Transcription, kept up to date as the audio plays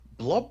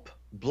Blob,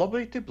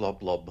 blobbity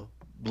blob blob.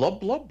 Blob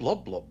blob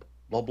blob blob.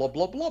 Blob blob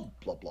blob blob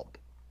blob blob.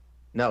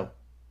 No,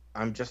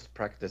 I'm just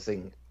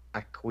practicing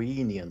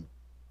Aquenian.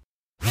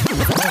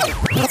 Another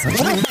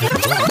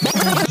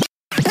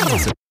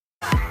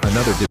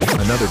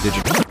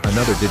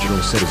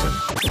digital citizen.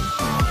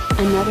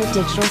 Another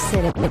digital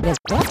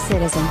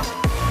citizen.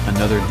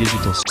 Another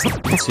digital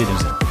citizen.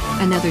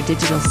 Another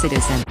digital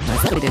citizen.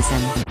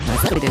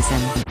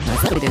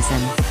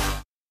 Citizen.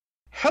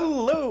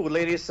 Hello,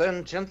 ladies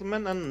and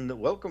gentlemen, and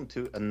welcome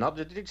to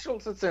another Digital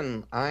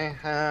Citizen. I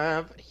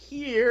have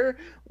here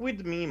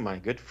with me my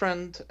good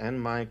friend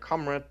and my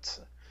comrade,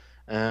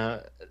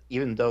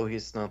 even though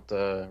he's not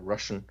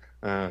Russian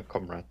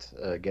comrade.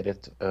 Get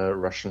it?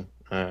 Russian.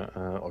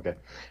 Okay.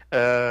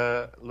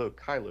 Luke.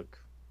 Hi, Luke.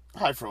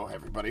 Hi,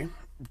 everybody.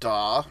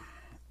 Da.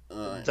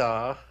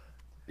 Da.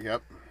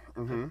 Yep.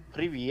 Mm-hmm.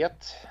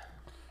 Привет.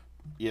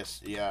 Yes,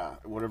 yeah,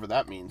 whatever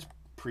that means.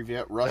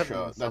 Privyet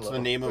Russia. That's hello. the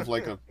name of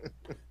like a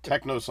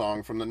techno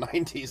song from the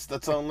 90s.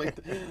 That's all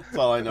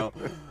I know.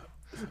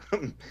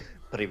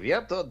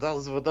 Привет,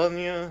 до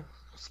свидания.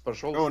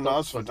 Пожалуйста,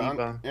 Oh,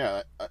 спасибо.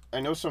 Yeah,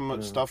 I know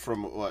some stuff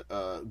from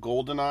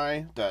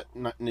GoldenEye, that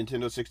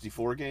Nintendo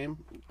 64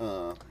 game.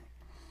 The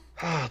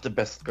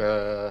best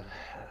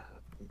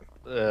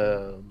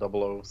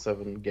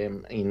 007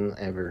 game in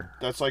ever.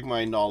 That's like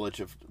my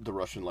knowledge of the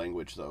Russian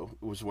language, though.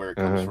 Was where it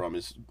comes from,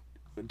 is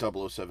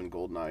 007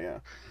 GoldenEye, yeah.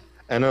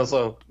 And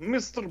also,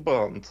 Mr.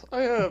 Bond,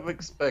 I have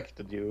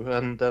expected you.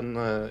 And then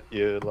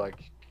you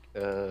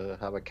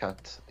have a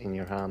cat in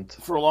your hand.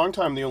 For a long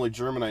time, the only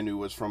German I knew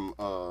was from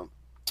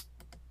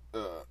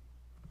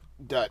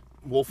that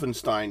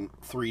Wolfenstein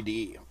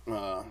 3D.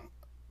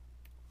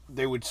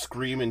 They would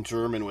scream in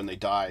German when they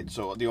died,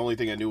 so the only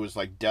thing I knew was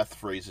like death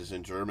phrases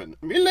in German.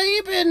 Wir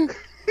leben!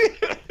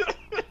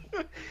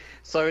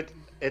 So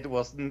it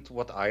wasn't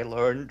what I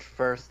learned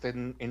first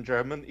in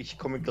German. Ich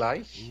komme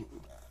gleich.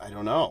 I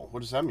don't know.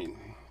 What does that mean?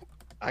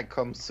 I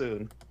come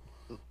soon.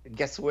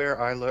 Guess where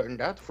I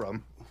learned that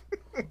from?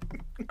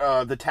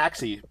 The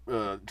taxi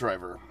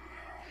driver.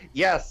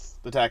 Yes.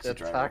 The taxi the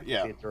driver. taxi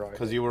Yeah. driver.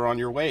 Because you were on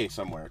your way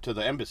somewhere to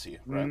the embassy,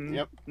 right?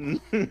 Yep. And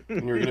you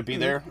were going to be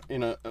there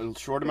in a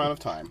short amount of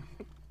time.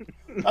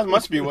 That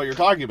must be what you're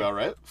talking about,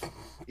 right?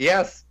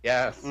 Yes,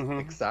 Mhm.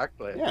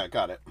 exactly. Yeah,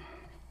 got it.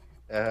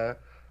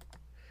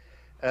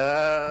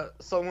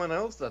 Someone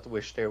else that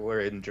wished they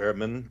were in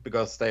German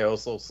because they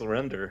also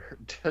surrendered.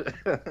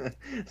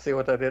 See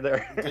what I did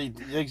there? They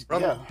did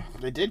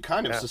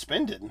kind of Yeah.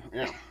 suspended.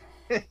 Yeah.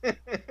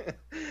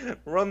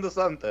 Ron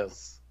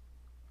DeSantis.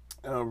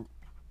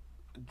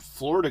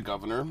 Florida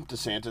Governor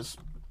DeSantis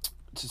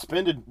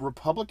suspended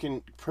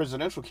Republican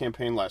presidential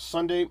campaign last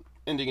Sunday,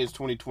 ending his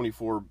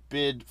 2024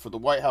 bid for the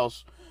White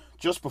House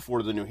just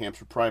before the New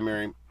Hampshire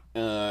primary,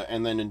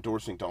 and then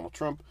endorsing Donald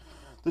Trump.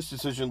 This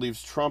decision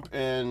leaves Trump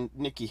and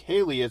Nikki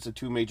Haley as the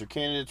two major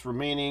candidates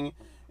remaining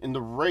in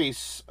the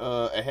race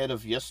ahead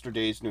of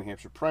yesterday's New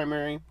Hampshire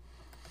primary.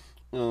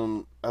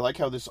 I like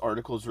how this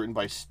article is written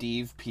by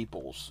Steve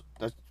Peoples.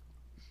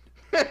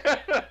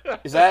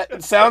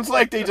 It sounds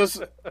like they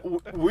just...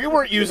 We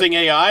weren't using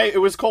AI. It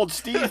was called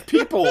Steve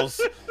Peoples.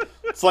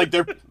 It's like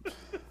the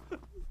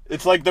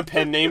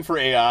pen name for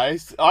AI.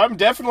 I'm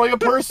definitely a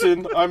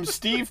person. I'm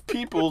Steve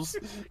Peoples.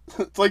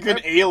 It's like an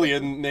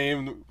alien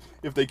name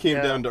if they came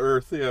down to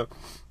Earth. Yeah.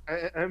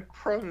 I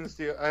promise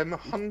you, I'm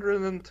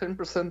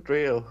 110%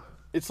 real.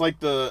 It's like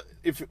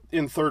if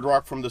in Third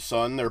Rock from the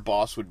Sun, their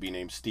boss would be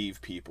named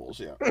Steve Peoples.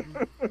 Yeah.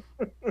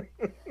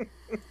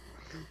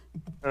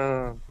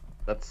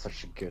 That's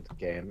such a good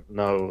game.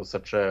 No,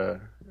 such a...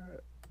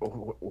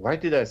 Why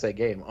did I say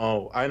game?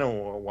 Oh, I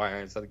know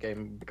why I said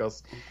game.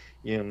 Because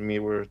you and me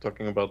were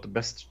talking about the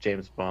best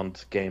James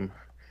Bond game.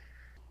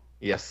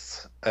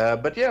 Yes.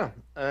 But yeah.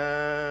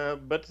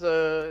 But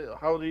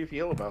how do you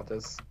feel about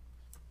this?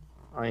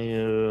 Are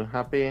you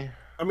happy?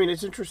 I mean,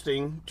 it's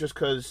interesting just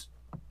because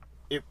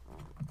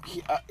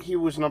he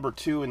was number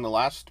 2 in the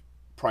last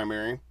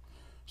primary.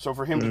 So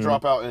for him to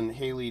drop out and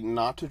Haley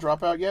not to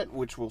drop out yet,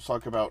 which we'll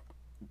talk about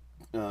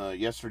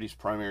yesterday's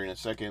primary in a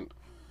second,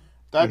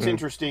 that's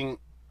interesting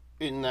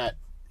in that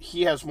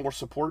he has more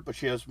support, but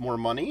she has more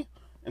money,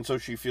 and so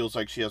she feels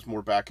like she has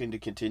more backing to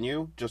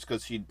continue just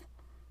because she's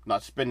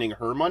not spending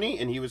her money,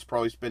 and he was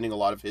probably spending a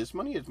lot of his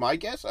money, is my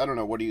guess. I don't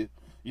know. What do you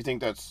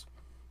think that's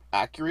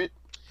accurate?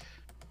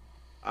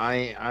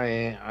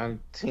 I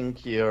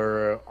think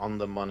you're on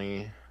the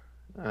money,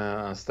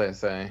 as they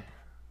say.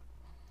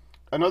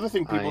 Another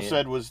thing people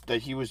said was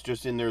that he was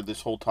just in there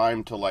this whole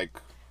time to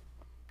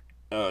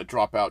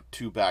drop out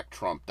to back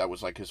Trump. That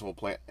was like his whole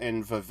plan.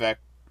 And Vivek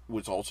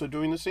was also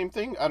doing the same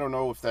thing. I don't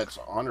know if that's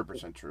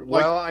 100% true.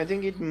 Well, I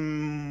think it's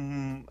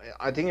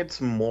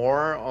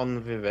more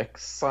on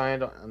Vivek's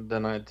side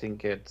than I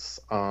think it's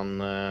on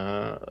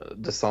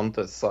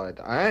DeSantis'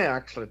 side. I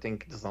actually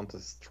think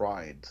DeSantis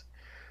tried.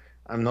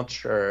 I'm not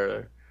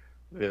sure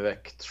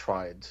Vivek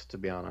tried, to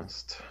be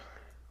honest.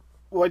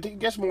 Well, I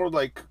guess more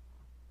like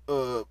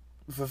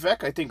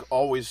Vivek, I think,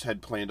 always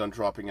had planned on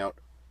dropping out.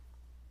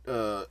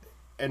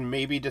 And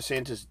maybe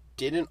DeSantis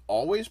didn't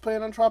always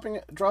plan on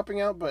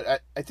dropping out,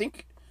 but I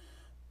think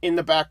in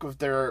the back of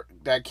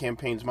that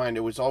campaign's mind,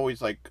 it was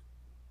always like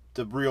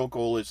the real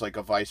goal is like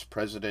a vice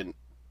president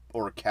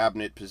or a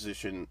cabinet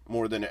position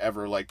more than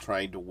ever like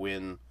trying to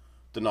win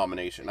the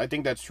nomination. I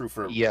think that's true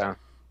for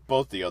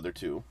both the other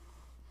two.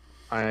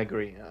 I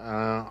agree.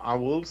 I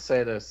will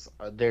say this: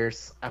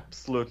 there's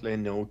absolutely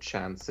no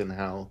chance in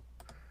hell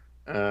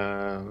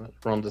Ron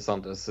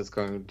DeSantis is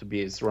going to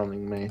be his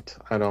running mate.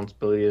 I don't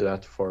believe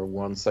that for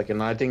 1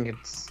 second. I think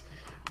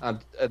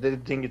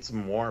it's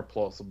more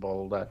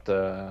plausible that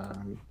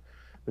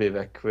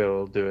Vivek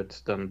will do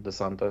it than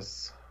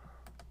DeSantis.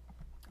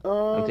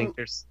 I think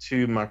there's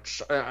too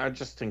much. I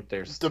just think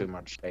there's too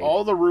much hate.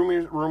 All the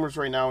rumors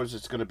right now is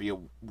it's going to be a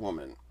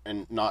woman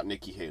and not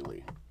Nikki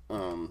Haley.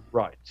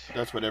 Right.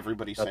 That's what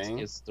everybody's saying.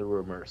 That is the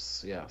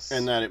rumors, yes.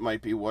 And that it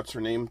might be, what's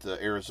her name?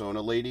 The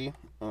Arizona lady?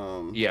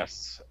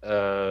 Yes.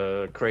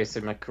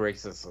 Crazy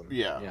McRacism.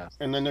 Yeah. Yes.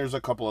 And then there's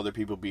a couple other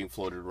people being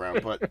floated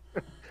around. But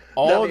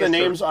all of the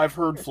names I've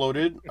heard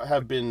floated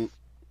have been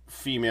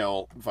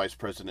female vice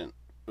president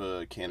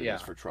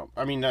candidates for Trump.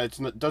 I mean, it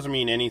doesn't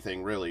mean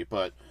anything, really.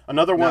 But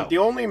another one, the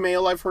only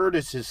male I've heard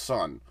is his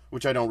son,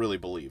 which I don't really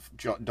believe,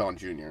 Don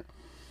Jr.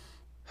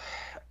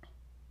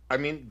 I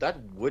mean, that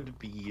would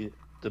be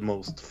the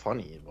most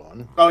funny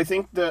one. Oh, I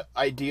think the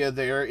idea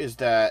there is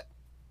that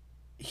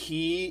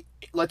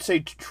let's say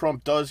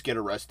Trump does get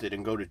arrested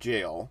and go to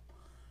jail,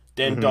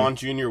 then Don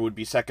Jr. would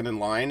be second in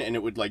line, and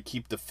it would like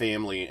keep the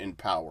family in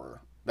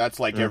power. That's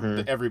like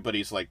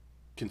everybody's like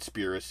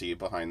conspiracy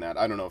behind that.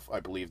 I don't know if I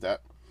believe that.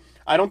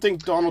 I don't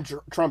think Donald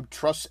Trump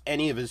trusts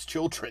any of his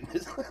children.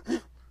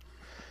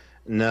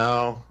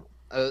 No.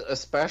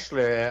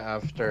 Especially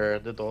after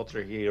the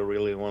daughter he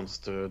really wants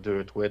to do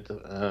it with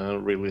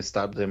really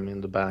stabbed him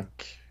in the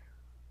back.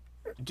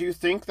 Do you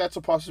think that's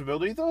a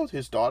possibility, though?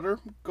 His daughter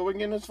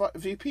going in as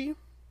VP?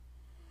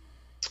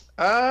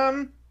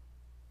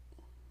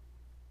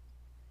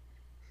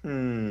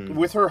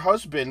 With her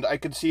husband, I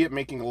could see it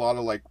making a lot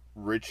of like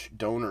rich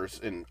donors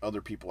and other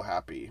people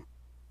happy.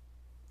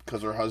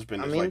 Because her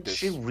husband is like this.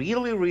 She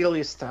really,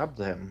 really stabbed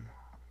him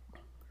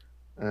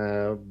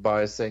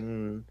by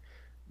saying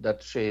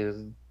that she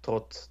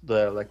thought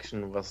the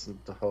election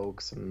wasn't a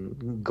hoax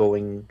and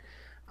going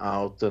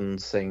out and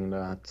saying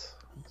that.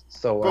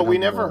 But we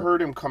never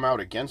heard him come out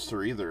against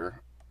her either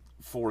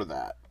for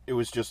that. It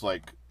was just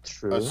like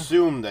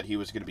assumed that he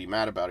was going to be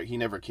mad about it. He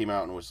never came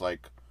out and was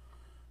like,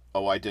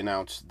 "Oh, I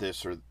denounced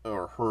this or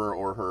her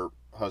or her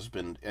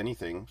husband,"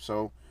 anything.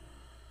 So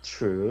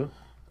true.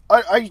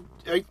 I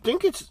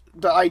think it's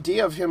the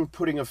idea of him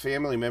putting a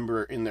family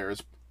member in there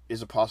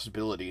is a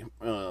possibility.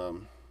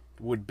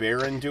 Would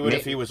Barron do it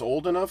if he was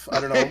old enough?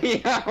 I don't know.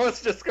 Yeah, I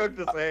was just going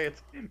to say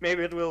it.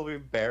 Maybe it will be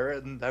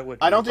Barron. That would.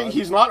 I don't think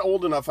he's not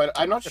old enough.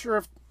 I'm not sure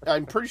if.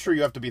 I'm pretty sure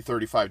you have to be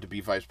 35 to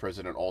be vice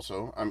president.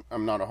 Also,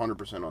 I'm not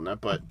 100% on that,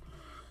 but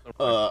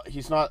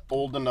he's not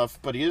old enough.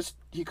 But he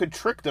could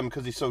trick them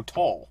because he's so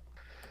tall.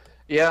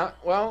 Yeah,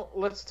 well,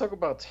 let's talk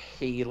about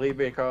Haley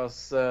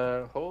because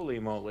holy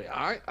moly,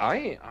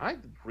 I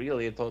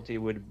really thought he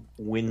would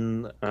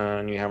win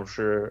New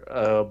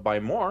Hampshire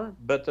by more,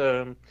 but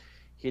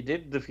he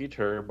did defeat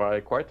her by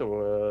quite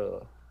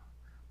a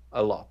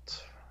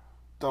lot.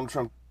 Donald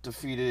Trump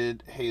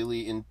defeated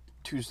Haley in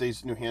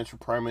Tuesday's New Hampshire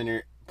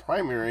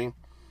primary,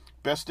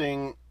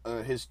 besting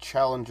his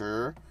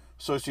challenger.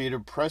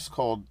 Associated Press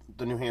called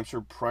the New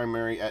Hampshire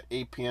primary at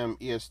 8 p.m.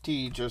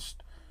 EST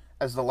just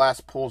as the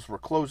last polls were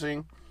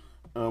closing.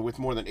 With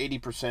more than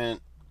 80%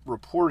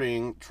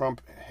 reporting,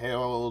 Trump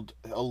held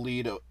a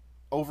lead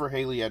over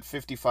Haley at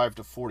 55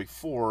 to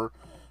 44%,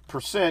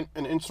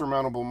 an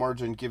insurmountable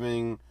margin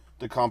given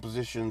the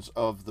compositions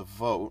of the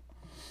vote.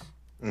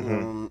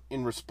 In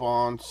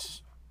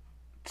response,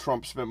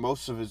 Trump spent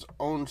most of his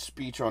own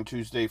speech on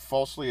Tuesday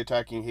falsely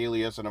attacking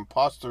Haley as an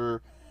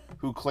imposter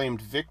who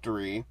claimed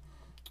victory.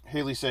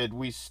 Haley said,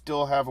 "We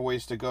still have a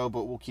ways to go,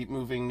 but we'll keep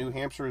moving. New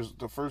Hampshire is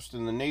the first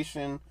in the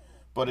nation,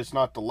 but it's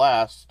not the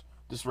last.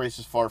 This race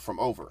is far from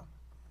over."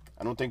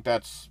 I don't think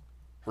that's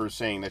her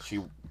saying that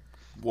she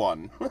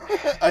won.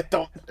 I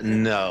don't.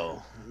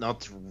 No,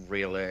 not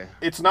really.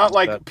 It's not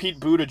like Pete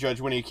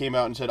Buttigieg when he came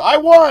out and said, "I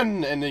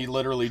won!" and he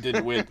literally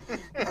didn't win.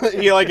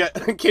 He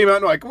came out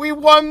and like, "We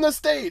won the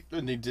state!"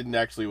 and he didn't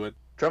actually win.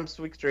 Trump's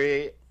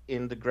victory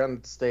in the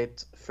Grand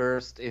State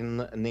first in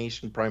a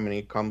nation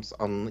primary comes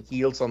on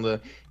heels on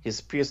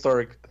his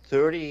prehistoric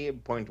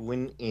 30-point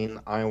win in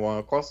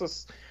Iowa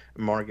caucus,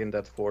 a margin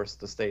that forced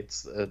the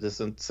state's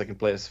distant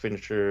second-place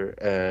finisher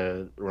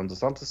Ron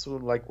DeSantis,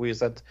 like we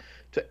said,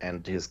 to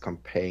end his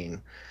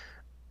campaign.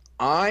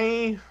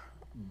 I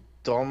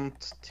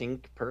don't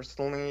think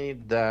personally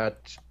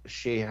that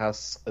she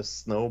has a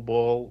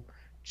snowball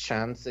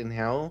chance in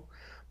hell,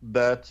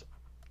 but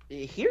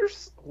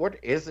here's what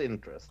is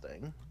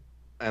interesting,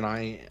 and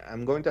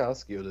I'm going to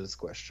ask you this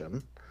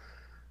question.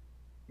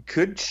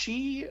 Could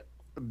she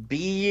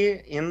be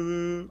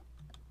in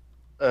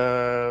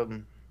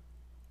for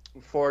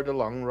the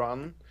long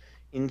run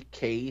in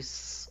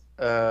case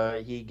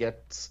he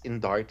gets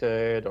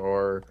indicted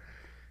or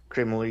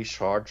criminally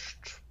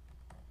charged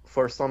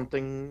for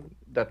something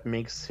that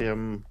makes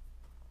him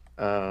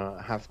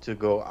have to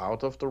go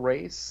out of the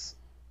race?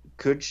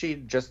 Could she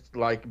just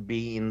like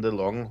be in the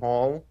long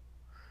haul,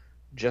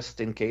 just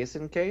in case?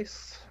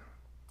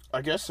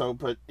 I guess so,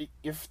 but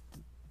if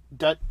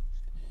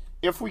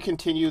we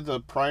continue the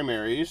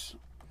primaries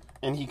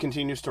and he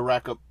continues to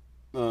rack up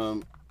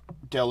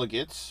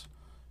delegates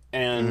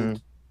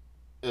and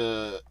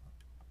a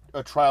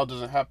trial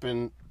doesn't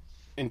happen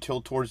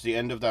until towards the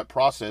end of that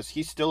process,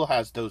 he still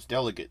has those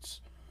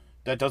delegates.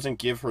 That doesn't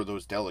give her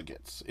those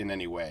delegates in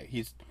any way.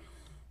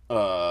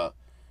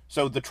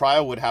 So the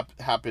trial would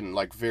happen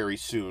like very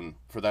soon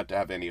for that to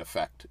have any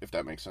effect, if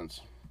that makes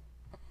sense.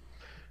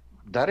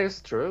 That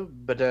is true,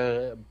 but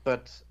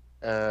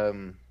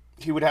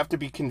he would have to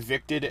be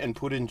convicted and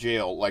put in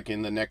jail like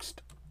in the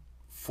next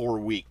 4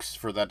 weeks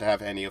for that to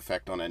have any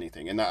effect on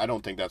anything, and I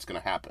don't think that's going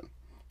to happen.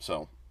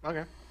 So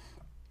okay.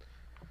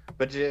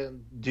 But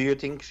do you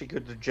think she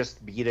could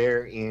just be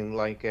there in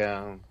like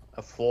a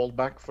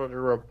fallback for the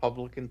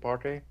Republican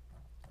Party?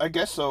 I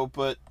guess so,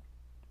 but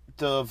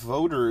the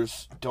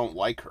voters don't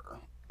like her,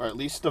 or at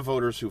least the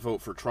voters who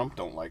vote for Trump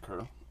don't like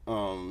her.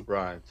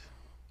 Right.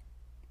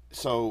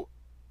 So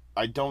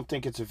I don't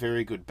think it's a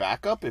very good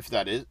backup. If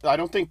that is, I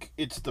don't think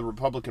it's the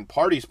Republican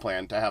Party's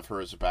plan to have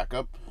her as a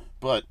backup,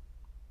 but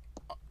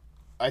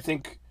I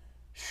think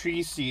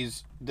she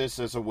sees this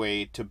as a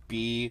way to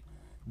be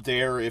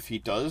there if he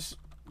does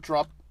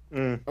drop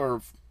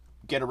or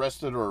get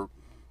arrested or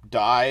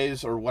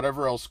dies or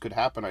whatever else could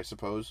happen, I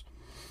suppose.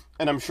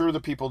 And I'm sure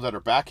the people that are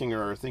backing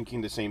her are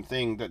thinking the same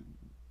thing, that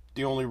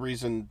the only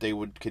reason they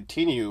would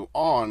continue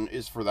on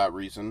is for that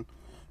reason.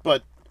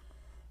 But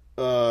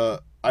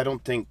I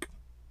don't think,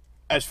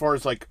 as far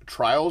as like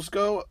trials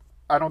go,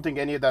 I don't think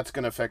any of that's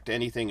going to affect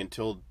anything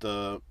until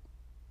the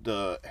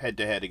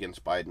head-to-head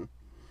against Biden.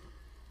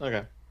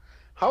 Okay.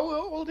 How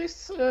old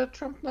is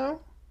Trump now?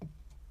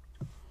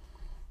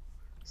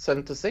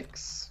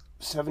 76?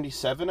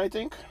 77, I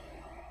think.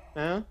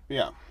 Yeah?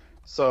 Yeah.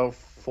 So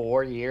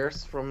 4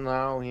 years from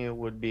now, he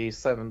would be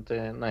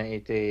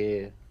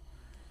 80,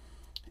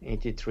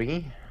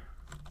 83?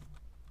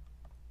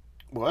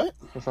 What?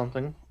 Or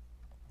something?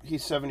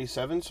 He's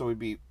 77, so he'd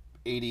be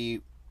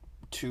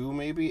 82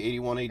 maybe?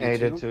 81,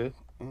 82? 82?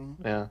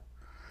 Mm-hmm. Yeah.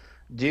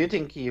 Do you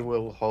think he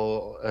will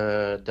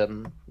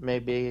then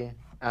maybe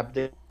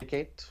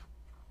abdicate?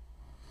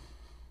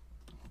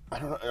 I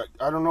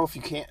don't know if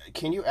you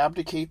can you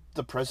abdicate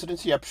the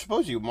presidency? I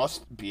suppose you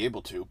must be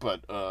able to,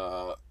 but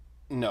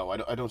no,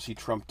 I don't see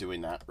Trump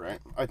doing that, right?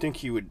 I think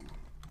he would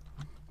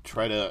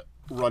try to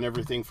run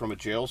everything from a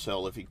jail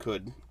cell if he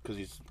could, because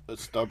he's a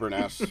stubborn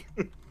ass.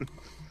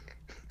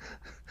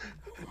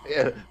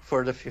 Yeah,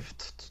 for the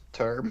 5th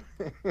term.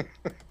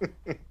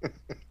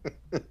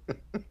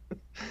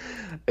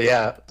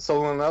 Yeah,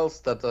 someone else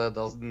that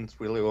doesn't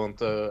really want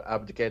to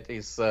abdicate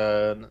is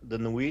the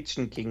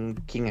Norwegian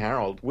King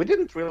Harald. We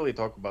didn't really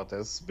talk about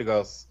this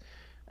because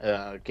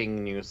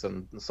King news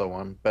and so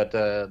on, but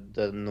the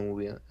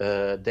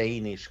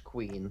Danish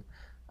Queen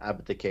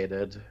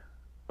abdicated.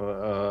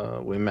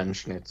 We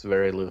mention it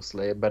very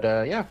loosely, but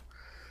yeah,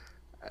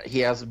 he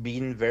has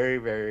been very,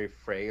 very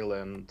frail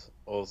and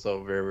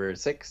also very, very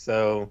sick.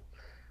 So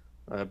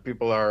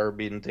people are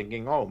been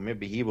thinking, oh,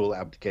 maybe he will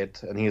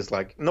abdicate, and he's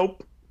like,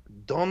 nope.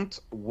 Don't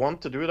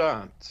want to do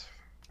that.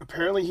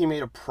 Apparently he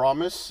made a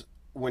promise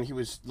when he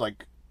was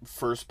like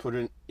first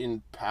put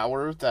in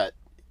power that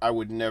he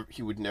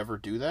would never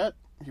do that.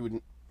 He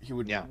would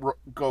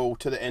go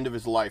to the end of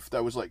his life.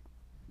 That was like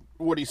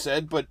what he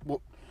said. But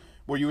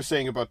what you were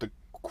saying about the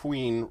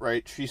Queen,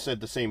 right? She said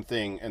the same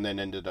thing and then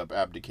ended up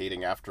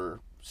abdicating after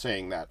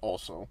saying that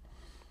also.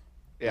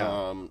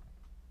 Yeah.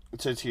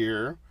 It says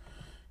here,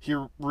 he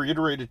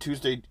reiterated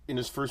Tuesday in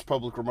his first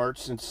public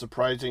remarks since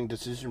surprising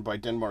decision by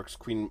Denmark's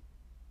Queen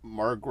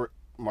Margaret?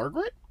 How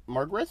do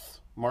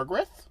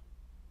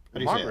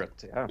you say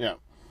it? Yeah.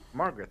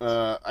 Margaret.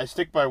 I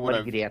stick by what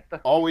I've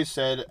always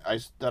said,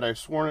 that I've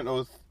sworn an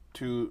oath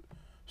to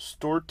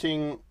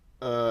Storting,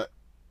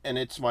 and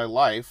it's my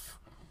life.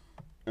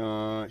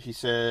 He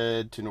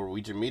said to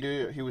Norwegian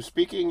media. He was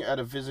speaking at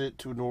a visit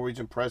to a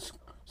Norwegian press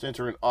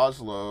center in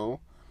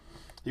Oslo.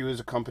 He was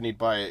accompanied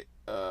by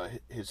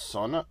his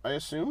son, I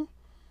assume.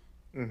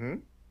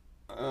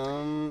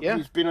 Mm-hmm. Yeah.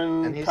 He's been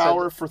in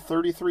power for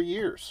 33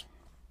 years.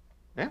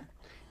 Yeah.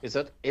 He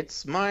said,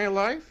 it's my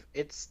life.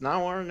 It's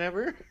now or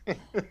never.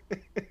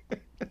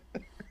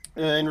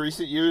 In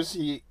recent years,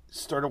 he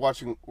started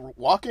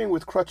walking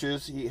with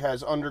crutches. He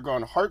has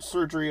undergone heart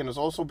surgery and has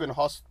also been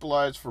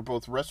hospitalized for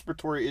both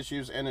respiratory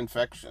issues and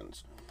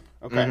infections.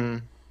 Okay.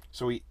 Mm-hmm.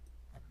 So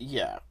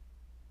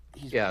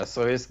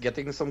so he's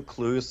getting some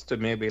clues to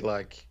maybe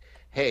like,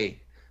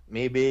 hey,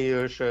 maybe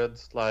you should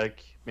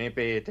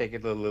maybe take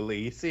it a little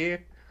easy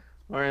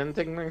or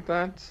anything like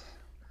that.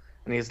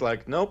 And he's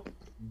like, nope,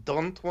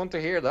 don't want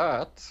to hear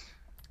that.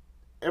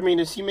 I mean,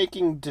 is he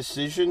making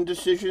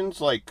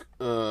decisions like,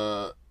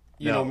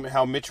 You No. know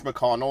how Mitch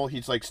McConnell,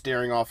 he's like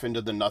staring off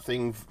into the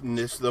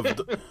nothingness of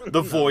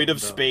the void of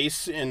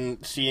space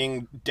and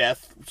seeing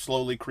death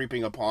slowly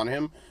creeping upon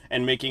him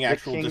and making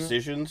actual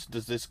decisions.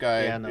 Does this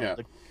guy? Yeah, no.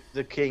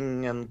 The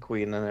king and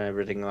queen and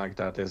everything like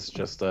that is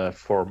just a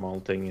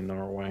formal thing in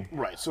Norway.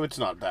 Right, so it's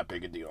not that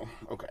big a deal.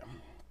 Okay.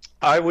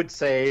 I would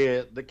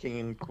say the king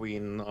and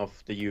queen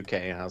of the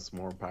UK has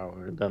more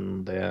power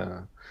than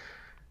the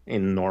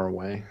in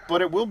Norway.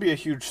 But it will be a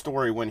huge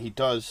story when he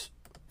does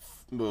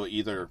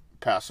either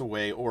pass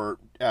away or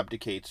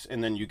abdicates,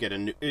 and then you get a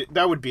new...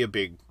 that would be a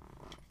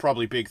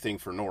probably big thing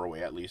for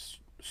Norway, at least,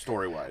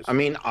 story-wise. I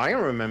mean, I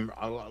remember,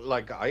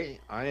 like,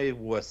 I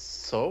was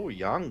so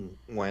young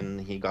when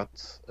he got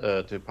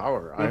to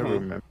power. I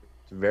remember it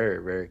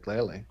very, very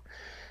clearly.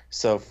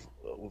 So,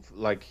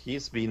 like,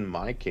 he's been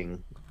my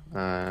king.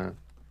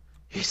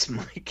 He's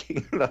my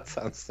king. That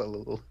sounds a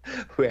little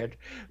weird.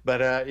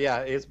 But,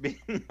 yeah, he's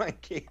been my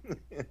king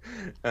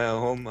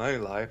all my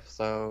life.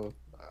 So,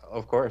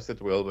 of course, it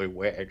will be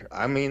weird.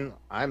 I mean,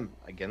 I'm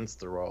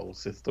against the royal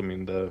system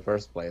in the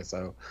first place,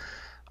 so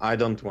I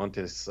don't want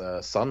his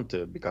son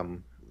to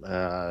become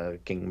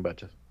king,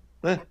 but...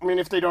 I mean,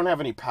 if they don't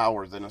have any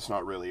power, then it's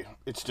not really...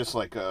 It's just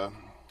like a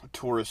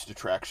tourist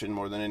attraction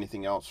more than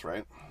anything else,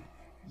 right?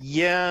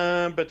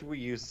 Yeah, but we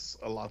use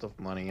a lot of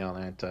money on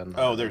it. And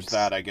there's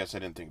that. I guess I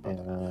didn't think about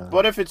that.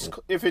 But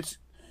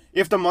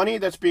if the money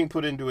that's being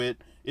put into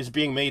it is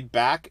being made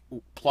back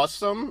plus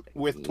some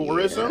with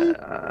tourism,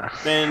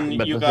 then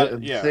but you the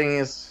yeah. thing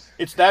is,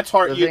 that's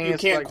hard. the You thing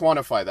is, can't like,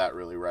 quantify that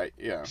really, right?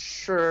 Yeah.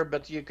 sure,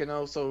 but you can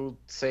also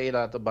say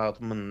that about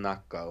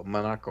Monaco.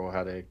 Monaco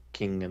had a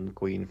king and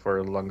queen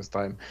for the longest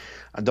time.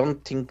 I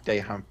don't think they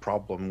have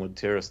problem with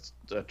tourist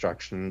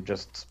attraction,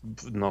 just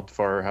not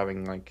for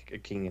having like a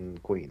king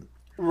and queen.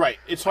 Right.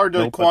 It's hard to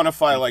No, but-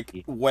 quantify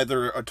like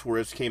whether a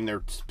tourist came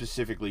there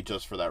specifically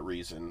just for that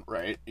reason,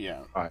 right?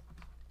 Yeah. Right.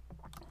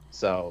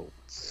 So,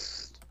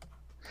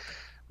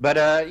 but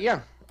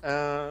yeah,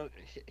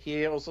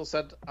 he also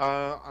said,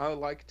 I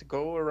like to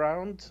go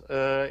around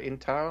in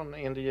town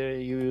in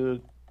the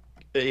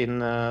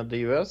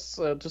US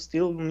to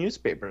steal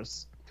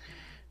newspapers.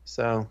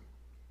 So,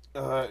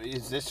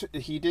 Is this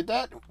he did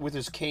that with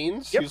his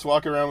canes? Yep. He was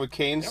walking around with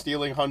canes,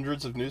 stealing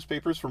hundreds of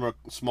newspapers from a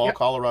small Yep.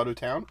 Colorado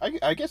town.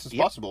 I guess it's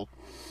Yep. possible.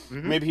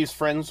 Mhm. Maybe he's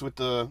friends with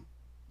the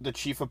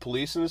chief of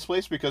police in this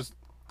place, because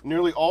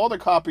nearly all the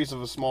copies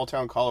of a small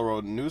town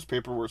Colorado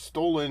newspaper were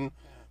stolen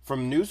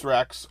from news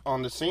racks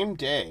on the same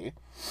day.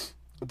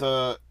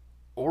 The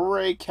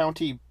Ouray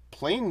County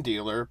Plain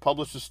Dealer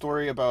published a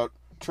story about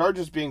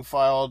charges being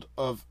filed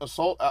of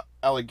assault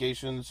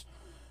allegations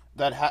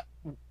that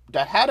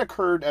had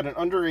occurred at an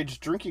underage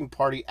drinking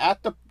party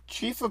at the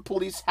chief of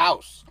police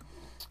house.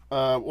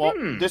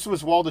 This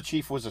was while the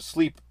chief was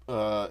asleep,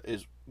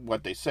 is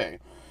what they say.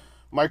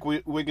 Mike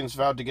Wiggins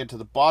vowed to get to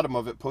the bottom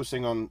of it,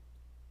 posting on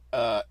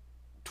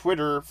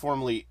Twitter,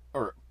 formerly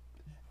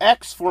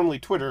X, formerly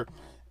Twitter.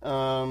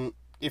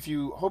 If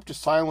you hope to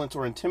silence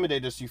or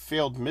intimidate us, you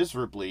failed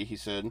miserably, he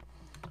said.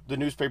 The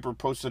newspaper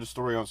posted a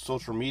story on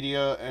social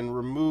media and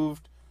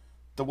removed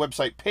the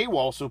website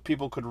paywall so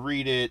people could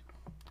read it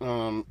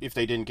if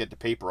they didn't get the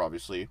paper,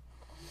 obviously.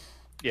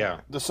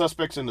 yeah. The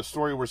suspects in the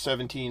story were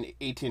 17,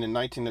 18, and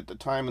 19 at the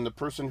time, and the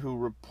person who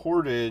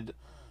reported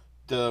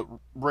the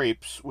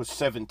rapes was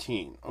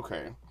 17.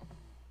 Okay.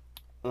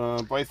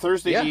 By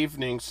Thursday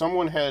evening,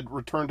 someone had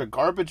returned a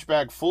garbage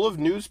bag full of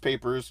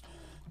newspapers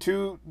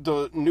to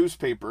the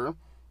newspaper,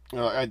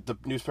 at the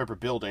newspaper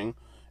building,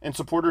 and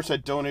supporters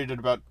had donated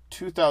about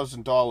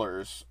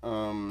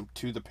 $2,000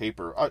 to the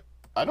paper.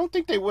 I don't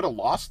think they would have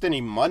lost any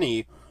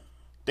money.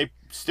 They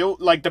still,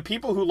 like, the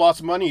people who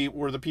lost money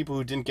were the people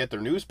who didn't get their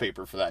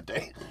newspaper for that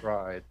day.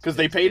 Right. Because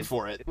they paid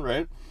for it,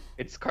 right?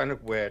 It's kind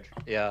of weird,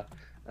 yeah.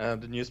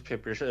 The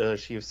newspaper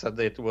chief said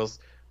that it was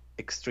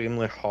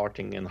extremely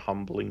heartening and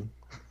humbling.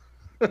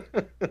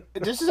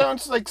 This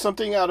sounds like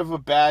something out of a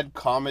bad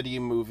comedy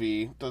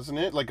movie, doesn't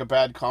it? Like a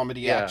bad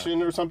comedy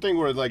action or something,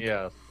 where, like,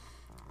 Yeah.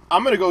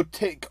 I'm going to go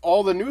take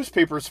all the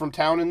newspapers from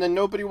town and then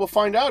nobody will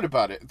find out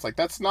about it. It's like,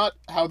 that's not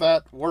how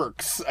that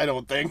works, I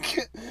don't think.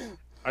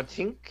 I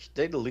think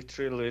they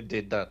literally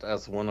did that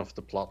as one of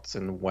the plots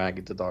in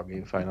Wag the Dog,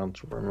 if I'm not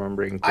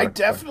remembering correctly. I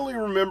definitely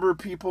remember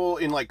people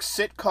in, like,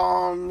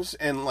 sitcoms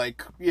and,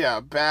 like,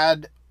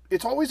 bad...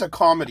 It's always a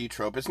comedy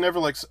trope. It's never,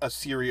 like, a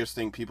serious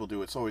thing people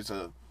do. It's always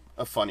a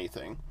funny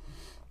thing.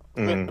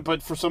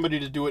 But for somebody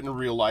to do it in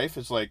real life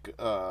is, like,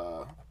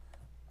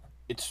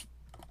 it's...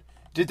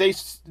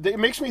 It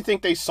makes me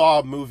think they saw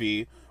a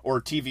movie or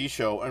a TV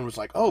show and was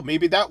like, oh,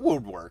 maybe that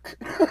would work.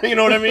 You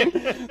know what I mean?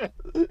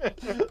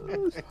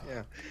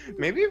 Yeah.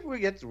 Maybe if we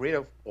get rid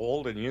of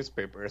all the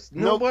newspapers,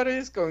 nobody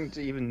is going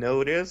to even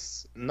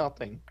notice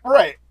nothing.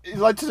 Right.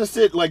 That's just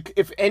it. Like,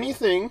 if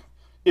anything,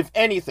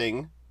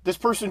 this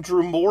person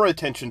drew more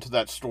attention to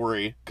that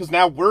story, because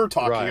now we're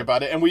talking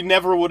about it, and we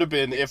never would have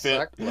been if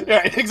it...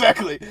 Yeah,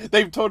 exactly.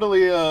 They've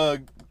totally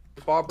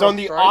done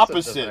the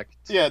opposite. Effect.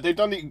 Yeah, they've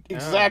done the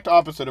exact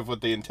opposite of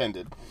what they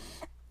intended.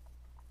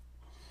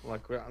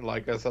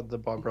 Like I said, the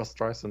Barbara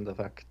Streisand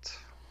effect.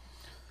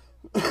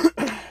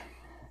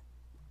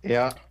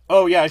 Yeah.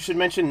 Oh yeah, I should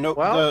mention no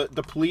Well,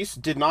 the police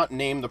did not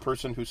name the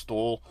person who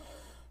stole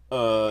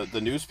the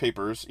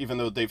newspapers, even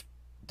though they've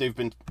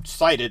been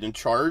cited and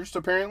charged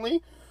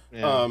apparently.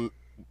 yeah. Um,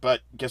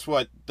 but guess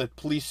what?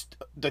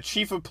 The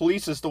chief of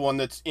police is the one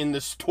that's in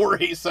this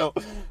story. So,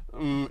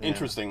 Yeah.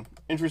 interesting.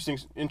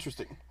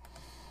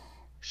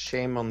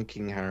 Shame on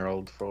King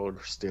Harold for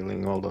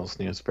stealing all those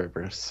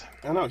newspapers.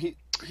 I don't know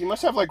he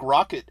must have like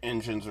rocket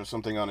engines or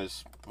something on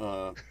his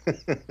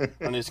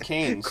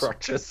canes,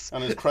 Crutches.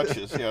 on his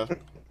crutches. Yeah.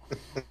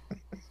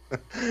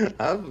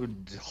 That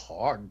would be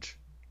hard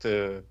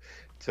to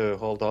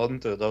hold on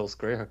to those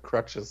great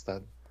crutches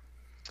then.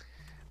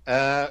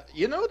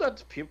 You know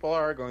that people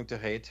are going to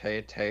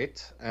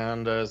hate,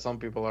 and some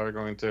people are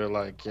going to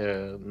like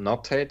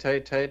not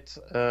hate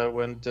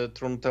when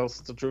Tron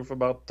tells the truth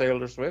about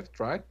Taylor Swift,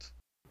 right?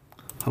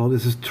 Hello,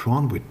 this is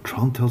Tron with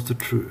Tron Tells the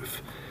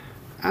Truth.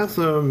 As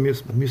a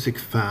music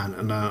fan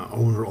and I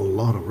own a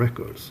lot of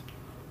records,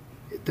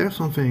 there's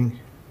something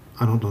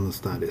I don't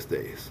understand these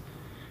days.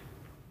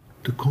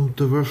 The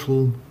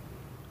controversial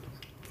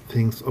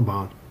things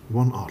about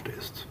one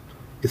artist.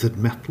 Is it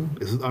metal?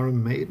 Is it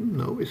Iron Maiden?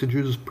 No. Is it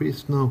Judas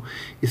Priest? No.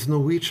 Is it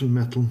Norwegian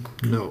metal?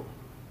 No.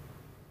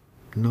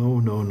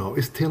 No.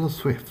 It's Taylor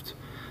Swift.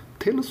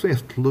 Taylor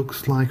Swift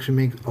looks like she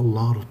makes a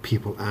lot of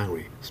people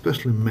angry,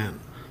 especially men,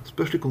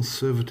 especially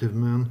conservative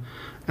men,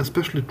 and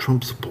especially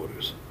Trump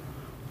supporters.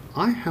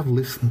 I have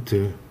listened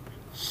to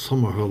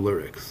some of her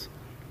lyrics.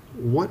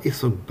 What is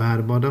so bad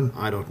about them?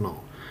 I don't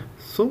know.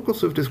 Some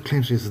conservatives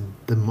claim she's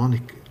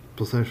demonic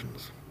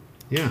possessions.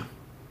 Yeah.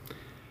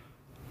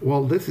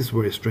 Well, this is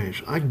very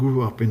strange. I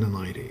grew up in the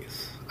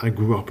 90s. I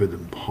grew up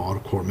with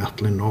hardcore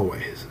metal in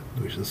Norway,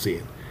 Norwegian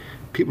scene.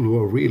 People who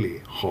were really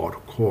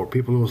hardcore,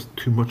 people who was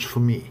too much for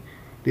me.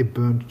 They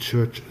burned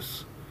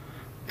churches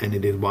and they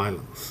did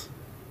violence.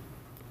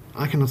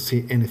 I cannot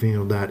see anything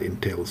of that in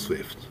Taylor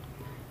Swift.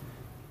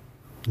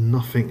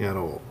 Nothing at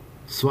all.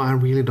 So I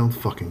really don't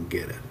fucking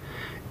get it.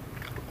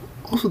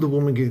 Also, the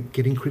woman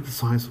getting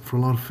criticized for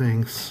a lot of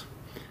things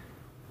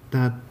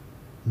that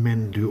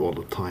men do all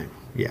the time.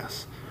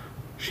 Yes.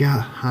 She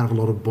had a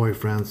lot of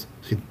boyfriends.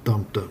 She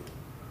dumped them.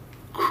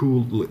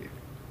 Cruelly.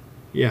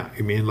 Yeah,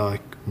 I mean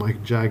like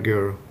Mike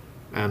Jagger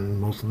and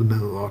most of the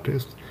metal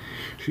artists.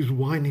 She's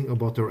whining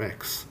about her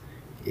ex.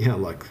 Yeah,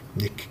 like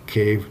Nick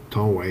Cave,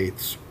 Tom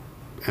Waits,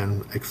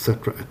 and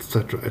etc,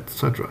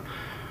 etc.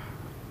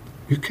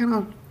 You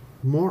cannot,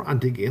 more I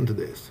dig into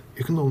this,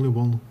 you can only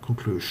one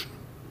conclusion.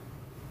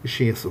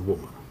 She is a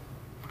woman.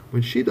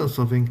 When she does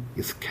something,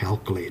 it's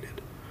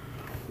calculated.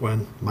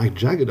 When Mike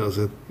Jagger does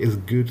it, it's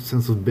good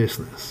sense of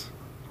business.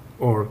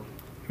 Or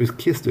if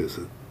Kiss does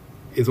it,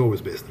 it's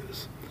always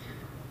business.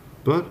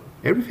 But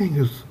everything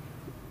is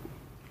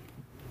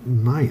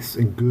nice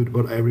and good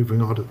about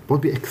everything artist,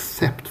 what we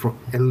accept from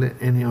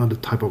any other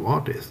type of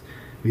artist,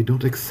 we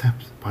don't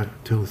accept by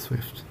Taylor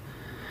Swift.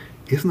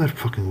 Isn't that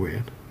fucking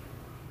weird?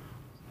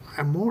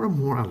 And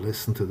more I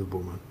listen to the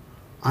woman,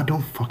 I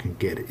don't fucking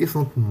get it. It's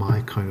not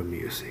my kind of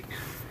music.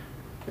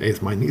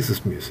 It's my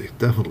niece's music,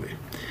 definitely.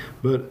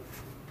 But,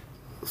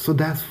 so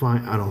that's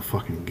why I don't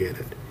fucking get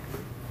it.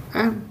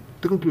 And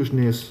the conclusion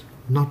is,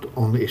 not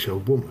only is she a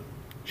woman,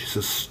 she's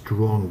a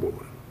strong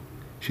woman.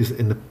 She's an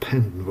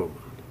independent woman.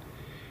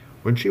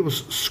 When she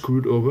was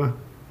screwed over,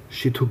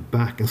 she took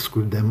back and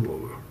screwed them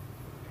over.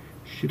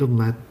 She don't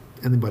let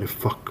anybody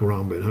fuck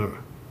around with her.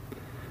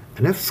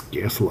 And that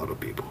scares a lot of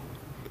people.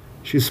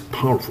 She's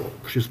powerful.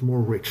 She's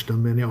more rich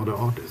than many other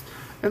artists.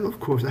 And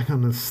of course, I can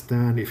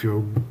understand if you're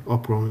an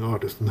upgrowing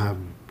artist and have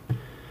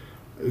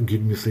a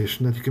good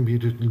musician that you can be a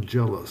little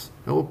jealous.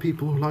 Or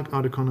people who like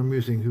other kind of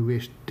music who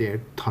wish their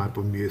type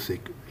of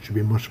music should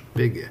be much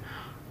bigger.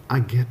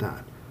 I get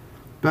that.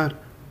 But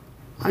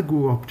I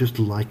grew up just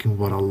liking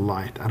what I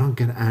liked. I don't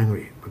get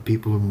angry when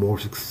people who are more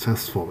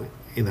successful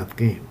in that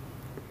game.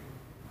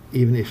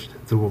 Even if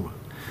it's a woman.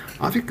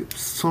 I think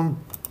some...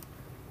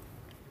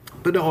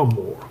 But there are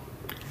more.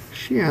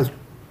 She has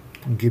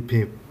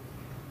given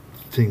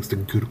things to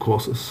good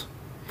causes.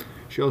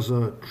 She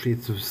also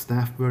treats her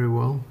staff very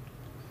well.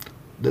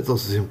 That's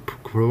also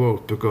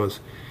provoked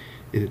because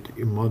in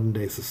modern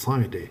day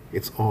society,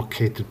 it's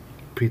okay to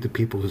treat the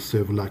people who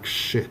serve like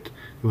shit.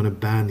 You want to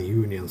ban the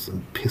unions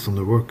and piss on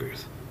the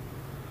workers.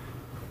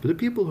 But the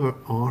people who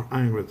are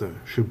angry with her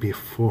should be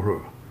for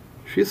her.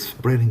 She's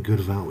spreading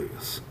good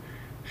values.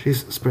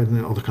 She's spreading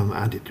another kind of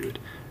attitude.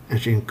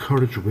 And she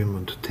encourages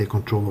women to take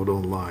control of their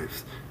own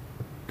lives.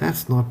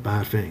 That's not a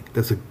bad thing.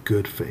 That's a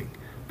good thing.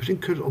 But she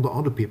encourages all the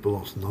other people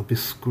also not be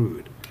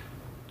screwed.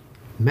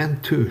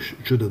 Men too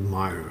should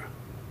admire her.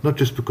 Not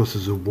just because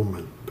she's a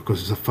woman, because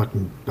she's a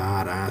fucking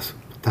badass,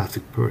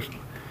 fantastic person.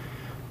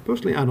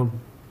 Personally, I don't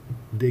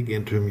dig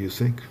into her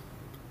music.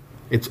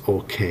 It's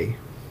okay.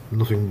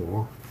 Nothing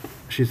more.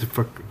 She's a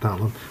fucking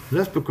talent. But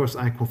that's because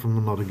I come from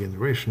another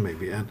generation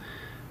maybe, and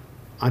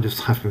I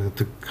just happen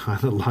to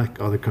kind of like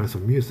other kinds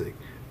of music.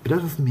 But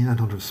that doesn't mean I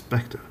don't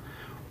respect her.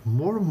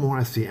 More and more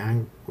I see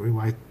angry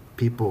white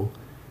people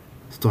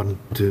starting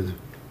to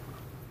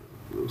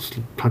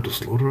try to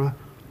slaughter her,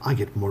 I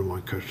get more and more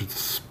encouraged to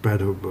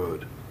spread her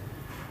word.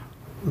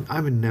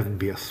 I will never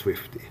be a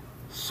Swiftie.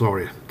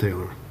 Sorry,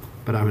 Taylor,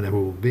 but I will never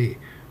will be.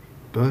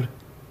 But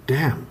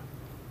damn,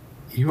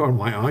 you are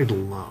my idol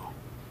now.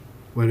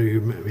 Whether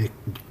you make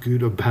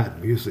good or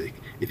bad music,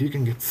 if you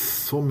can get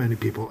so many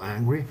people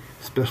angry,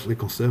 especially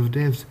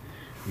conservatives,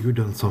 you've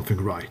done something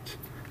right.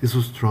 This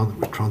was Tron.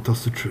 Tron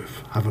tells the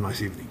truth. Have a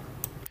nice evening.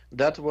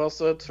 That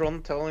was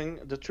Tron telling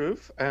the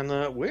truth,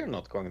 and we're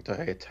not going to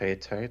hate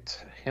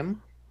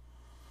him.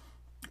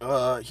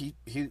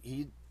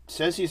 He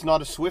says he's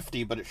not a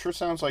Swiftie, but it sure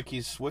sounds like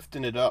he's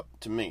swifting it up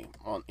to me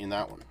in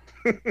that one.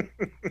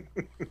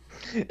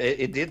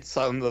 It did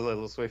sound a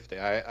little Swifty.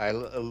 I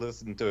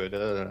listened to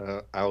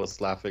it. I was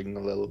laughing a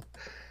little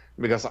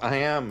because I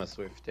am a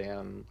Swifty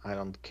and I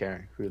don't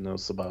care who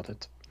knows about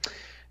it.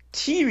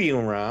 TV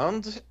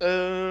round.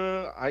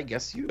 I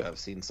guess you have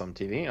seen some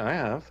TV. I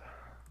have.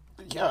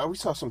 Yeah, we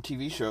saw some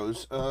TV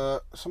shows.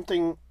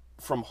 Something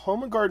from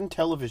Home and Garden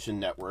Television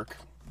Network.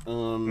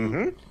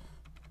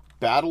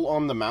 Battle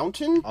on the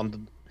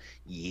Mountain?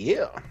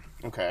 Yeah.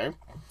 Okay.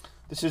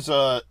 This is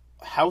a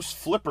house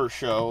flipper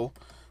show,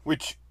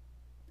 which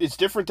is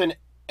different than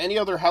any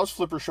other house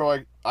flipper show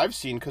I've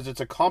seen because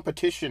it's a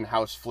competition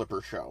house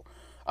flipper show.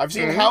 I've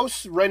seen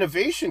house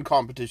renovation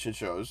competition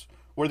shows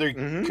where they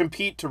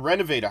compete to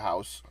renovate a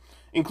house,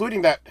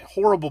 including that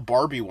horrible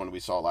Barbie one we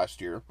saw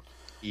last year.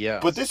 Yeah.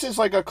 But this is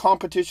like a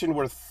competition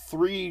where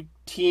 3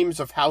 teams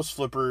of house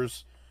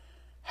flippers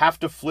have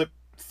to flip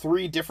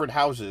 3 different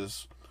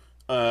houses,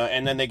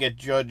 and then they get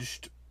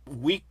judged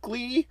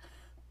weekly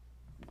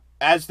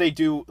as they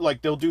do,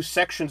 like, they'll do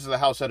sections of the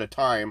house at a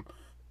time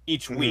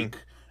each week,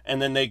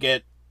 and then they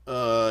get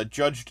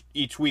judged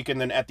each week,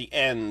 and then at the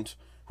end,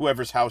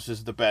 whoever's house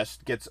is the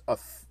best gets a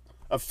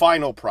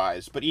final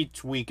prize, but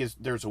each week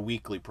there's a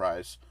weekly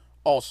prize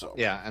also.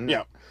 Yeah, and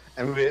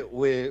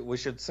we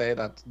should say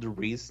that the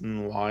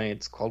reason why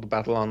it's called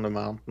Battle on the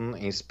Mountain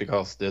is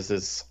because this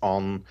is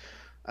on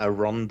a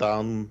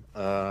rundown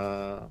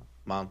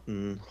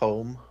mountain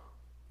home.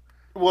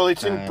 Well,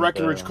 it's in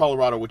Breckenridge,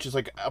 Colorado, which is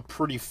like a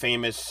pretty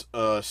famous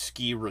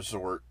ski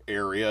resort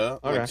area,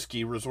 like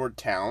ski resort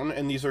town.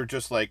 And these are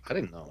just like... I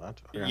didn't know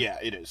that. Yeah,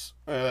 it is.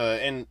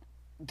 And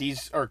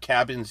these are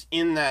cabins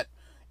in that...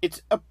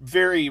 It's a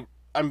very...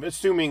 I'm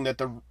assuming that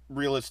the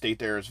real estate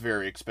there is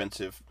very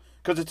expensive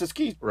because it's a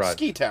ski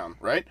town,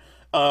 right?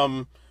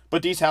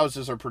 But these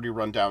houses are pretty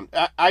run down.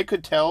 I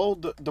could tell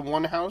the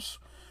one house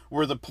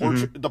where the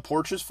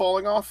porch is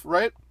falling off,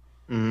 right?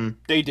 Mm-hmm.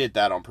 They did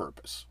that on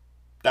purpose.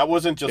 That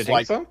wasn't just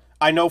like... So?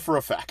 I know for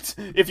a fact.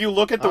 If you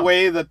look at the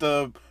way that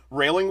the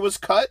railing was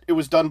cut, it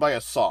was done by a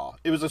saw.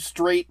 It was a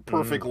straight,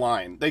 perfect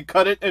line. They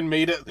cut it and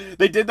made it...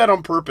 They did that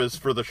on purpose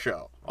for the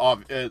show.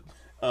 It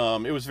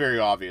was very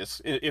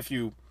obvious. If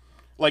you...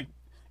 Like,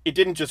 it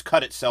didn't just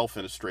cut itself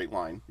in a straight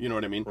line. You know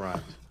what I mean? Right.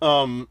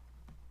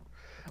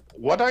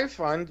 What I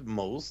find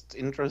most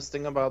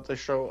interesting about the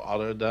show,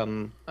 other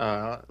than,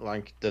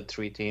 like, the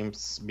 3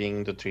 teams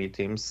being the 3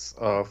 teams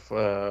of...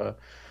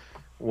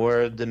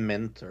 were the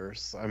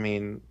mentors. I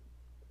mean,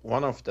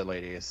 one of the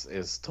ladies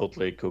is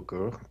totally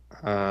cuckoo.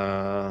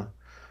 The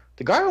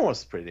guy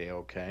was pretty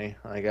okay,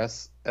 I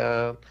guess.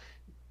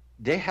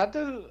 They had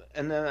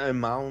an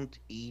amount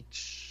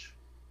each.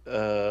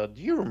 Do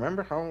you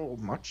remember how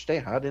much they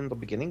had in the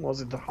beginning?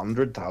 Was it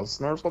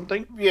 100,000 or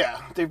something?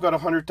 Yeah, they've got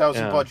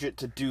 100,000 budget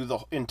to do the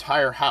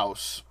entire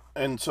house,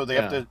 and so they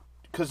have to,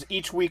 because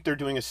each week they're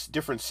doing a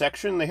different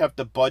section. They have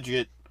to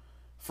budget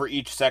for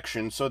each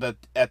section so that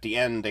at the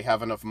end they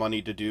have enough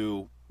money to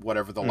do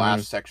whatever the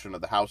last section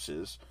of the house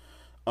is.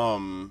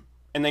 And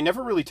they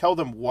never really tell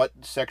them what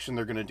section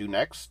they're going to do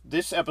next.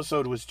 This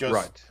episode was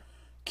just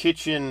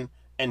kitchen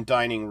and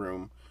dining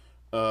room.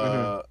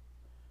 And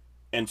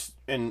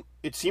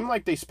it seemed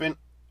like they spent,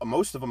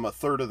 most of them, a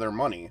third of their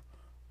money,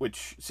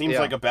 which seems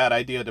like a bad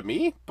idea to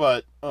me,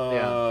 but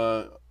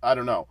I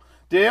don't know.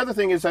 The other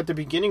thing is at the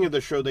beginning of the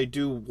show, they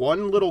do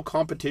one little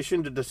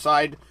competition to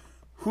decide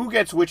who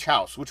gets which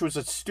house, which was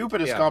the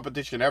stupidest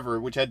competition ever,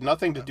 which had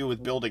nothing to do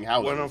with building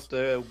houses. One of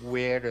the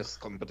weirdest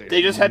competitions.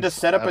 They just had to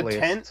set up a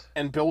tent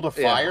and build a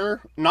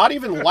fire. Not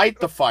even light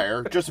the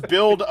fire, just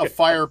build a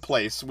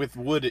fireplace with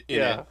wood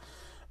in it.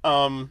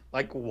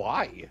 Like,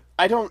 why?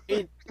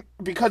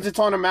 Because it's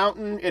on a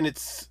mountain, and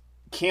it's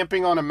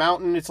camping on a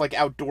mountain. It's like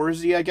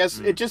outdoorsy, I guess.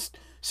 It just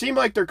seemed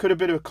like there could have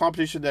been a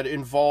competition that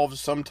involves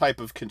some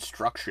type of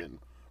construction,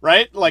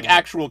 right? Like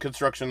actual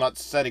construction, not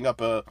setting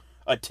up a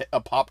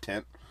pop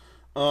tent.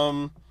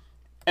 And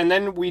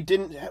then we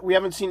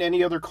haven't seen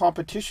any other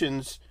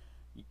competitions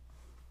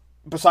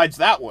besides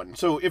that one.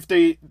 So if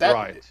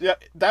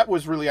that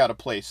was really out of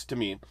place to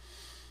me.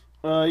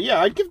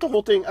 I'd give the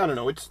whole thing, I don't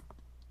know, it's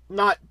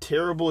not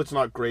terrible, it's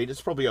not great,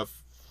 it's probably a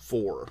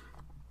 4.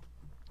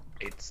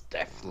 It's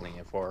definitely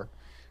a 4.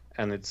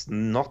 And it's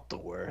not the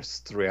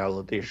worst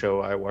reality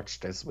show I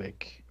watched this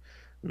week.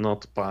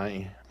 Not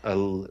at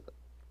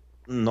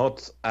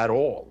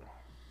all.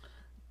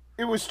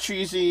 It was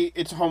cheesy.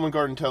 It's Home and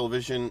Garden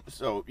Television,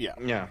 so yeah.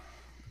 Yeah.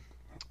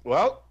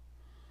 Well,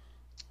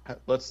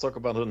 Let's talk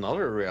about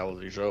another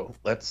reality show.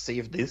 Let's see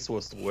if this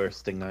was the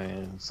worst thing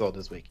I saw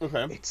this week.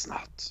 Okay. It's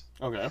not.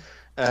 Okay.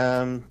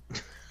 Um,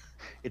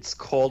 it's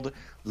called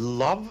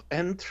Love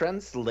and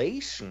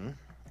Translation.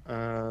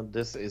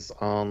 This is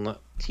on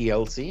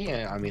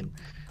TLC. I mean,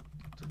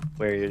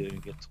 where you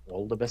get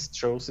all the best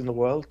shows in the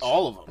world.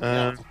 All of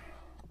them.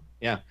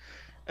 Yeah.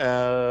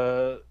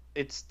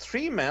 It's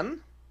three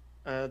men,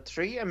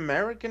 three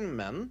American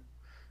men,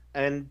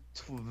 and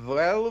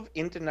 12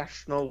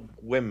 international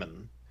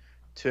women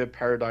to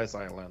Paradise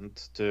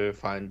Island to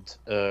find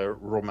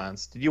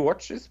romance. Did you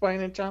watch this by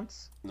any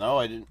chance? No,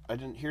 I didn't. I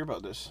didn't hear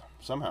about this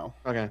somehow.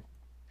 Okay.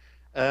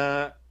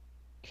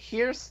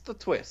 Here's the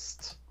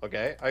twist.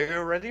 Okay, are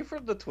you ready for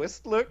the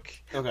twist? Look.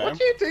 Okay. What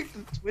do you think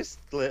the twist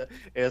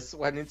is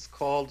when it's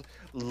called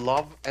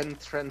Love and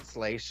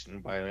Translation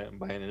by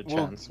any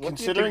Well, chance? What do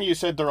considering think? you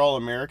said they're all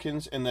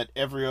Americans and that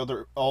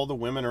all the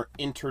women are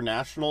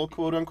international,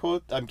 quote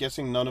unquote, I'm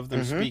guessing none of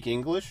them speak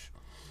English.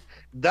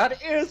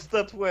 That is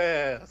the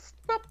twist.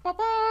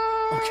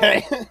 Ba-ba-ba!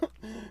 Okay.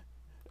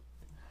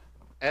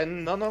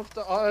 And none of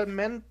the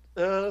men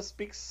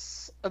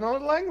speaks another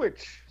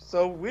language.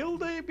 So will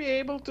they be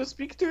able to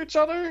speak to each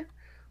other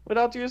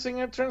without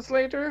using a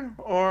translator,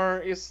 or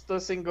is the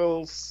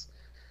singles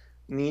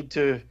need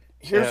to?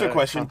 Here's a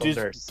question: handle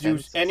their Do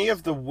senses? any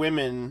of the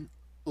women,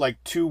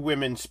 like two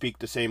women, speak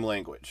the same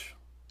language?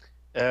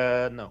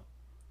 No.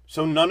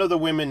 So none of the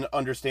women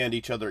understand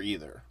each other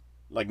either.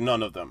 Like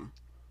none of them.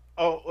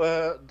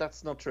 Oh,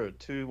 that's not true.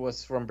 Two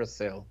was from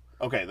Brazil.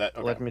 Okay,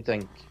 okay. Let me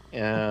think.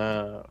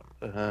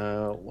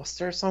 Was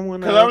there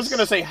someone else? Because I was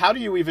gonna say, how do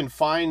you even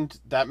find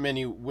that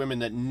many women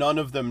that none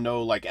of them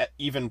know, like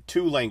even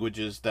two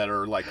languages that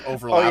are like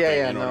overlapping? Oh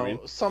yeah, you know no. what I mean?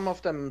 Some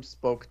of them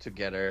spoke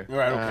together.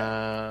 Right,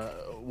 okay.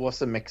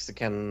 Was a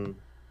Mexican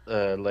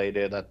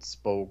lady that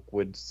spoke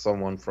with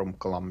someone from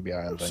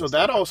Colombia. And So things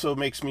that like also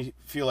makes me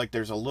feel like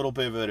there's a little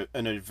bit of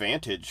an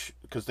advantage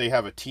because they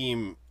have a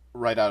team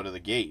right out of the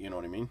gate. You know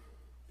what I mean?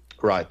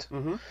 Right.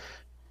 Mm-hmm.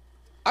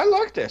 I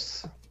like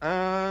this.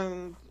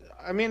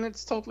 I mean,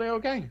 it's totally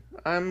okay.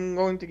 I'm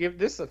going to give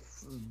this a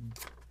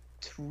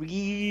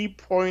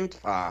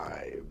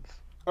 3.5.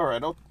 All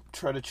right, I'll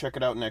try to check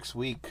it out next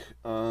week.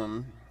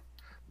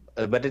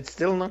 But it's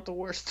still not the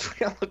worst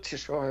reality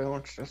show I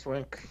watched this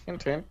week.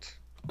 Hint, hint.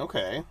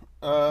 Okay.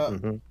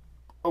 Mm-hmm.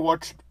 I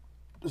watched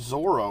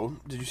Zorro.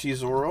 Did you see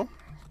Zorro?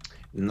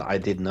 I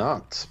did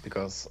not,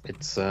 because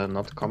it's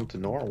not come to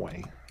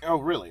Norway. Oh,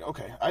 really?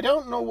 Okay. I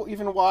don't know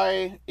even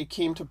why it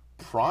came to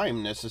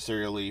Prime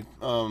necessarily.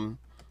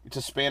 It's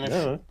a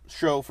Spanish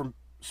show from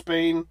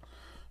Spain.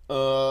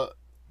 At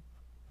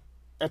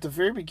the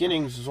very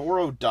beginning,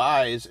 Zorro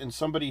dies, and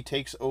somebody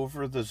takes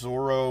over the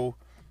Zorro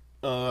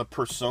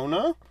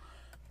persona.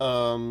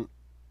 And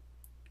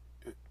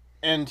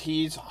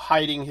he's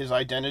hiding his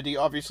identity.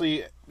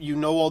 Obviously, you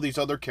know all these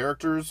other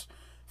characters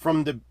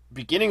from the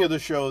beginning of the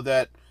show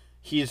that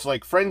he's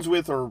like friends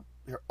with or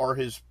are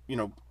his,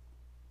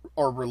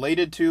 are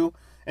related to,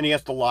 and he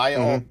has to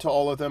lie to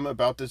all of them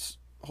about this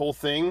whole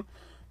thing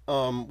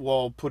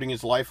while putting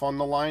his life on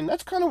the line.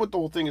 That's kind of what the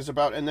whole thing is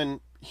about. And then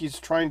he's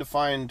trying to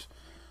find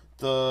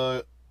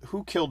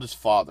who killed his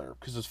father,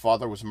 because his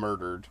father was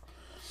murdered.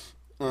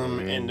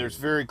 And there's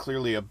very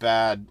clearly a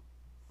bad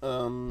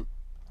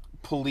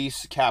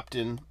police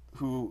captain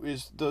who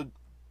is the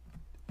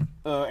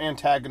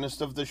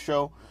antagonist of the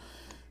show.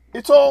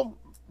 It's all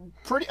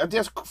pretty.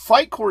 This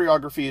fight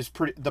choreography is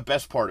the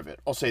best part of it.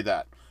 I'll say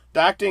that.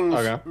 The acting's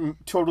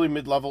totally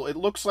mid-level. It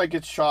looks like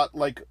it's shot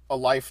like a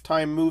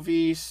Lifetime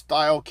movie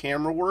style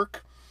camera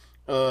work.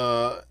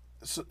 Or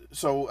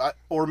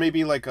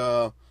maybe like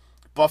a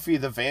Buffy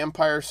the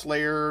Vampire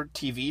Slayer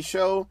TV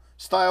show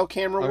style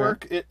camera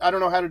work. I don't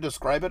know how to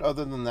describe it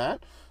other than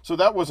that. So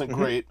that wasn't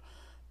great.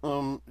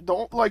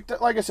 Like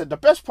I said, the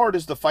best part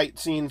is the fight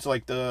scenes,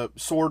 like the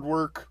sword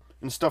work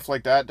and stuff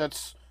like that.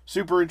 That's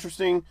super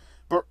interesting.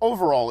 But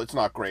overall, it's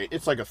not great.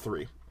 It's like a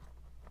 3.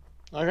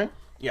 Okay.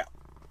 Yeah.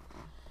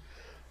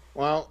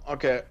 Well,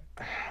 okay.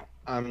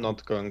 I'm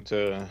not going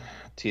to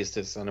tease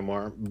this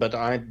anymore, but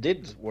I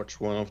did watch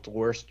one of the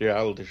worst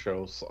reality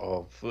shows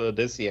of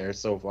this year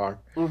so far.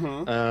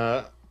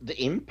 The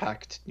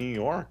Impact New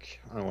York,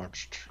 I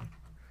watched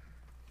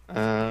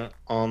on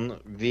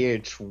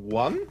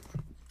VH1.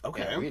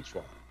 Okay. Yeah,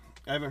 VH1.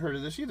 I haven't heard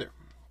of this either.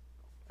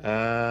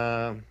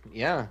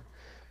 Yeah.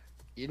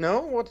 You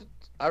know what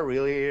I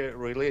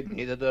really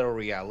needed a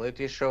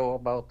reality show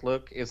about,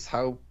 look, is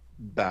how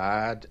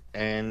bad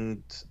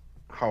and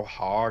how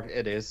hard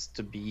it is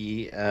to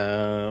be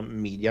a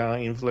media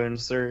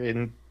influencer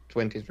in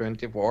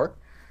 2024.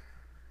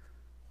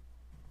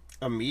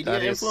 A media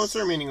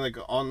influencer, meaning like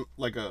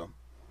a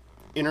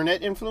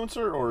internet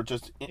influencer, or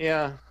just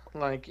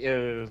like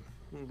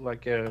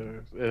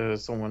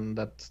someone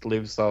that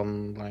lives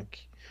on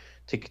like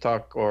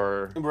TikTok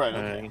or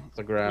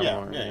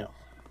Instagram. Yeah.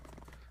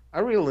 I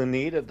really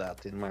needed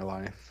that in my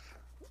life.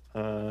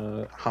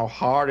 How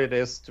hard it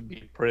is to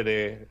be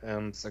pretty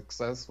and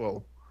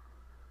successful.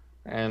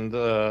 And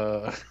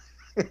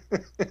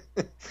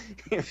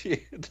If you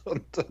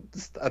don't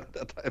understand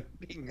that I'm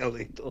being a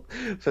little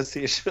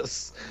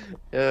facetious.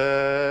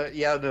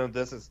 Yeah, no,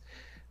 this is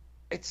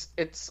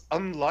it's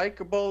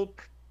unlikable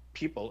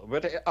people.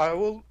 But I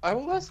will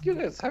ask you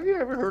this: have you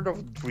ever heard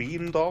of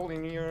Dream Doll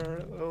in your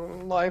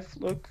life?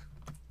 Look.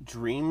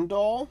 Dream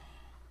Doll?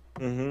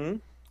 Mm-hmm.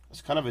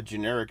 It's kind of a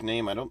generic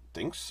name. I don't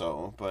think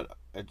so, but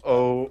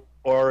Oh,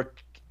 or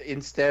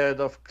instead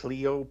of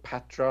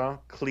Cleopatra,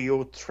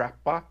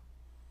 Cleotrapa,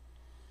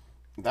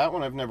 that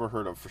one I've never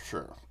heard of for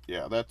sure.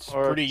 Yeah, that's a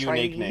or pretty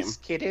unique name. Chinese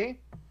Kitty.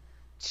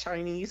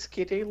 Chinese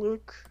Kitty,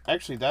 Luke.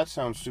 Actually, that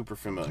sounds super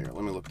familiar.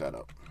 Let me look that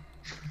up.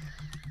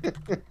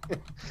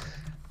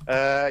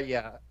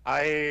 Yeah,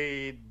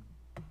 I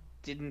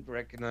didn't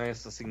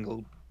recognize a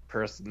single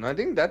person. I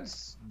think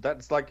that's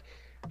like,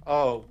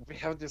 oh, we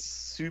have this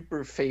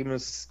super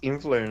famous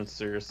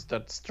influencers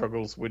that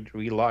struggles with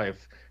real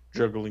life,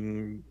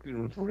 juggling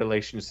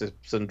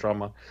relationships and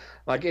drama.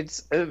 Like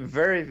it's a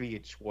very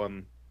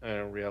VH1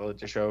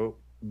 reality show,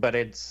 but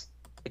it's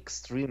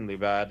extremely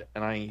bad,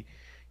 and I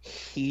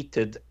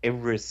hated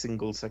every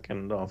single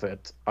second of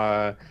it.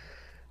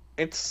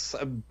 It's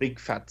a big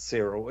fat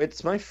zero.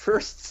 It's my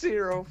first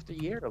zero of the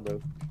year,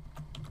 though.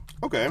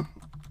 Okay.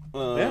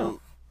 Yeah.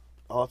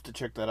 I'll have to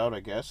check that out, I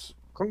guess.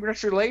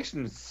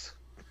 Congratulations,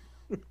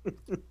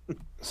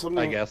 Something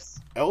I guess.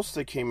 else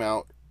that came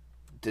out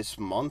this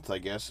month, I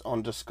guess,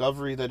 on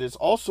Discovery that is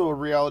also a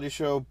reality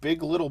show,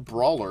 Big Little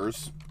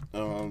Brawlers.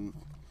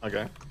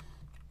 Okay.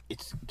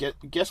 It's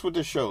guess what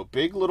the show,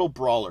 Big Little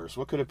Brawlers.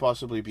 What could it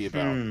possibly be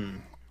about?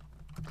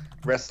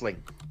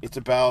 Wrestling. It's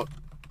about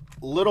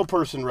little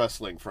person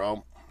wrestling,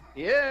 Fro.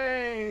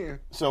 Yay!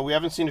 So we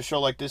haven't seen a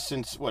show like this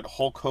since what,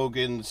 Hulk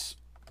Hogan's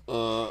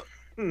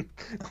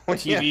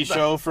TV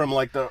show from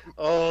like the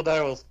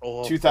that was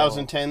awful.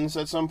 2010s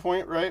at some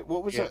point, right?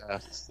 What was it?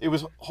 Yes. It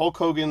was Hulk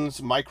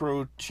Hogan's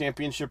Micro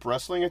Championship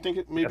Wrestling, I think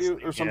it maybe,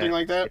 or something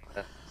like that.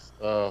 Yes.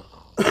 Ugh.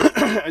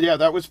 Yeah,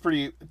 that was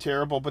pretty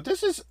terrible. But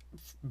this is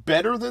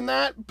better than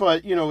that.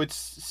 But you know, it's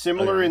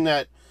similar in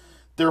that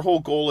their whole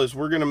goal is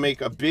we're going to make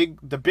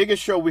the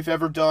biggest show we've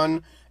ever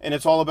done, and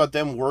it's all about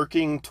them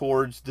working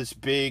towards this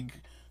big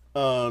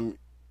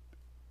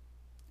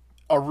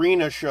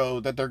arena show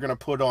that they're going to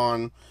put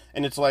on.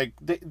 And it's like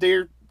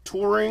they're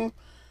touring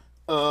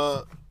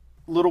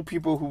little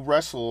people who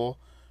wrestle,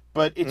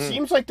 but it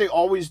seems like they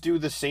always do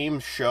the same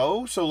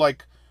show. So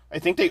like I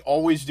think they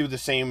always do the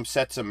same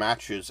sets of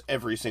matches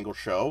every single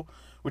show,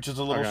 which is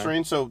a little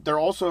strange. So they're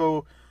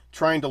also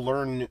trying to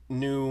learn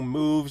new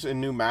moves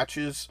and new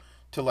matches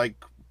to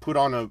like put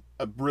on a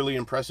really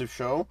impressive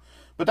show.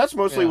 But that's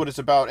mostly what it's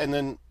about. And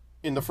then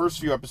in the first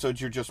few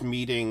episodes, you're just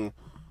meeting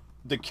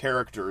the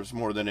characters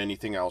more than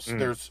anything else.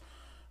 There's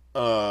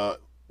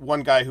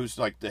one guy who's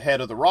like the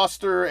head of the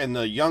roster, and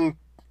the young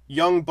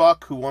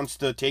buck who wants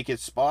to take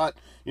his spot.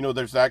 You know,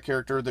 there's that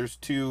character. There's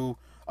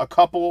a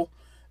couple,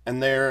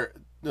 and they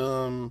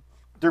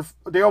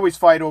always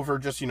fight over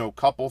just, you know,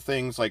 couple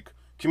things like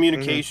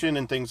communication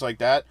and things like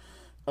that.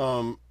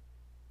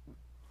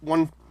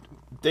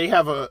 They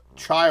have a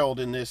child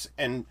in this,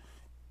 and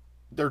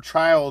their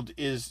child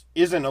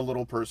isn't a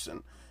little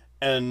person,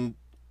 and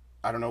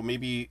I don't know,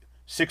 maybe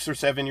 6 or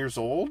 7 years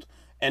old,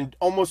 and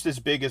almost as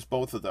big as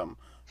both of them.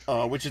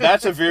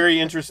 That's a very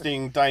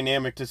interesting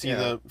dynamic to see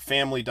the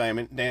family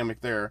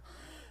dynamic there.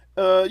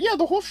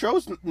 The whole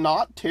show's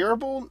not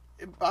terrible.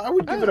 I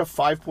would give it a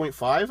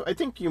 5.5. I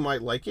think you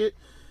might like it.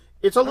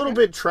 It's a little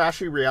bit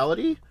trashy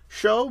reality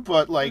show,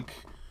 but like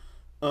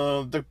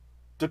the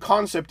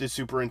concept is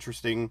super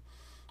interesting.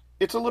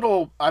 It's a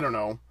little, I don't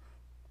know,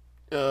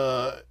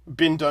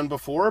 been done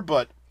before,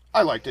 but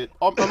I liked it.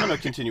 I'm going to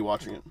continue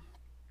watching it.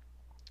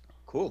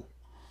 Cool.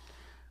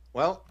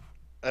 Well,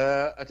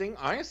 I think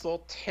I saw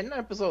 10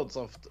 episodes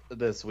of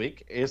this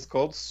week. It's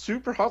called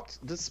Super Hot,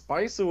 The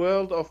Spicy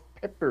World of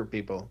Pepper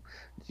People.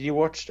 Did you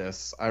watch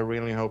this? I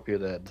really hope you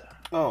did.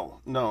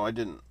 Oh, no, I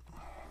didn't.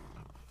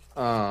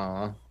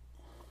 That's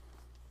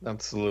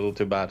a little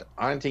too bad.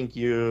 I think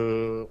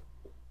you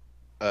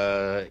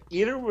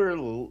either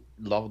will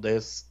love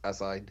this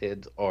as I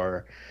did,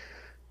 or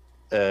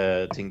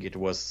think it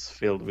was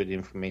filled with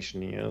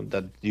information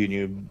that you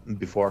knew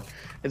before.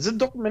 It's a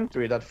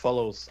documentary that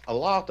follows a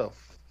lot of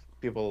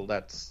people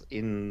that's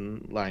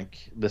in like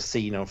the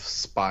scene of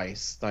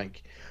spice,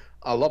 like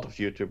a lot of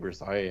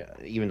YouTubers I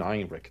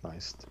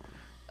recognized.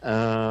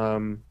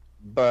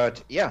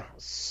 But yeah,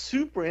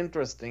 super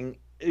interesting,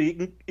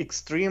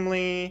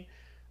 extremely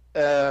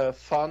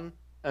fun,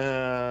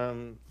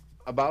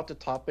 about the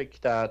topic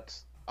that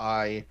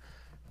I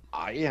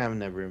have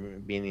never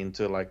been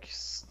into, like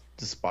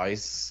the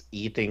spice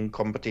eating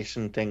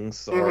competition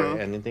things or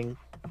anything.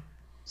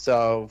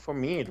 So for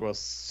me, it was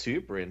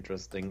super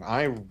interesting.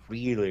 I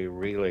really,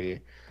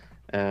 really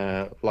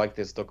liked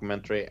this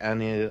documentary,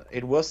 and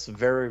it was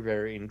very,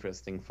 very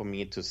interesting for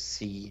me to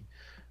see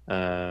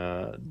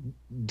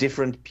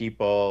different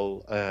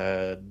people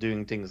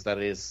doing things that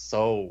is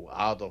so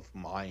out of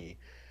my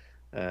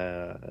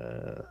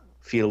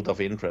field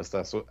of interest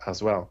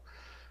as well.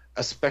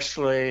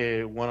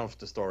 Especially one of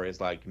the stories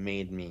like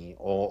made me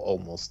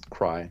almost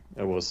cry.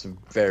 It was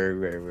very,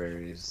 very,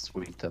 very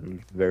sweet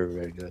and very,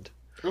 very good.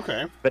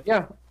 Okay. But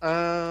yeah,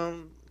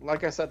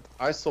 like I said,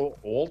 I saw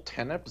all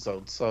 10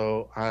 episodes,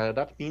 so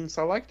that means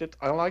I liked it.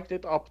 I liked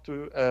it up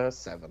to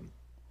 7.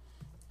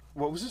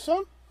 What was this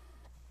on?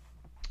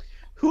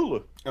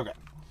 Hulu. Okay.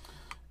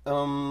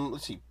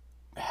 Let's see.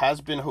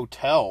 Has Been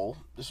Hotel.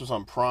 This was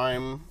on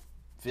Prime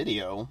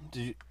Video.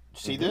 Did you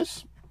see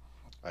this?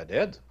 I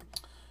did.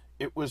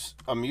 It was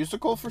a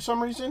musical for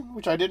some reason,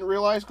 which I didn't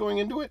realize going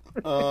into it.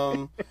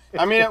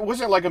 I mean, it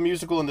wasn't like a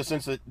musical in the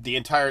sense that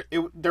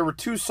there were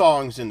 2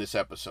 songs in this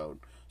episode.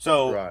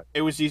 So Right.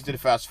 it was easy to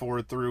fast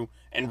forward through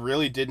and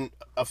really didn't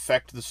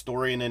affect the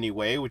story in any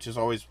way, which is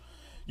always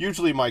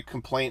usually my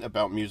complaint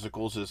about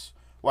musicals is,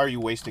 why are you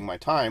wasting my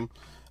time?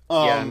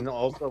 Yeah, and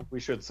also we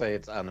should say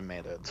it's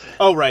animated.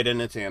 Oh, right,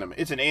 and it's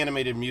an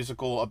animated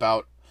musical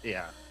about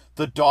Yeah.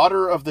 the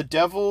daughter of the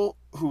devil,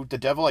 who the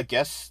devil, I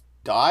guess,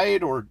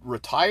 died or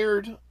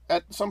retired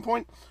at some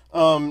point.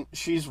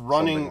 She's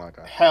running like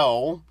that.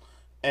 hell,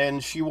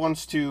 and she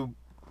wants to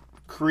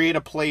create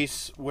a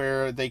place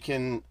where they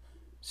can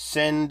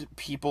send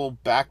people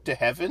back to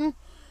heaven.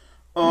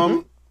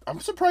 I'm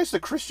surprised the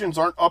Christians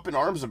aren't up in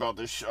arms about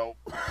this show.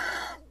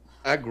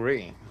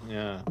 Agree.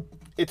 Yeah.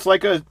 It's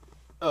like a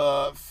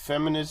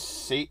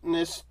feminist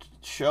Satanist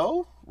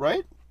show,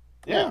 right?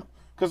 Yeah.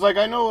 Because, like,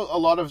 I know a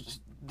lot of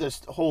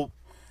this whole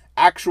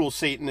actual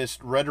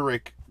Satanist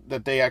rhetoric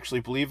that they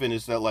actually believe in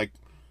is that, like,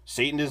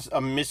 Satan is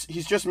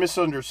he's just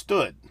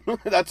misunderstood.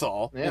 That's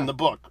all in the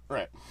book,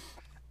 right?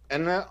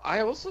 And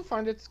I also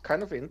find it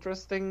kind of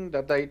interesting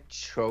that they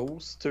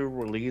chose to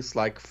release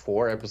like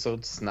 4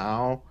 episodes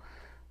now,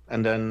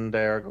 and then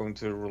they're going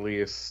to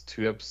release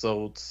 2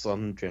 episodes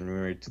on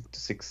January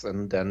 26th,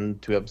 and then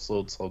 2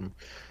 episodes on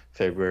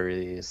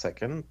February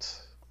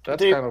 2nd.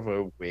 That's kind of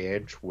a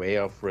weird way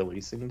of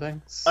releasing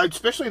things.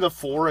 Especially the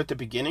 4 at the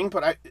beginning,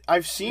 but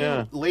I've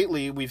seen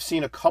lately, we've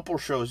seen a couple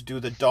shows do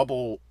the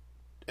double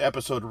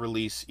episode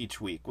release each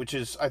week, which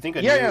is, I think,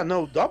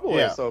 double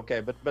is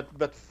okay,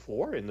 but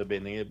 4 in the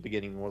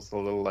beginning was a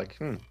little like,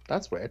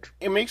 that's weird.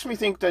 It makes me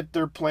think that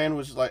their plan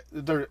was, like,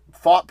 their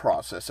thought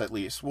process at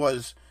least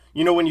was,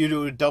 you know, when you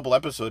do a double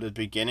episode at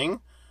the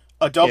beginning,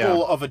 a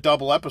double of a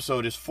double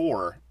episode is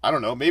 4. I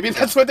don't know, maybe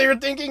that's what they were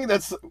thinking.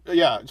 It's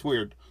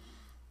weird.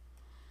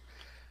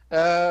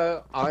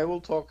 I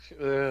will talk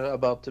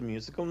about the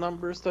musical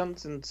numbers then,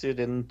 since you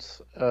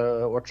didn't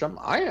watch them.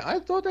 I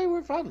thought they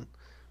were fun.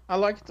 I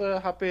liked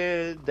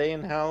Happy Day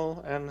in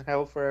Hell and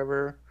Hell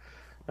Forever.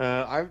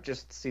 I've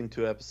just seen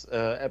 2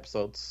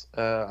 episodes.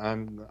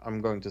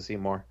 I'm going to see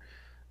more.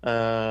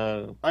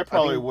 I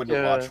probably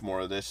wouldn't watch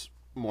more of this,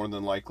 more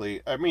than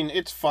likely. I mean,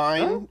 it's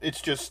fine. Oh?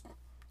 It's just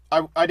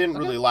I didn't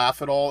really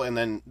laugh at all, and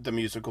then the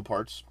musical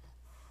parts.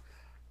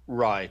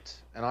 Right,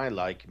 and I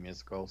like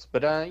musicals,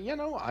 but I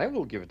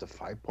will give it a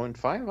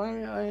 5.5.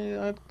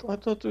 I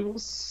thought it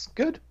was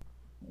good,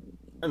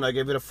 and I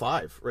gave it a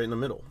 5, right in the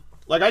middle.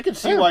 Like, I can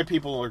see why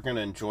people are going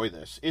to enjoy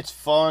this. It's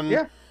fun.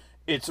 Yeah,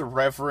 it's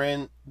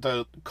irreverent.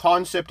 The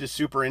concept is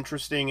super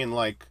interesting and,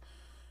 like,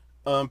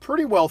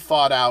 pretty well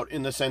thought out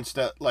in the sense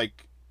that,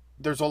 like,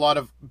 there's a lot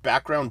of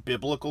background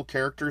biblical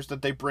characters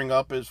that they bring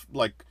up as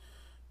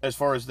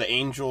far as the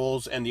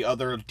angels and the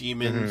other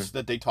demons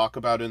that they talk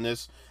about in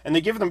this. And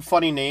they give them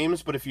funny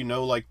names, but if you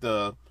know, like,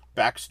 the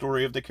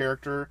backstory of the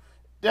character,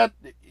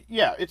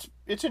 it's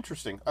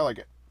interesting. I like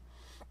it.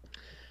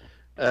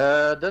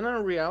 Then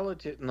not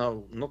reality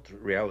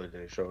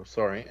show,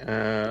 sorry.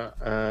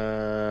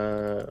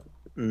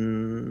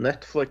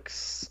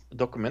 Netflix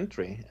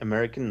documentary,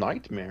 American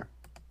Nightmare.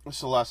 That's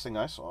the last thing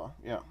I saw,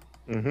 yeah.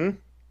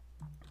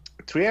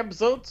 3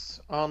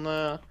 episodes on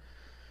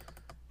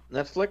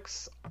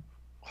Netflix.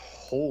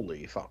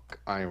 Holy fuck,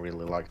 I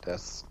really like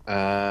this.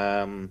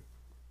 I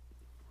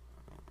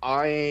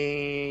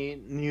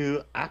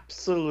knew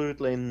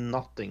absolutely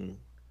nothing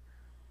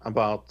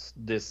about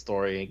this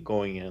story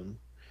going in.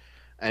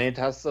 And it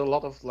has a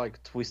lot of,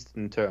 like, twists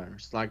and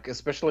turns. Like,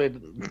 especially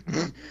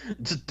the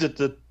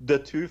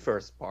 2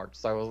 first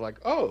parts. I was like,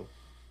 oh.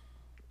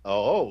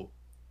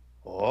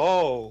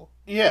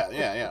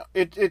 Yeah.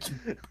 It's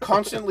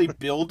constantly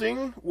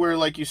building, where,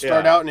 like, you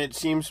start out and it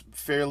seems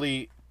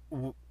fairly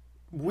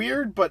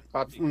weird, but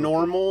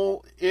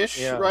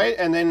normal-ish, right?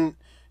 And then,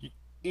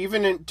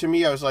 even to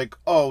me, I was like,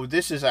 oh,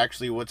 this is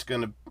actually what's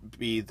going to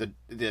be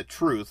the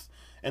truth.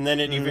 And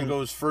then it even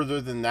goes further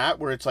than that,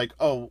 where it's like,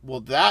 oh,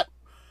 well,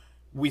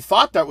 we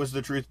thought that was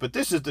the truth, but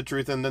this is the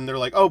truth. And then they're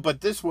like, oh, but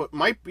this what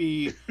might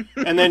be.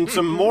 And then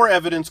some more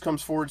evidence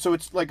comes forward. So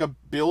it's like a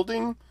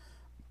building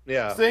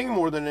thing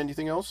more than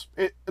anything else.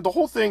 The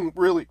whole thing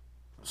really,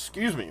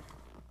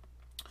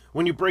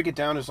 when you break it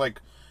down, is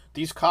like,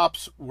 these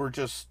cops were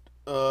just,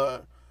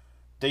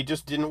 they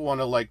just didn't want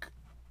to, like,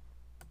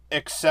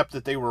 accept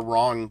that they were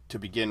wrong to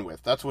begin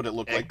with. That's what it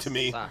looked like to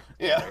me.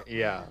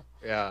 Yeah.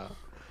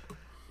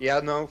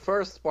 No,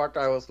 first part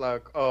I was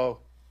like, oh,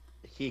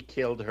 he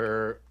killed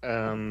her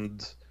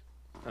and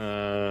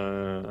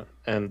are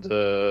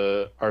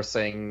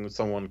saying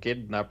someone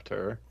kidnapped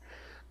her.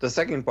 The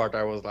second part,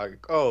 I was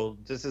like, "Oh,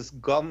 this is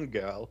Gone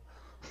Girl,"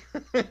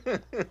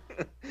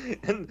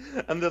 and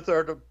the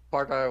third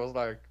part, I was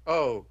like,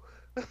 "Oh,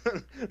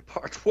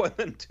 part 1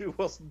 and 2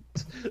 wasn't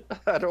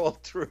at all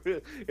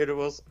true. It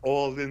was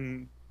all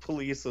in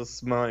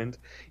Police's mind."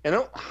 You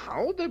know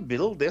how they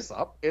build this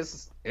up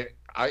is,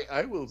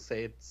 I will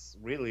say, it's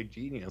really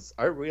genius.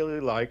 I really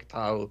liked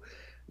how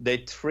they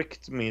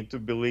tricked me to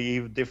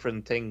believe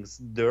different things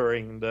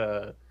during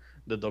the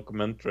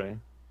documentary.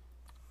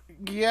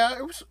 Yeah,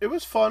 it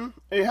was fun.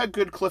 It had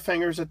good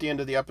cliffhangers at the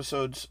end of the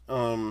episodes.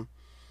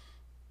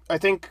 I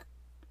think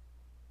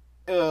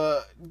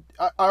I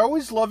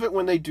always love it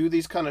when they do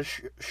these kind of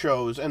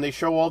shows and they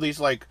show all these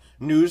like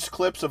news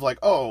clips of like,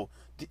 oh,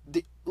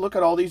 look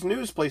at all these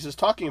news places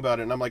talking about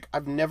it, and I'm like,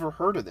 I've never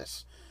heard of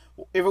this.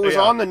 If it was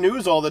on the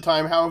news all the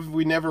time, how have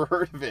we never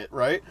heard of it,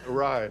 right?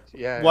 Right.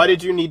 Yeah. Why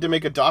did you need to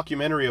make a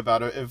documentary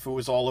about it if it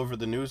was all over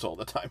the news all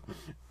the time?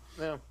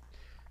 Yeah.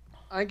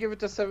 I give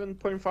it a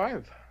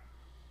 7.5.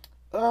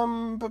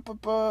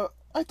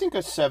 I think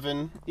a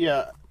 7.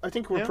 Yeah, I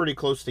think we're pretty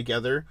close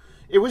together.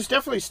 It was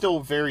definitely still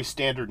very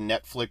standard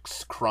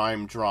Netflix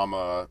crime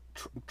drama,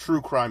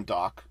 true crime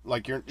doc.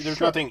 Like there's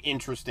nothing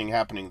interesting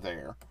happening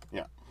there.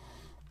 Yeah.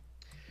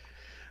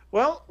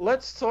 Well,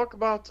 let's talk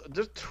about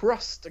the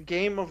Trust, a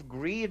Game of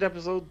Greed,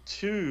 episode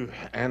 2,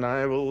 and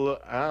I will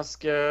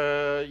ask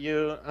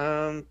you,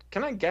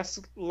 can I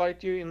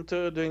gaslight you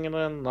into doing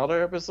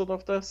another episode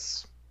of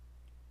this?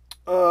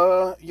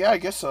 Yeah, I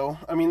guess so.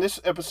 I mean, this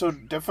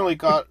episode definitely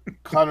got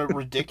kind of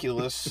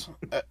ridiculous,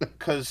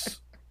 because,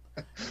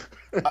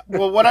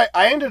 what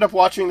I ended up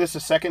watching this a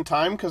second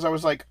time, because I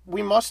was like,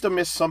 we must have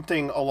missed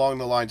something along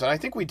the lines, and I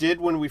think we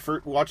did when we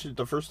watched it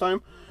the first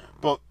time,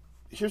 but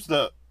here's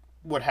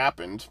what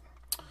happened.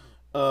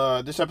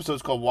 This episode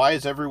is called Why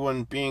Is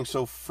Everyone Being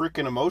So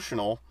Frickin'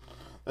 Emotional?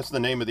 That's the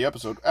name of the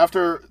episode.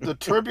 After the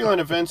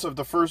turbulent events of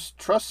the first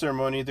trust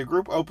ceremony, the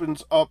group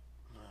opens up,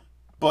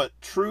 but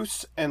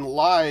truths and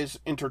lies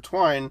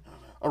intertwine.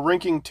 A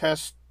ranking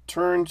test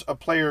turns a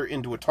player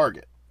into a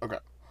target. Okay.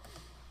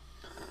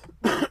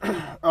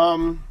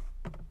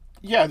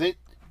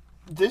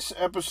 This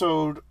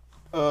episode,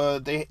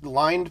 they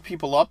lined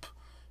people up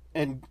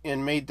and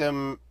made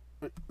them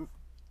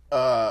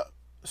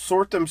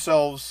sort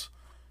themselves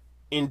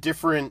in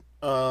different,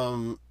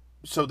 so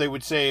they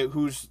would say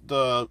who's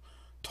the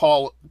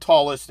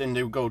tallest, and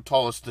they would go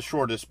tallest to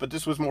shortest, but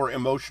this was more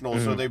emotional,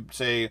 so they'd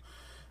say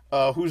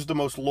who's the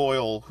most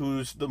loyal,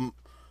 who's the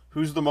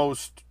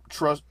most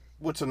trust.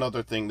 What's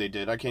another thing they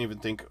did? I can't even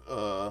think.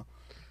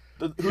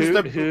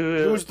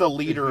 Who's the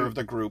leader of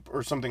the group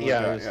or something like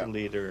that? Who's the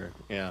leader?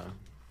 Yeah.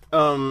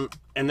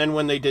 And then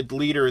when they did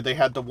leader, they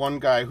had the one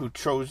guy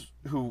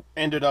who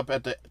ended up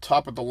at the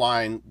top of the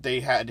line. They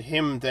had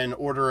him then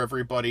order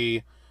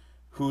everybody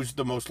who's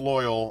the most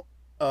loyal.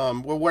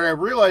 What I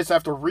realized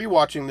after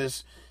rewatching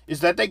this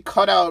is that they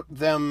cut out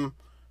them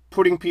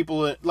putting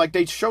people in, like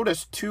they showed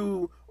us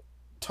 2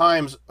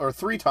 times or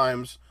 3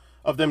 times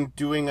of them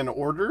doing an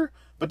order,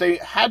 but they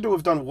had to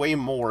have done way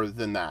more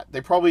than that. They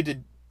probably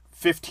did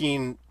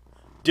 15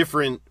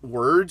 different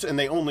words, and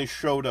they only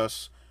showed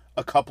us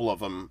a couple of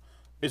them,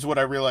 is what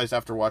I realized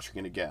after watching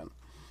it again.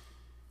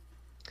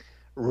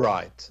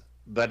 Right.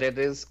 But it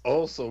is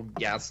also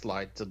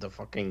gaslight to the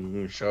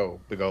fucking show,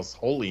 because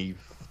holy...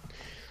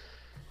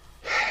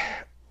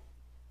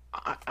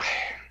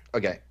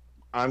 Okay,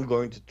 I'm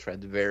going to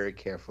tread very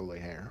carefully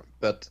here,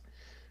 but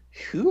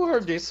who are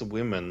these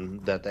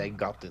women that they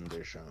got in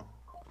their show?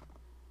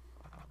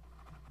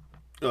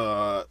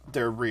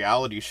 They're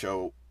reality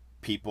show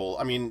people.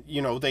 I mean,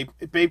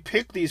 they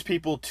pick these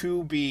people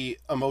to be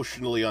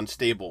emotionally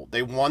unstable.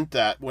 They want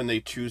that when they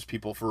choose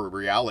people for a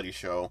reality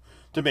show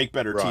to make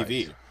better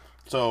TV.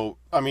 So,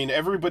 I mean,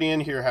 everybody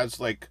in here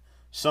has like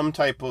some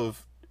type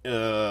of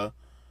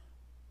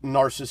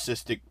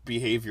narcissistic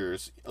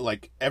behaviors,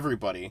 like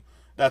everybody.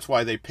 That's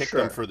why they pick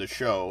them for the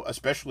show,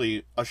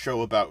 especially a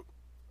show about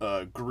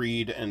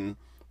greed and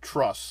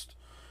trust.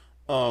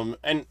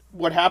 And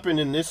what happened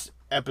in this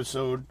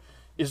episode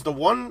is the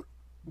one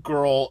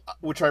girl,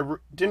 which I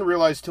didn't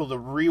realize till the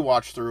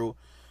rewatch through,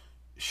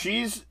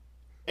 she's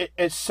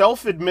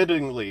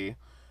self-admittingly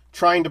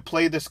trying to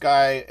play this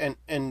guy,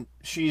 and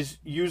she's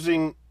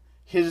using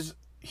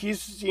he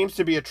seems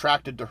to be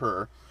attracted to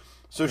her.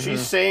 So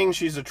she's saying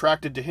she's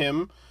attracted to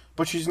him,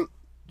 but she's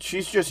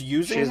just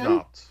using him. She's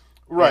not.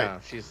 Right. Yeah,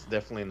 she's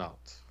definitely not.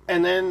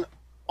 And then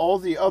all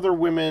the other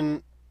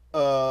women,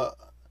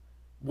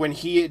 when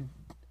he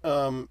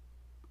was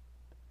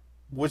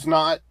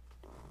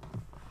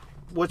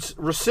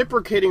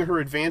reciprocating her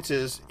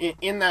advances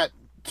in that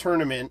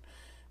tournament,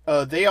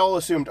 they all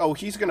assumed, oh,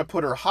 he's going to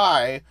put her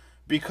high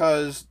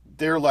because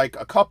they're like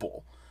a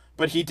couple.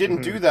 But he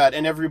didn't do that,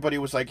 and everybody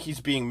was like,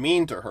 he's being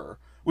mean to her,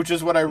 which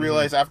is what I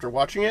realized after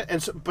watching it.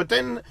 And so, but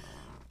then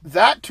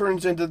that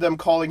turns into them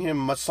calling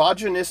him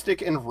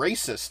misogynistic and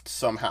racist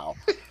somehow,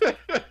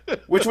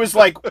 which was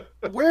like,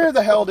 where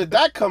the hell did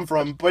that come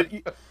from? But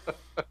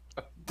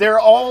they're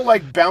all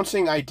like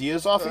bouncing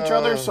ideas off each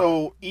other,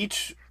 so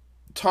each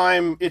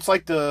time, it's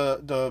like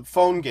the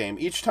phone game.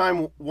 Each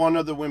time one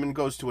of the women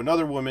goes to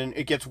another woman,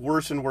 it gets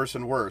worse and worse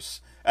and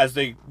worse as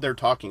they're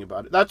talking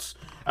about it. That's,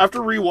 after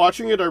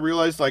rewatching it, I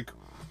realized, like,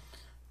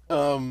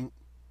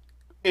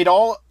 it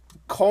all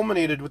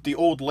culminated with the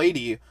old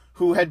lady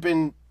who had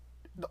been,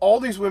 all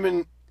these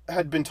women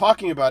had been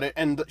talking about it,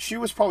 and she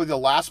was probably the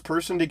last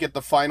person to get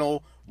the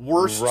final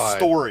worst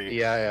story.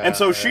 Yeah. And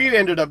so she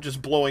ended up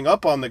just blowing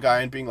up on the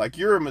guy and being like,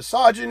 "You're a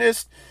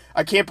misogynist.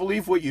 I can't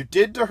believe what you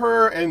did to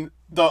her." And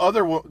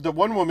the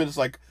one woman is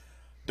like,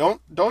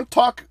 "Don't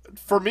talk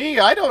for me.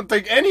 I don't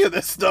think any of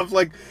this stuff,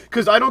 like,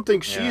 because I don't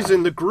think she's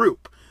in the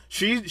group.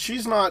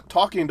 She's not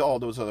talking to all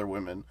those other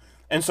women."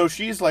 And so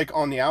she's like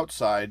on the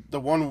outside, the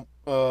one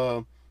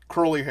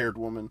curly-haired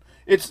woman.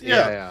 It's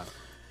Yeah.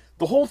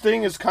 The whole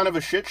thing is kind of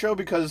a shit show,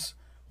 because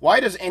why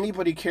does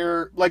anybody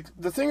care? Like,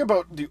 the thing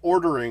about the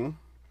ordering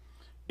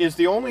is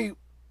the only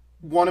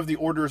one of the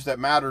orders that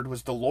mattered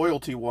was the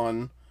loyalty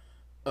one.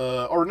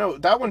 Or no,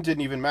 that one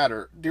didn't even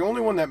matter. The only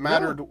one that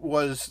mattered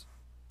was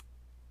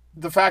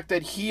the fact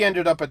that he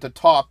ended up at the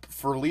top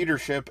for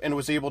leadership and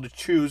was able to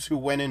choose who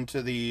went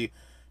into the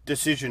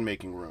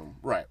decision-making room.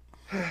 Right.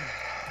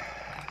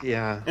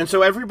 Yeah. And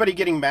so everybody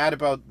getting mad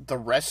about the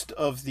rest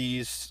of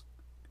these,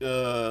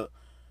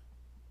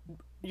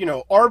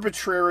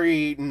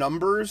 arbitrary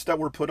numbers that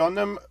were put on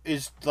them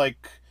is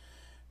like,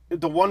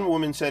 the one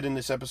woman said in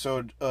this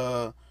episode,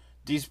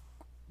 these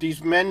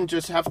men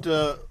just have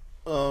to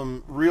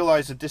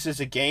realize that this is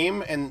a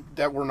game and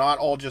that we're not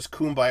all just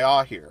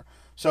kumbaya here.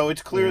 So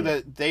it's clear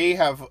that they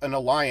have an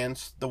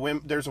alliance.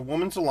 There's a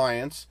women's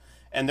alliance,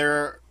 and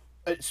they're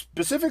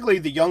specifically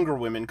the younger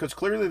women, because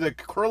clearly the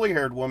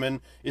curly-haired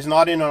woman is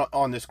not in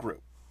on this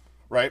group,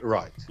 right?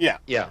 Right. Yeah.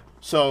 Yeah.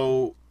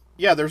 So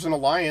yeah, there's an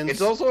alliance.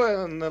 It's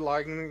also an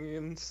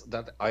alliance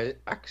that I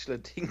actually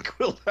think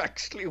will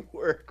actually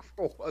work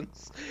for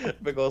once,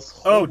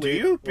 because do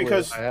you?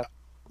 Because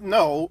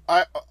no,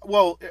 I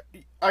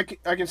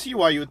can see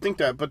why you would think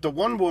that, but the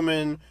one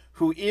woman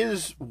who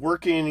is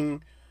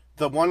working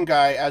the one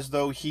guy as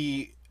though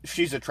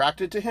she's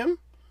attracted to him,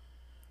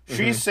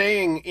 she's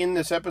saying in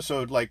this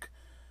episode, like,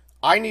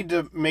 I need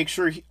to make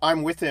sure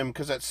I'm with him,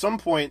 because at some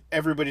point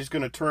everybody's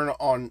going to turn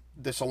on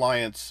this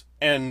alliance,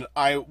 and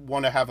I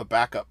want to have a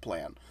backup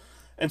plan.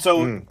 And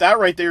so that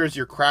right there is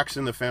your cracks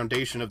in the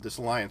foundation of this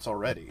alliance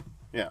already.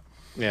 Yeah.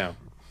 Yeah.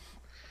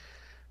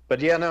 But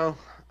yeah, no,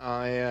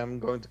 I am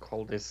going to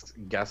call this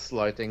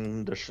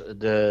gaslighting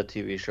the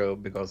TV show,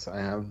 because I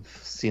have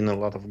seen a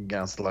lot of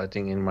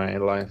gaslighting in my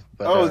life.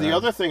 But, the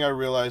other thing I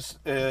realized,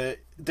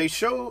 they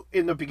show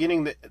in the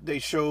beginning that they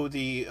show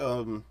the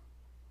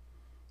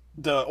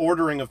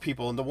ordering of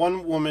people, and the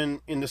one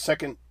woman in the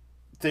second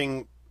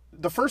thing,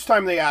 the first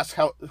time they ask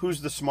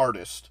who's the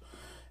smartest,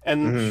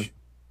 and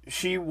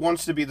she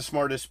wants to be the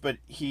smartest, but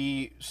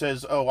he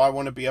says, "Oh, I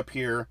want to be up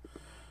here."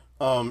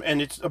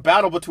 And it's a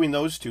battle between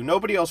those two.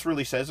 Nobody else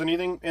really says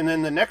anything. And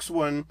then the next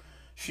one,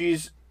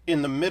 she's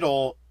in the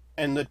middle,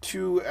 and the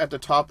two at the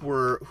top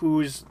were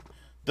who's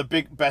the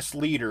best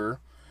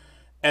leader,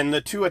 and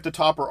the two at the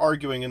top are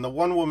arguing, and the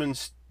one woman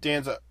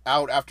stands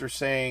out after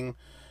saying,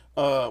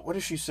 what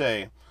does she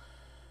say?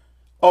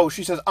 Oh,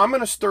 she says, "I'm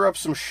going to stir up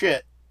some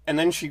shit." And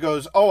then she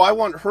goes, "Oh, I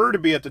want her to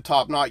be at the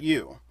top, not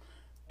you."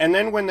 And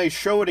then when they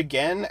show it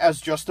again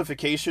as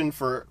justification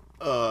for,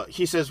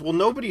 he says, "Well,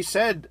 nobody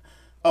said,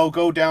 oh,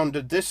 go down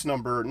to this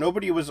number.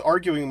 Nobody was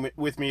arguing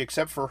with me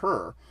except for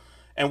her.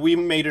 And we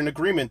made an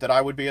agreement that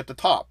I would be at the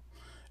top."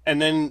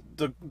 And then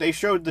they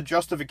showed the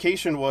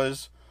justification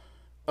was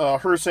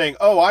her saying,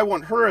 "Oh, I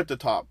want her at the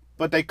top."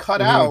 But they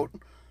cut out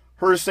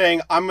her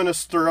saying, "I'm going to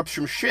stir up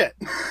some shit."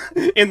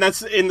 And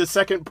that's in the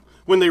second,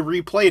 when they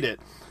replayed it.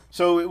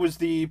 So it was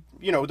the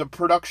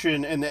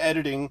production and the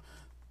editing.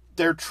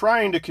 They're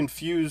trying to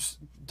confuse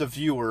the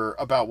viewer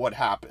about what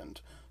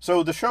happened.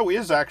 So the show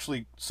is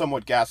actually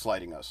somewhat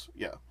gaslighting us.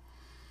 Yeah.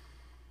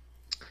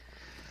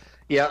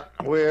 Yeah,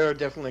 we're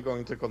definitely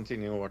going to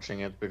continue watching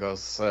it,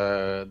 because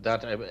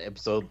that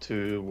episode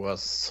 2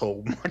 was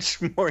so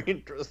much more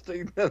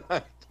interesting than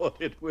I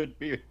thought it would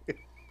be.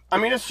 I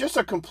mean, it's just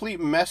a complete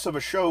mess of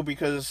a show,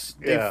 because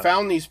they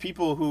found these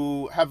people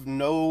who have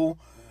no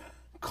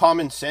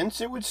common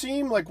sense, it would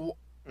seem. Like,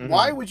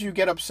 why would you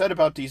get upset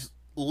about these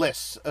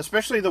lists?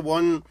 Especially the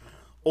one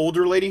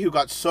older lady who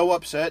got so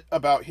upset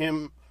about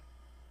him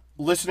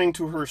listening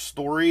to her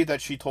story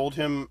that she told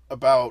him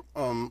about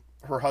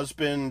her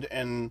husband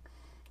and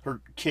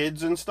her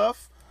kids and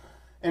stuff.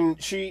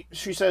 And she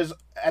says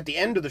at the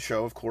end of the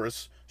show, of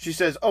course, she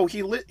says, "Oh,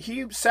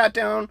 he sat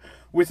down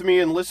with me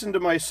and listened to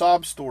my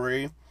sob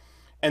story,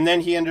 and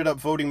then he ended up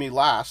voting me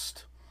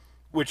last,"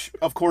 which,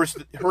 of course,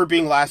 her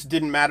being last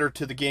didn't matter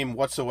to the game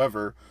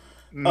whatsoever.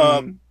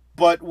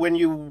 But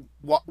when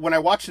I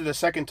watched it a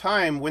second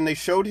time, when they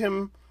showed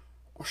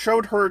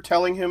her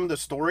telling him the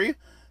story,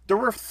 there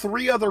were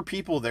 3 other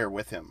people there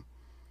with him.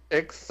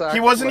 Exactly.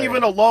 He wasn't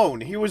even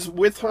alone. He was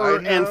with her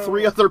and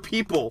 3 other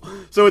people.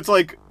 So it's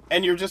like,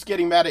 and you're just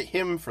getting mad at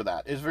him for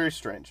that. It's very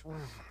strange.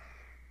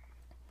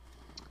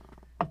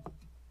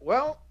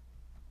 Well,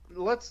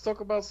 let's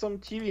talk about some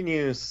TV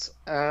news.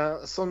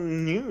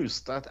 Some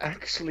news that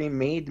actually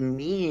made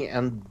me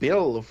and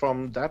Bill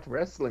from that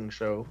wrestling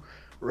show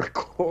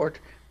record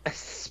a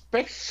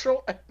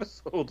special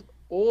episode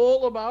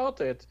all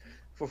about it.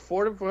 For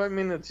 45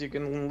 minutes, you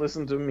can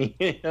listen to me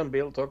and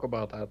Bill talk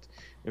about that.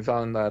 You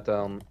found that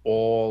on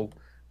all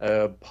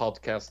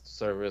podcast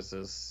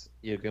services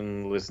you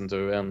can listen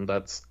to, and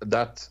that's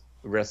that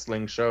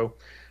wrestling show.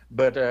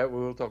 But we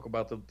will talk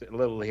about it a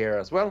little here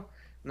as well.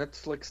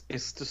 Netflix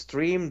is to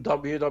stream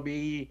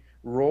WWE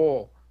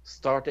Raw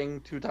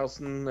starting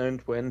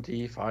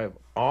 2025.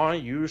 Are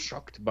you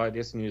shocked by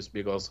this news?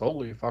 Because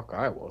holy fuck,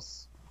 I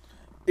was.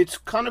 It's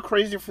kind of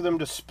crazy for them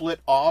to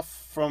split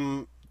off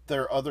from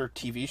their other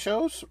TV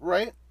shows,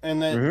 right?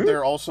 And then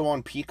they're also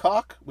on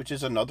Peacock, which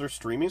is another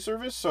streaming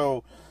service.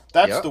 So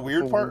that's the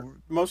weird part,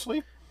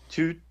 mostly.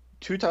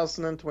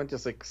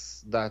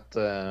 2026,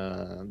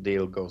 that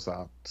deal goes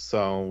out.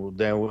 So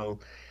they will.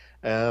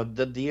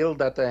 The deal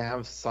that they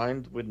have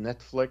signed with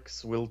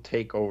Netflix will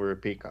take over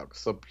Peacock.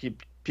 So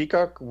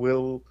Peacock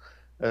will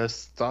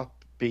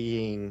stop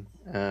being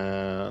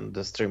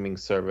the streaming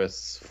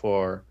service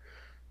for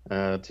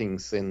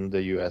things in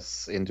the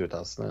US in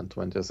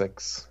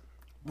 2026.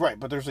 Right,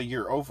 but there's a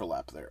year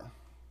overlap there.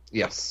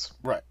 Yes.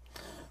 Right.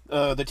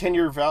 The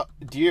 10-year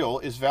deal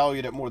is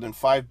valued at more than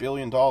 $5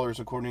 billion,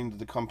 according to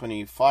the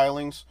company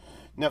filings.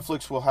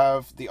 Netflix will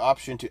have the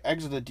option to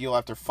exit the deal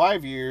after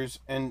 5 years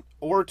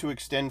or to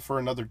extend for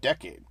another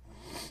decade.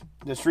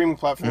 The streaming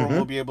platform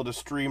will be able to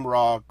stream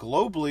Raw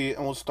globally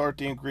and will start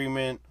the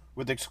agreement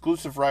with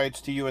exclusive rights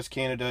to US,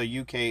 Canada,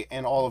 UK,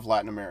 and all of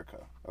Latin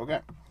America.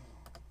 Okay.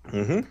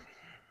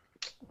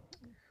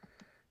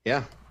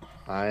 Yeah.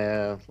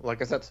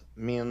 Like I said,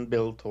 me and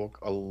Bill talk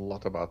a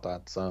lot about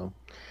that, so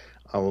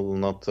I will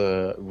not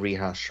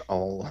rehash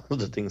all of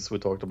the things we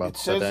talked about. It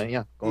says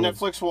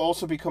Netflix on. will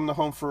also become the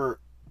home for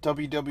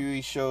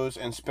WWE shows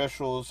and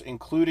specials,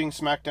 including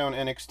SmackDown,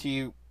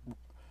 NXT,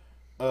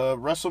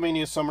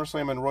 WrestleMania,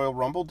 SummerSlam, and Royal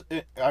Rumble.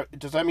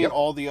 Does that mean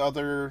all the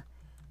other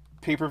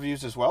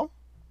pay-per-views as well?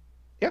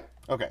 Yep.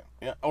 Okay.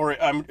 Yeah. Or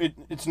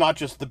it's not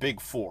just the big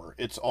four.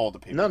 It's all the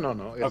pay-per-views.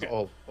 No. It's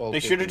all they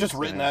should have just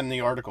written that in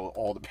the article,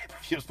 all the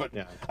pay-per-views. But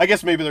yeah. I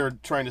guess maybe they're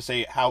trying to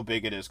say how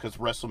big it is, because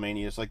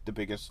WrestleMania is like the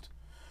biggest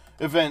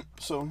event.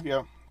 So,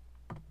 yeah.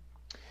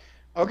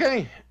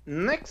 Okay.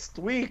 Next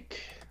week,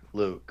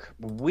 Luke,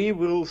 we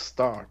will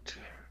start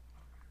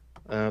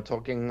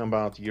talking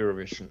about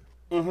Eurovision.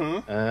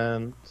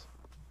 And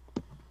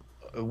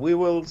we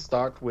will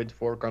start with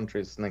 4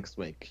 countries next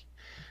week,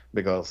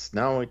 because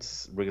now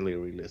it's really,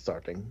 really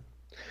starting.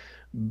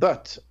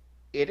 But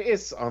it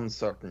is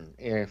uncertain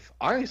if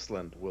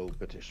Iceland will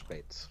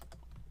participate.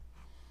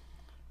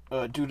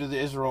 Due to the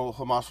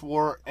Israel-Hamas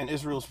war and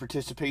Israel's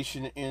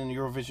participation in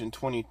Eurovision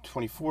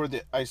 2024,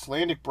 the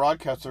Icelandic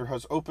broadcaster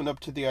has opened up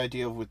to the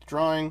idea of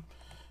withdrawing.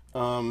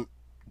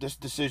 This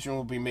decision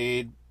will be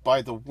made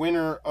by the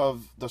winner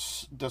of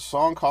the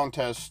song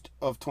contest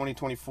of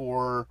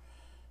 2024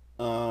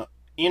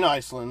 in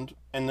Iceland,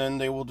 and then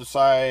they will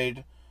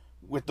decide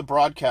with the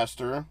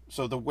broadcaster.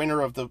 So the winner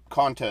of the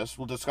contest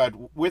will decide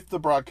with the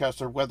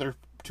broadcaster whether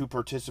to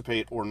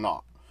participate or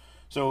not.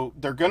 So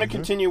they're going to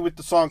continue with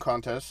the song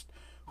contest.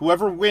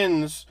 Whoever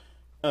wins,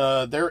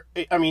 what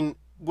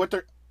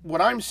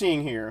I'm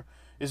seeing here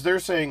is they're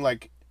saying,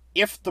 like,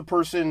 if the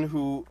person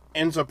who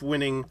ends up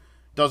winning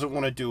doesn't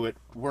want to do it,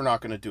 we're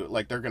not going to do it.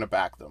 Like, they're going to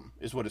back them,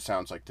 is what it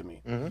sounds like to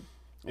me.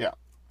 Yeah.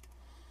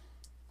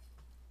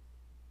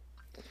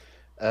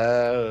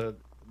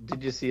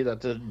 Did you see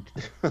that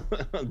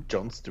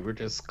Jon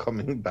Stewart is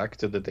coming back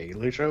to the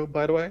Daily Show,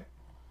 by the way?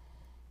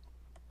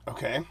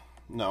 Okay.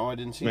 No, I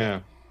didn't see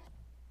that.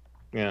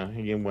 Yeah,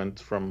 he went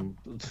from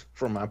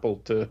Apple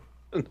to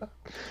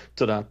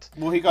that.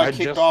 Well, he got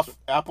kicked off.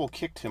 Apple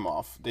kicked him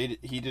off.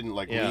 He didn't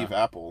leave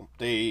Apple.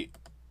 They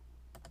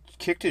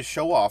kicked his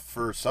show off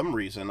for some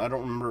reason. I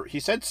don't remember. He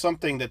said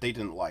something that they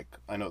didn't like.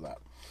 I know that.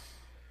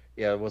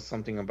 Yeah, it was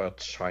something about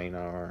China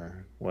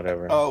or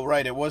whatever. Oh,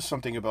 right. It was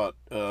something about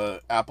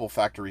Apple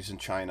factories in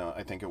China,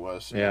 I think it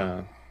was.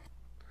 Yeah.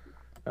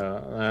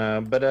 I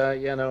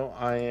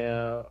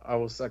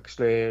was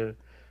actually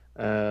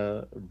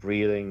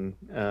reading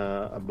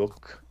a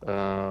book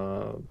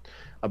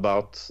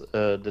about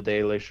The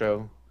Daily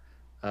Show.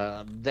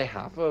 They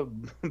have a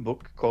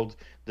book called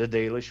The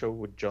Daily Show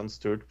with Jon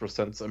Stewart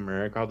Presents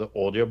America, the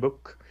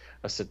audiobook,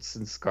 A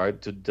Citizen's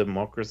Guide to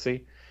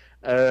Democracy,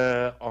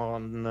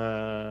 on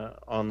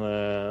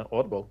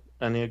Audible.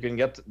 And you can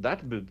get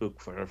that book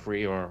for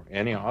free, or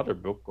any other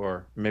book,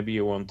 or maybe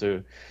you want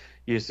to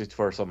use it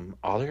for some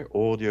other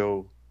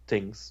audio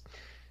things.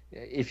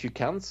 If you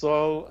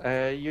cancel,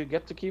 you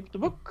get to keep the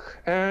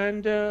book,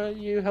 and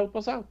you help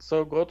us out.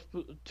 So go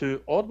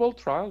to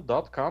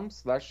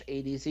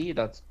audibletrial.com/ADC.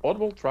 That's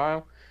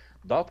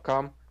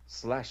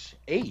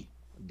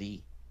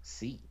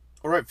audibletrial.com/ADC.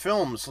 All right,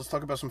 films. Let's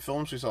talk about some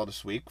films we saw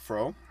this week,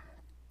 Fro.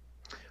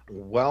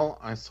 Well,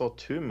 I saw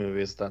 2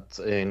 movies that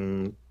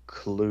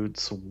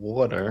includes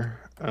water.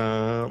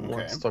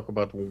 Let's talk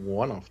about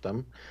one of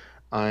them.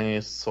 I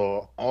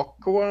saw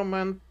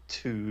Aquaman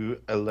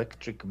 2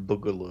 Electric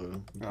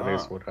Boogaloo. That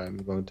is what I'm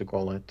going to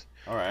call it.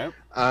 All right.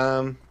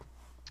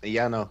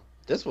 Yeah, no,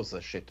 this was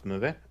a shit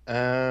movie.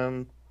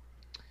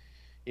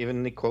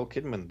 Even Nicole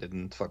Kidman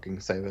didn't fucking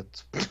save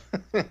it.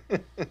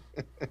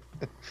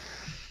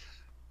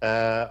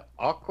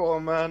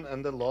 Aquaman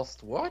and the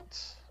Lost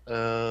what?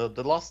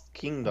 The Lost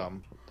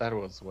Kingdom. That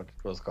was what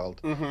it was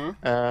called.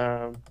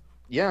 Mm-hmm.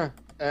 Yeah.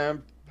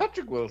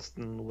 Patrick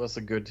Wilson was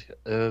a good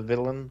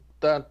villain.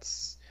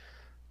 That's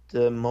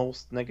the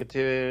most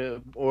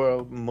negative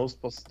or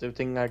most positive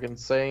thing I can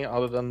say,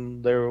 other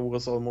than there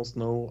was almost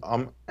no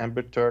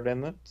Amber Turd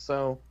in it.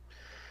 So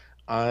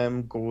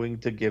I'm going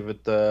to give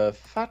it a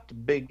fat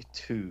big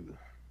 2.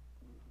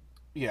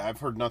 Yeah, I've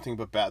heard nothing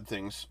but bad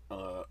things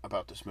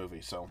about this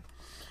movie. So,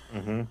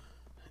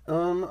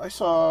 I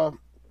saw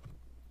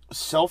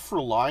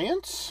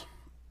Self-Reliance.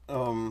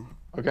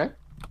 Okay.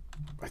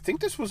 I think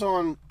this was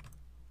on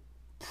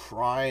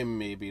Prime,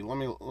 maybe. Let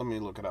me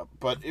look it up.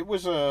 But it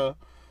was a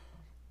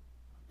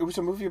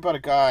movie about a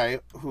guy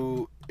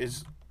who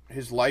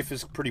his life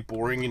is pretty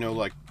boring. You know,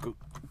 like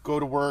go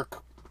to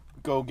work,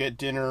 go get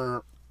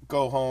dinner,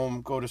 go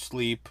home, go to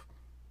sleep,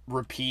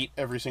 repeat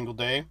every single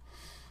day.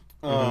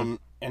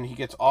 And he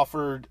gets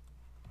offered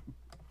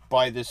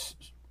by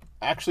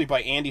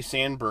Andy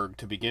Samberg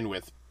to begin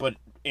with, but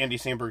Andy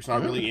Samberg's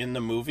not really in the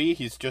movie.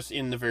 He's just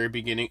in the very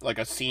beginning, like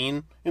a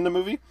scene in the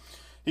movie.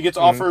 He gets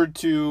offered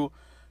to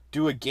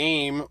do a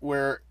game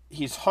where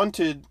he's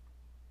hunted,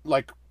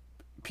 like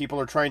people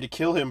are trying to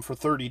kill him for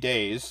 30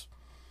 days.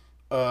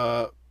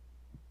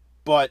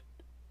 But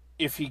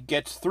if he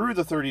gets through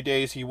the 30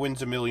 days, he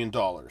wins $1 million.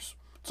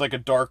 It's like a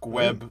dark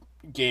web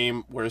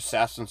game where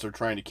assassins are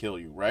trying to kill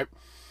you, right?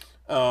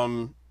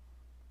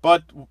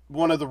 But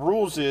one of the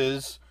rules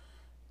is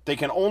they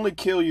can only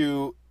kill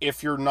you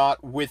if you're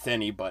not with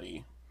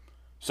anybody.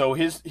 So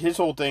his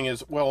whole thing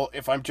is, well,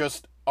 if I'm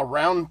just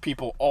around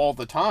people all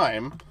the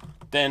time,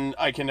 then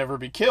I can never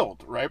be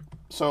killed, right?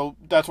 So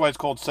that's why it's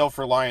called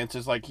Self-Reliance,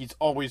 is like he's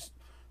always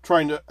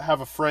trying to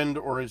have a friend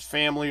or his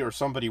family or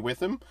somebody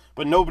with him,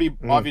 but nobody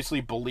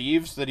obviously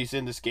believes that he's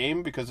in this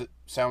game because it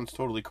sounds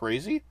totally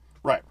crazy.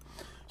 Right.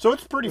 So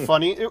it's pretty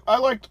funny. I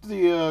liked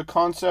the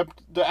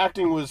concept. The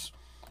acting was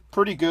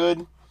pretty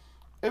good.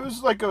 It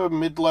was like a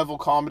mid-level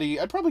comedy.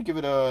 I'd probably give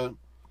it a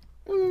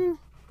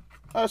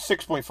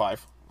 6.5.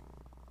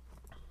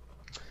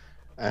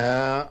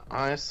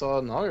 I saw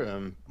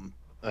another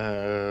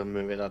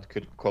movie that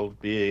could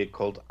be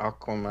called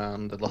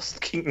Aquaman: The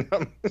Lost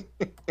Kingdom.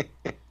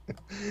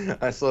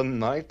 I saw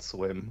Night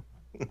Swim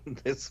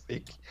this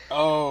week.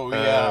 Oh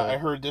yeah, I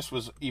heard this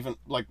was even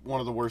like one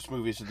of the worst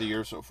movies of the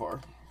year so far.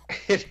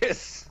 It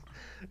is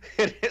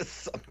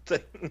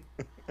something.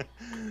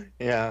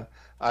 Yeah,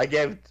 I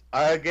gave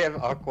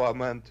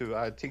Aquaman 2.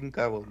 I think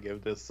I will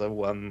give this a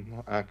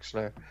 1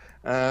 actually.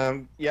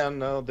 Yeah,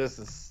 no, this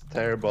is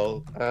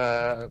terrible.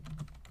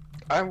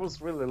 I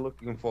was really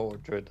looking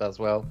forward to it as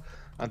well.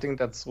 I think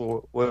that's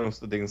one of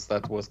the things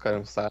that was kind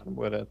of sad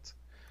with it.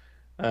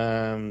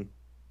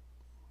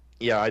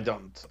 Yeah,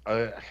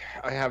 I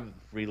have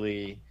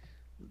really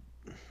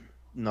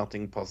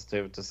nothing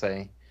positive to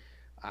say.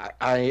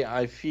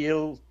 I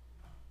feel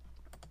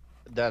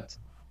that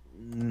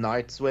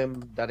Night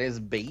Swim, that is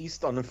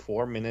based on a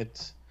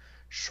 4-minute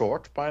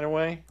short, by the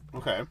way,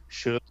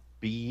 should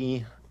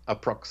be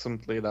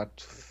approximately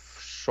that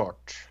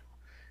short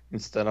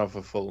instead of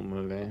a full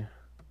movie.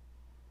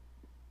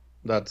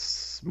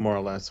 That's more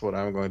or less what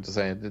I'm going to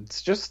say.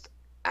 It's just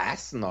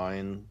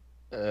asinine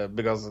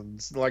because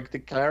it's like the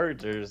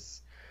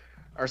characters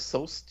are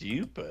so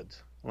stupid.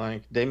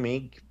 Like they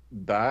make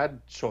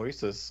bad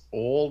choices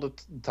all the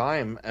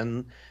time,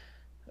 and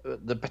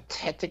the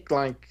pathetic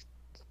like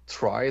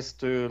tries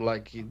to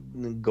like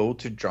go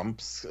to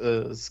jump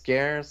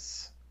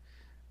scares,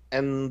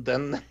 and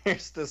then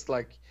there's this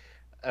like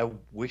a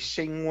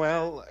wishing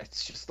well.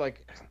 It's just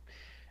like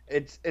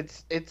it's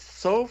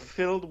so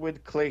filled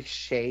with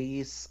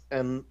cliches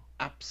and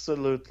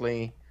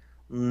absolutely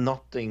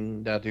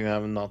nothing that you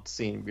have not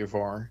seen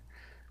before.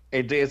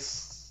 It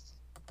is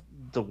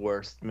the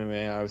worst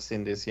movie I've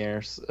seen this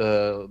year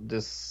so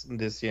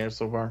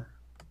far.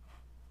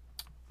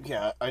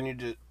 Yeah, I need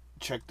to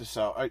check this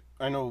out.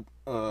 I know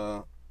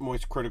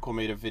Moist Critical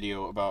made a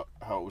video about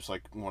how it was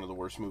like one of the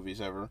worst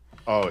movies ever.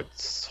 Oh,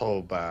 it's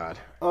so bad.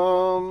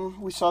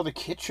 We saw The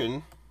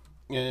Kitchen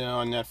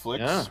on Netflix.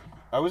 Yeah.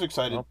 I was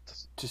excited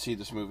to see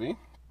this movie.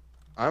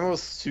 I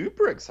was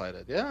super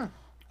excited, yeah.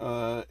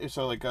 It's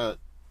like a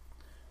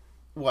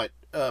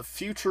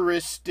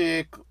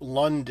futuristic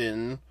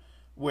London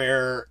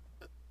where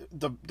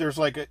there's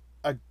like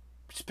a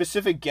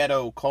specific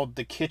ghetto called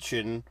The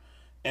Kitchen,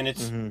 and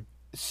it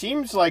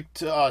seems like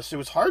to us it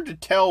was hard to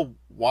tell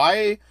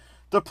why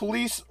the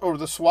police or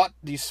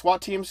these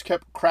SWAT teams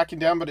kept cracking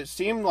down, but it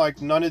seemed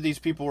like none of these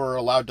people were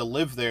allowed to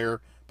live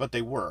there, but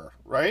they were,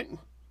 right?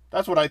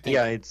 That's what I think.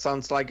 Yeah, it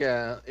sounds like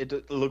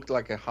it looked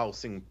like a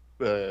housing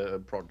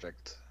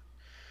project.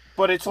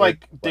 But it's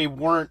like they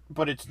weren't,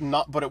 but it's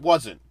not, but it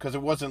wasn't, because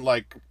it wasn't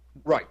like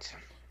right,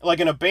 like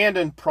an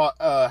abandoned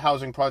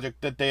housing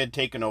project that they had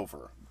taken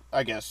over.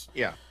 I guess.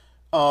 Yeah.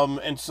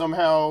 And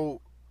somehow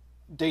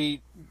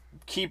they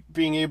keep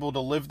being able to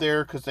live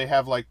there because they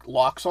have like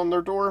locks on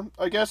their door,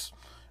 I guess.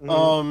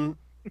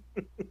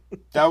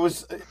 That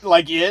was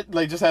like it.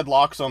 They just had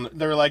locks on.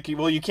 They're like,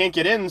 well, you can't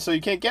get in, so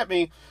you can't get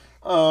me.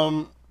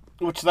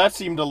 Which that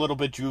seemed a little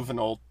bit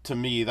juvenile to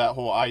me. That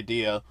whole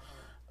idea.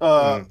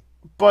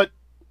 But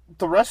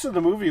the rest of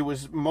the movie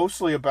was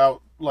mostly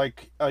about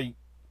like a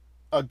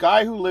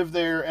guy who lived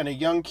there and a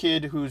young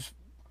kid whose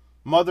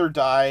mother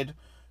died,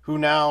 who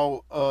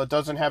now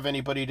doesn't have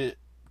anybody to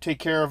take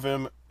care of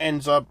him,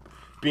 ends up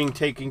being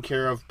taken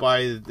care of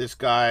by this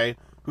guy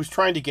who's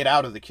trying to get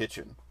out of the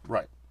kitchen.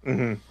 Right.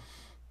 Mm-hmm.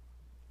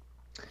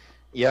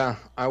 Yeah,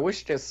 I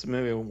wish this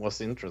movie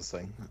was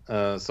interesting,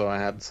 so I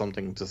had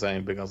something to say,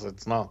 because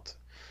it's not.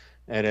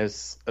 It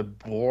is a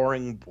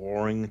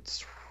boring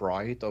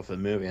trite of a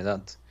movie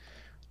that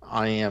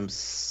I am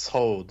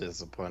so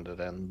disappointed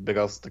in,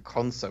 because the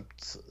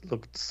concept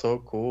looked so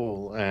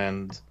cool,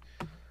 and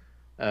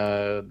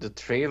the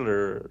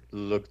trailer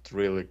looked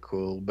really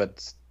cool,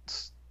 but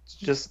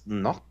just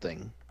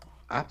nothing.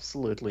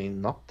 Absolutely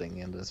nothing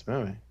in this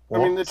movie. I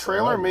mean, the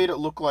trailer made it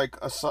look like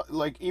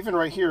even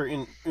right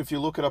here, if you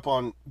look it up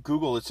on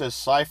Google, it says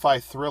sci-fi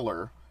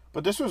thriller.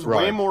 But this was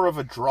way more of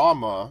a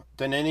drama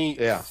than any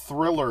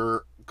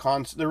thriller.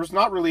 There was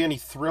not really any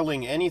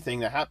thrilling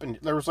anything that happened.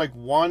 There was like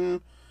one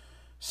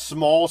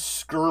small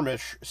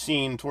skirmish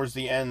scene towards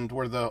the end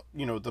where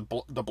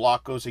the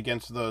block goes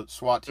against the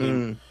SWAT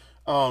team.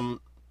 But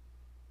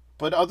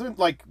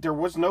there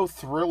was no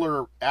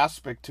thriller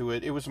aspect to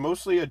it. It was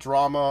mostly a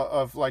drama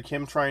of like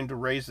him trying to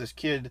raise this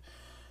kid.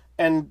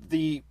 And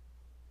the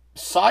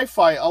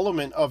sci-fi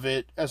element of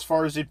it, as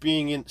far as it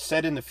being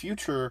set in the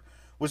future,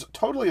 was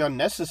totally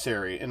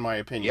unnecessary, in my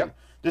opinion. Yep.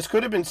 This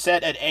could have been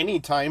set at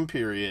any time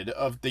period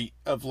of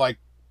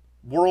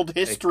world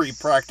history,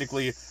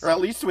 practically, or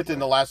at least within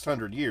the last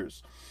 100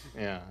 years.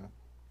 Yeah,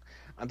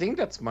 I think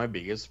that's my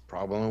biggest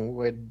problem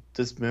with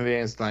this movie.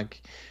 Is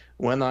like,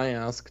 when I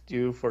asked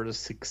you for the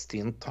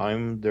 16th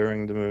time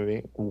during the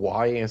movie,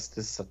 why is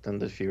this set in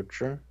the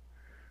future,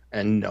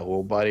 and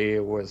nobody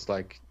was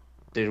like.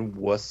 There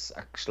was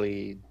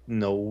actually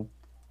no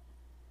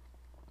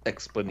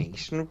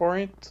explanation for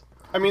it.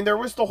 I mean, there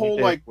was the whole,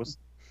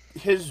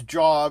 his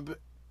job,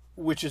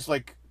 which is,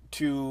 like,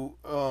 to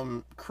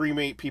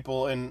cremate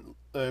people and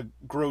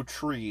grow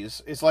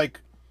trees. It's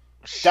like,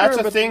 that's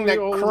a thing that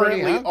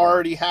currently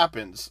already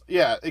happens.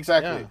 Yeah,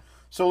 exactly. Yeah.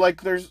 So,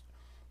 like, there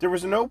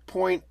was no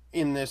point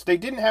in this. They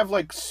didn't have,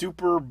 like,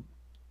 super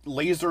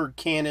laser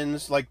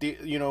cannons, like,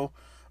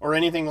 or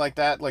anything like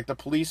that. Like, the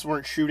police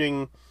weren't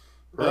shooting...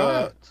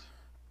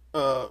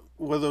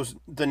 were those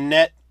the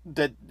net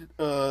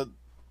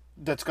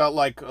that's got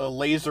like a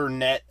laser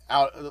net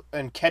out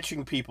and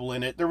catching people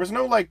in it. There was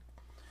no like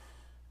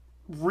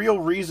real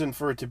reason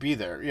for it to be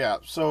there. Yeah,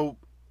 so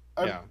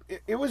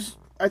it was.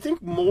 I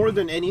think more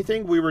than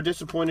anything, we were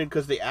disappointed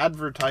because they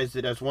advertised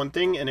it as one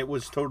thing and it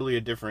was totally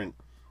a different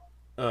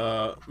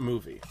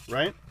movie,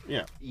 right?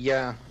 Yeah.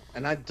 Yeah,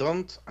 and I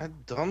don't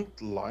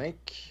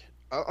like.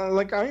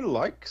 I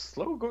like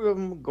slow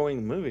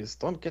going movies.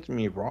 Don't get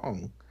me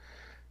wrong.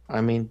 I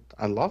mean,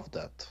 I love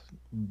that,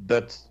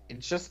 but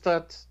it's just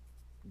that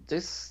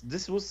this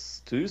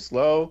was too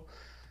slow.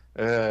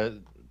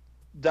 The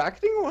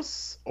acting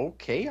was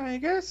okay, I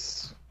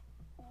guess.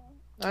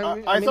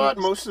 I thought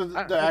most of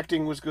the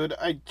acting was good.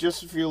 I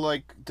just feel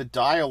like the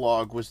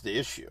dialogue was the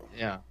issue.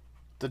 Yeah,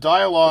 the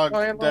dialogue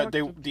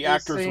that the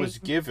actors was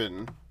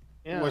given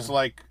was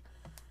like,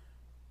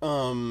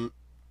 what's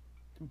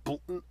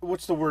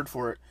the word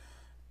for it?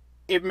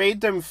 It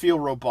made them feel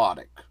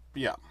robotic.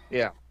 Yeah.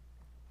 Yeah.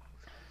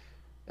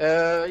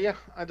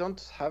 I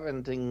don't have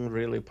anything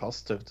really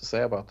positive to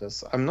say about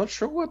this. I'm not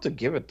sure what to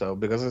give it, though,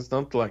 because it's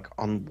not, like,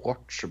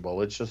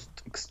 unwatchable. It's just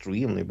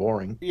extremely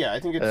boring. Yeah, I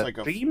think it's like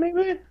a... 3,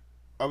 maybe?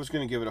 I was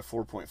going to give it a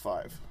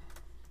 4.5.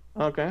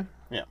 Okay.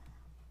 Yeah.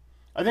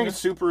 I think it's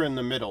super in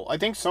the middle. I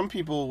think some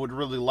people would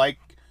really like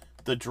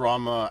the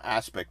drama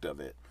aspect of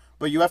it.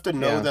 But you have to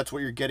know that's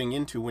what you're getting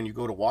into when you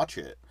go to watch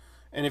it.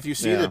 And if you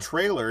see the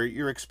trailer,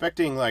 you're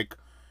expecting, like...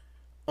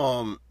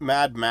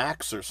 Mad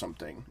Max or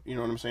something. You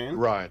know what I'm saying?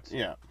 Right.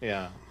 Yeah.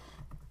 Yeah.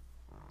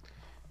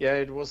 Yeah,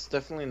 it was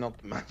definitely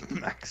not Mad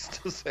Max,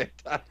 to say it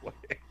that way.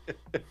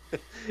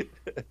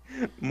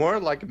 More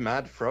like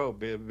Mad Fro,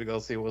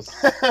 because he was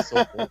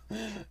so cool.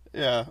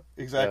 Yeah,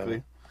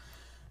 exactly.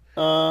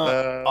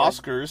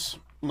 Oscars.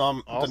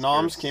 The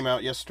noms came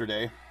out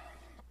yesterday.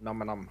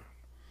 Nom.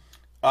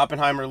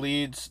 Oppenheimer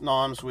leads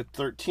noms with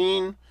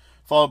 13,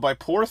 followed by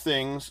Poor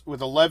Things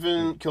with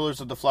 11, Killers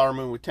of the Flower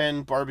Moon with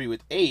 10, Barbie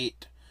with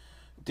 8.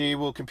 They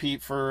will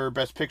compete for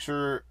Best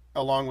Picture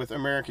along with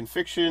American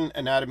Fiction,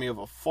 Anatomy of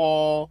a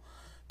Fall,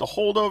 The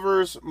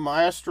Holdovers,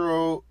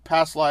 Maestro,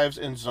 Past Lives,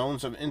 and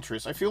Zones of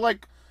Interest. I feel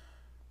like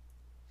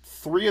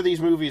 3 of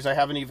these movies I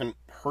haven't even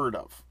heard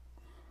of.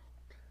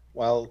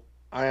 Well,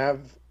 I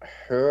have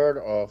heard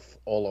of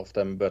all of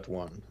them but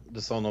one.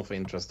 The Zone of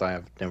Interest I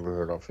have never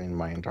heard of in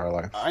my entire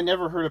life. I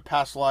never heard of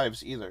Past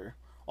Lives either.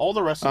 All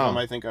the rest of them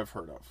I think I've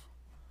heard of.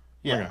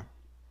 Yeah.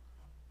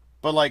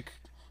 But, like,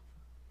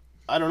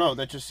 I don't know.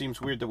 That just seems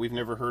weird that we've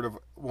never heard of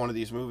one of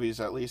these movies,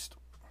 at least.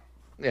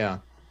 Yeah.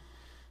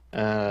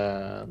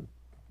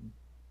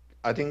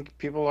 I think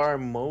people are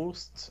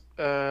most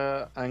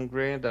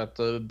angry that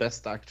the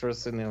best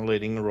actress in a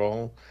leading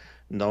role,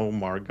 no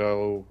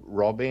Margot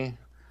Robbie.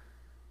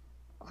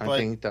 I But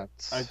think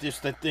that's. I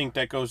think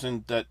that goes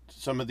in that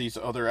some of these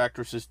other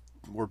actresses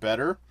were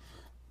better.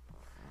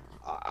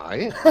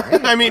 I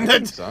I mean,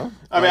 think that's. so.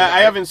 I mean, I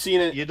haven't seen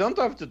it. You don't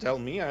have to tell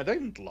me. I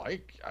didn't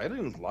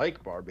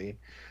like Barbie.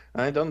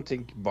 I don't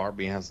think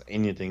Barbie has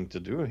anything to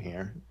do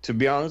here. To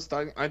be honest,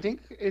 I think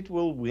it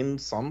will win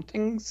some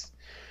things.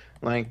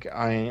 Like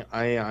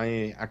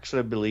I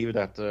actually believe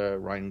that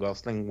Ryan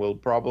Gosling will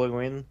probably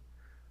win.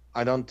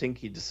 I don't think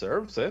he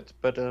deserves it,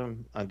 but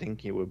I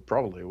think he would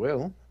probably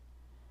will.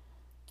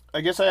 I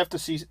guess I have to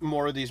see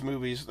more of these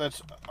movies.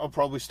 I'll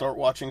probably start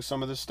watching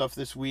some of this stuff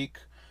this week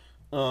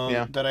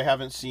that I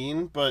haven't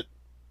seen. But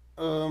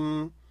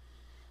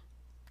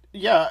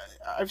yeah,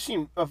 I've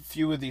seen a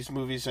few of these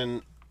movies,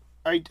 and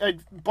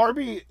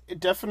Barbie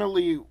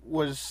definitely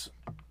was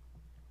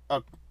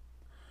a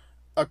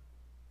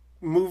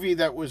movie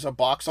that was a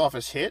box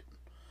office hit,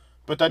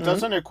 but that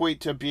doesn't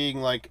equate to being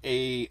like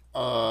a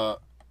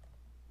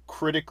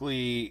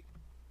critically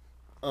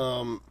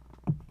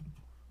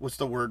what's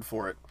the word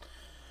for it?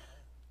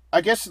 I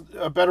guess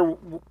a better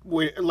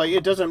way, like,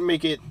 it doesn't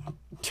make it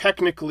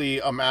technically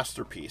a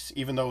masterpiece,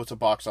 even though it's a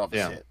box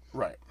office hit.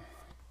 Right.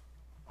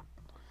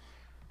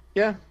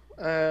 Yeah.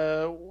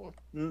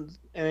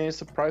 Any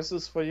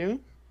surprises for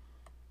you?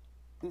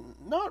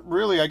 Not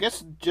really. I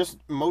guess just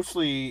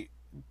mostly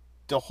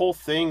the whole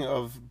thing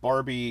of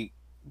Barbie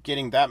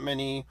getting that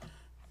many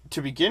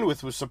to begin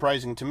with was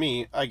surprising to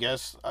me, I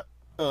guess.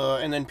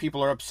 And then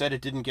people are upset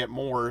it didn't get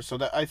more, so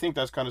that I think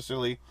that's kind of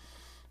silly.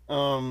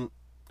 I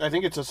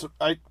think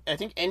I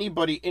think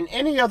anybody in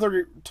any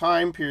other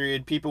time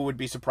period, people would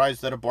be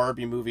surprised that a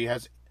Barbie movie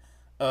has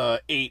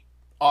 8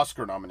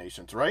 Oscar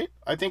nominations, right?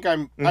 I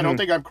don't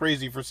think I'm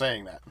crazy for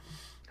saying that.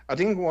 I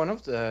think one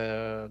of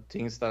the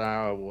things that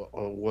I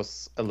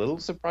was a little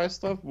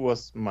surprised of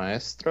was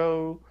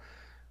Maestro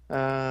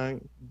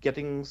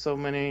getting so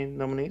many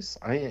nominees.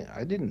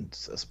 I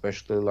didn't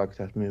especially like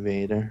that movie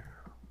either.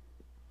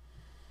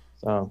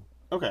 So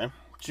okay,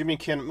 Jimmy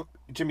Kimmel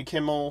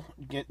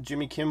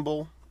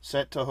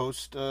set to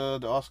host the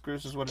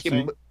Oscars is what it's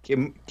saying.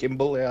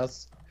 Kimball,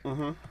 yes.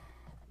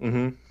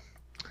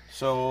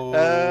 So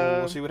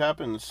we'll see what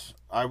happens.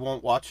 I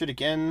won't watch it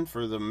again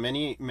for the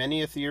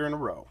manyth year in a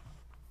row.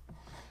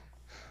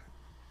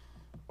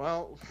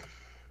 Well,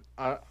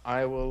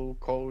 I will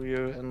call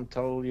you and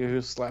tell you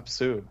who slaps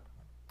who.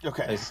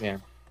 Okay. This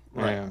year.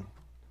 Right.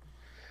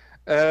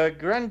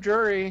 Grand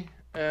jury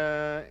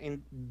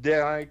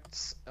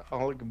indicts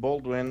Alec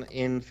Baldwin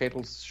in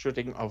fatal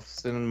shooting of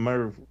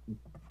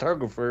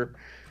cinematographer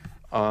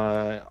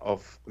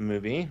of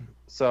movie.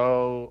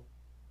 So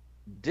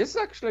this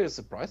actually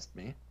surprised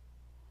me.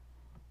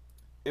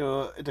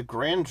 The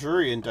grand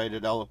jury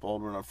indicted Alec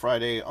Baldwin on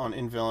Friday on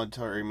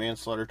involuntary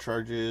manslaughter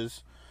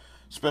charges.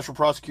 Special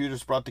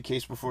prosecutors brought the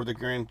case before the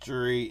grand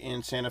jury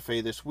in Santa Fe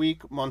this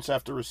week, months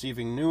after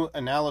receiving new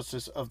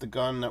analysis of the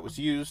gun that was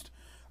used.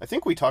 I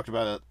think we talked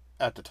about it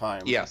at the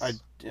time.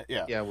 Yes.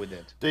 Yeah, we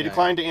did. They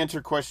declined to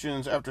answer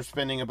questions after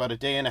spending about a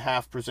day and a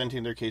half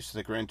presenting their case to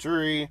the grand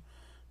jury.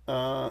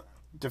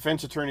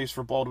 Defense attorneys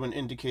for Baldwin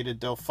indicated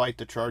they'll fight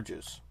the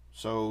charges.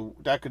 So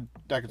that could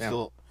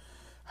still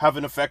have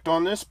an effect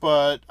on this,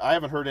 but I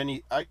haven't heard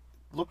any. I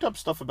looked up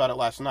stuff about it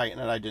last night, and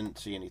I didn't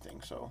see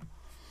anything, so...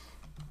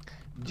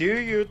 Do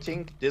you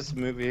think this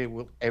movie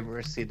will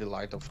ever see the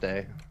light of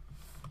day?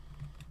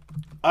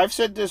 I've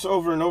said this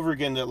over and over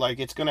again that, like,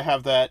 it's going to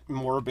have that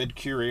morbid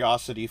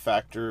curiosity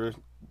factor,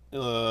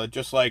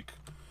 just like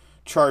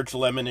Charged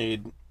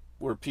Lemonade,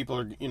 where people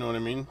are, you know what I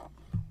mean?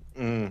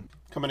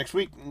 Coming next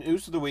week,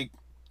 News of the Week,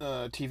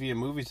 TV and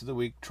Movies of the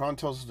Week, Tron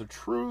Tells Us the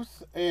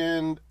Truth,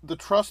 and The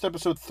Trust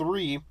Episode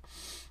 3.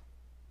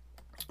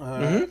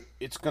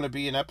 It's going to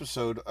be an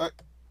episode.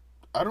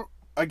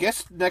 I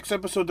guess next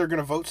episode they're going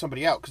to vote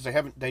somebody out because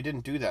they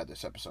didn't do that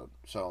this episode.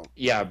 So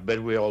yeah,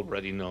 but we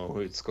already know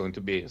who it's going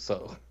to be.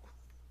 So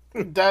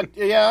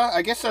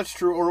I guess that's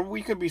true. Or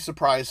we could be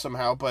surprised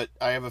somehow, but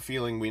I have a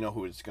feeling we know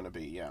who it's going to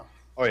be. Yeah.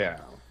 Oh yeah.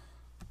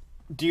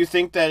 Do you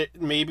think that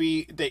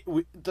maybe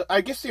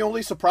I guess the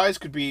only surprise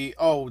could be,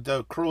 oh,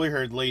 the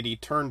curly-haired lady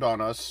turned on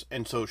us,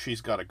 and so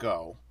she's got to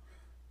go.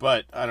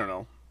 But I don't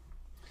know.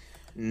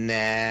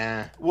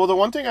 Nah. Well, the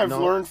one thing I've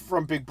learned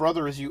from Big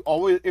Brother is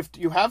if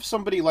you have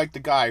somebody like the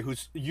guy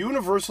who's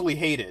universally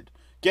hated,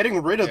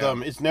 getting rid of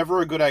them is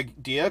never a good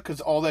idea because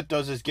all that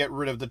does is get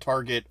rid of the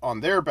target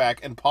on their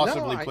back and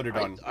possibly put it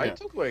on. I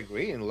totally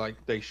agree.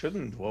 Like, they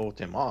shouldn't vote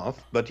him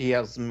off, but he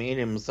has made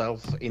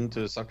himself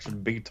into such a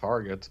big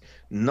target,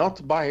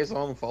 not by his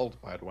own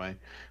fault, by the way,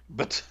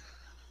 but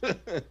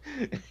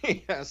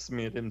he has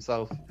made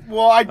himself.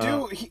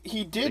 Well,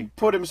 he did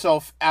put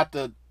himself at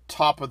the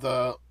top of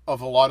a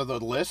lot of the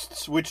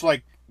lists, which,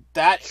 like,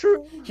 that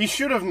true. He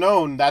should have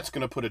known that's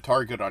going to put a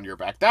target on your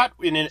back. That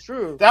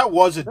true. That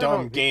was a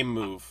dumb game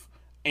move.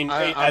 And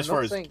I'm as far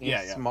not as saying he's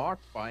yeah, smart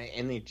by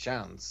any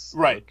chance.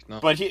 right. Like, no,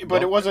 But it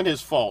don't- wasn't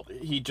his fault.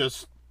 He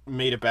just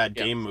made a bad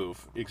Yeah. game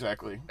move.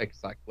 Exactly.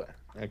 Exactly.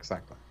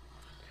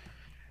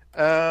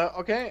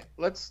 Okay,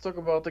 let's talk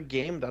about the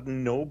game that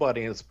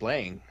nobody is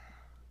playing.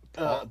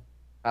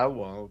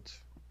 Palworld.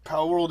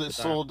 Palworld has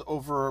sold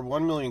over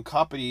 1 million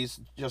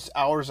copies just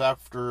hours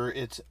after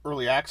its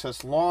early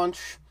access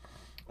launch.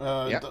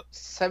 Yeah,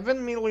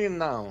 7 million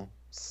now.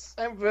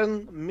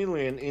 7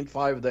 million in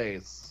 5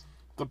 days.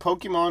 The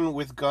Pokemon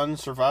with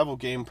Guns survival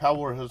game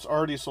Palworld has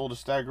already sold a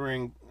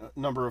staggering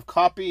number of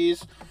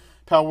copies.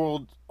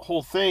 Palworld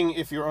whole thing,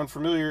 if you're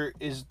unfamiliar,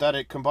 is that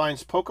it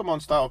combines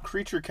Pokemon-style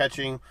creature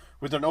catching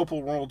with an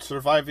open-world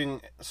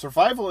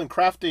survival and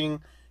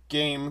crafting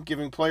game,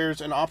 giving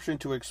players an option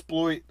to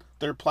exploit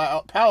their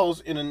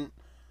pals in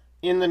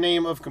the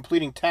name of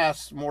completing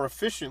tasks more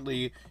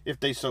efficiently if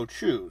they so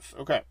choose.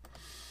 Okay,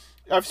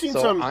 I've seen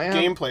some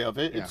gameplay of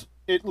it. Yeah.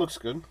 It looks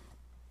good.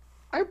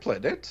 I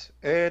played it.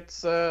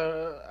 It's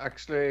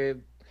actually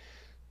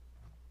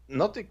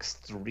not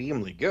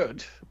extremely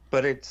good,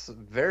 but it's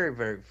very,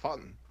 very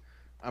fun.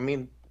 I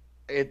mean,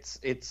 it's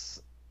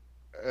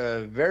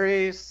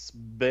very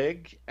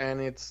big,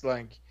 and it's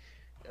like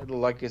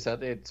you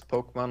said, it's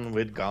Pokemon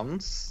with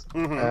guns.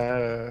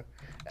 And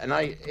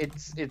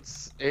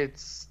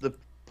it's the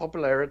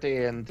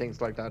popularity and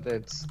things like that.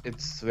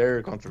 It's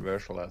very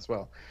controversial as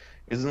well,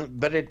 isn't?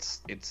 But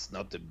it's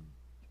not a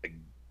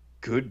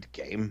good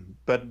game,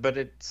 but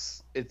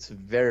it's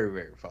very,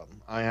 very fun.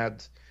 I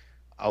had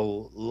a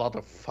lot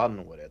of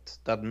fun with it.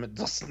 That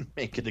doesn't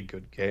make it a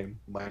good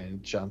game by any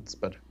chance,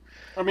 but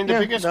I mean, the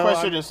biggest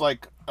question is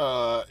like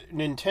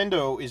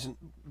Nintendo is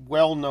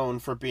well known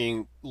for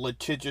being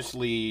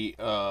litigiously.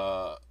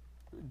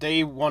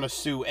 They want to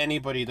sue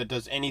anybody that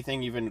does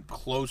anything even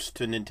close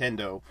to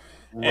Nintendo.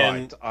 right.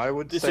 And I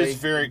would this say is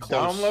very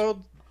close.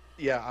 download.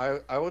 Yeah,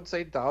 I would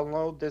say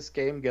download this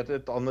game, get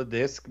it on the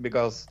disc,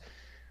 because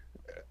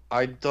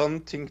I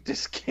don't think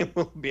this game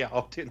will be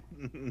out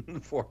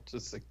in 4 to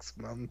 6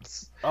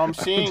 months. I'm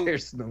seeing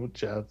there's no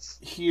chance.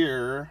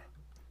 here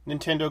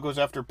Nintendo goes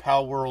after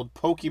Palworld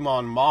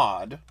Pokemon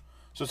mod.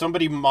 So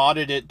somebody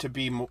modded it to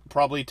be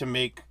probably to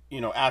make,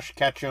 Ash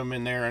Ketchum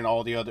in there and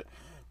all the other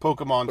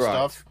Pokemon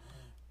stuff.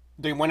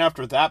 They went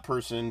after that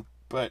person,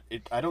 but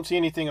I don't see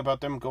anything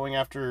about them going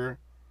after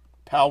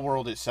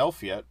Palworld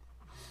itself yet.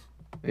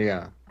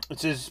 Yeah. It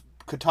says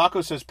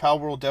Kotaku says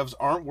Palworld devs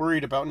aren't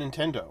worried about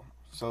Nintendo.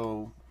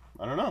 So,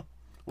 I don't know.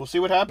 We'll see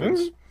what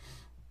happens.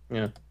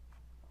 Yeah.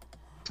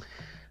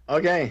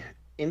 Okay,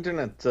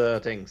 internet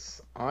things.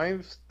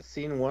 I've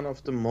seen one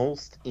of the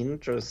most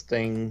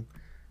interesting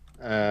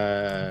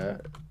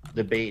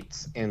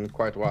debates in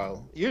quite a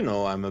while.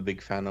 I'm a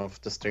big fan of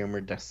the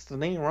streamer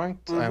Destiny, right?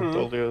 I've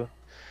told you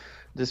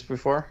this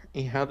before.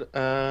 He had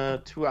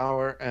a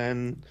 2-hour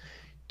and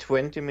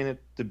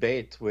 20-minute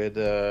debate with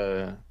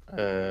Ben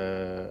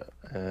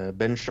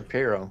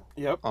Shapiro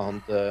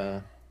on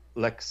the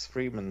Lex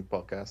Friedman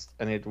podcast,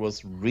 and it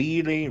was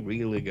really,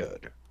 really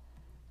good.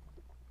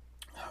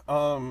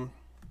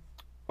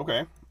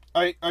 Okay.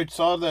 I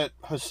saw that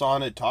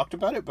Hassan had talked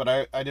about it, but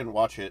I didn't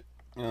watch it.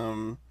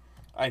 I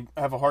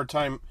have a hard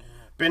time.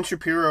 Ben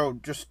Shapiro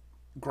just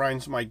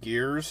grinds my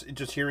gears.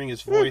 Just hearing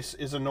his voice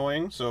is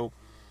annoying. So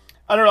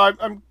I don't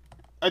know.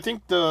 I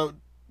think the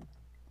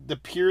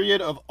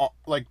period of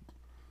like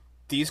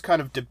these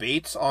kind of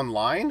debates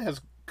online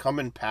has come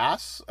and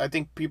pass. I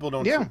think people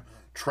don't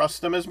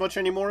trust them as much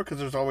anymore because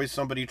there's always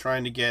somebody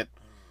trying to get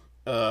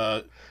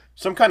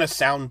some kind of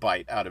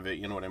soundbite out of it.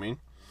 You know what I mean?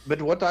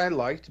 But what I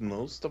liked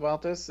most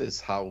about this is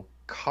how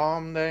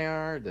calm they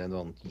are. They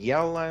don't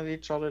yell at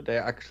each other. They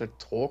actually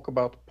talk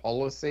about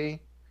policy.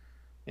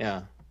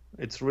 Yeah,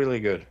 it's really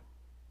good.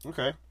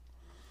 Okay.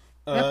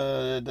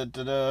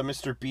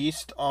 Mr.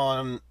 Beast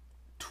on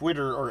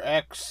Twitter or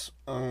X.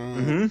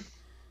 I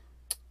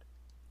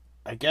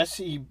guess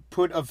he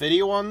put a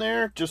video on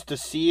there just to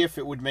see if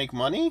it would make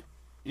money.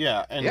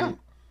 Yeah, and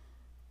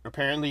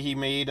apparently he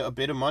made a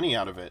bit of money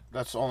out of it.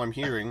 That's all I'm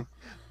hearing.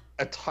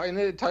 A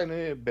tiny,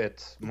 tiny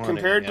bit money.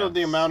 Compared to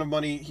the amount of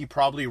money he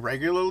probably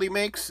regularly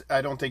makes,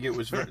 I don't think it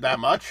was that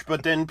much.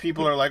 But then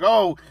people are like,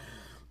 oh,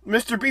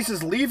 Mr. Beast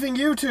is leaving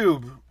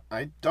YouTube.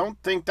 I don't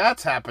think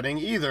that's happening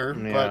either.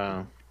 Yeah.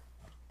 But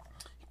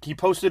he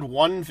posted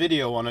one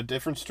video on a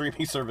different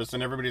streaming service,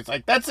 and everybody's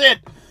like, that's it!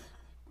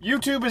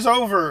 YouTube is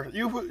over!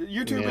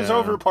 YouTube is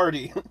over,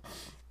 party!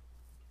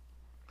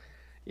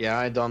 Yeah,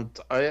 I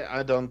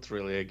don't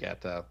really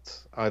get that.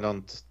 I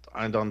don't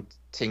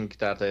think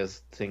that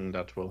is a thing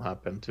that will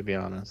happen, to be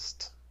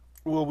honest.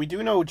 Well, we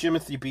do know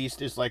Jimothy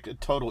Beast is like a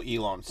total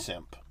Elon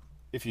simp.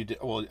 If you did,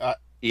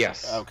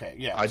 yes. Okay,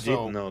 yeah. I did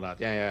know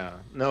that. Yeah.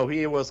 No,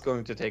 he was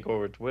going to take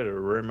over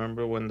Twitter.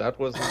 Remember when that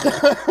was?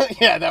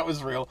 Yeah, that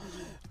was real.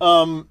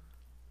 I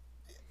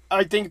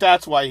think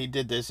that's why he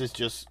did this. Is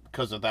just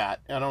because of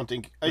that. I don't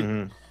think I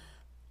don't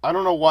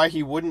know why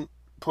he wouldn't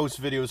post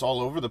videos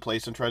all over the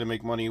place and try to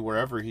make money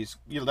wherever he's.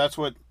 That's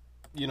what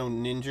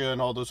Ninja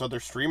and all those other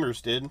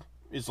streamers did.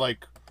 Is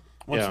like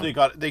once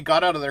they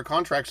got out of their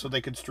contract so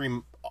they could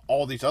stream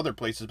all these other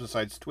places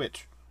besides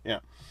Twitch. Yeah.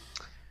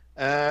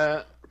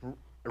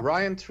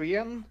 Ryan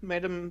Trian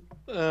made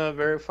a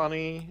very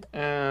funny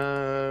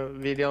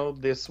video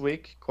this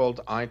week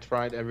called "I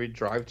Tried Every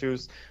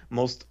Drive-Thru's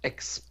Most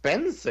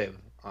Expensive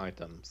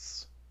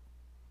Items."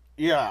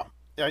 Yeah,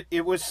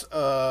 it was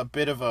a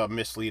bit of a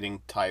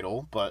misleading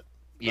title, but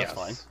that's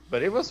fine.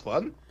 But it was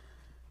fun.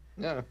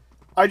 Yeah.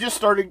 I just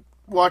started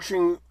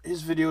watching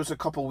his videos a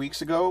couple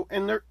weeks ago,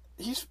 and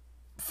he's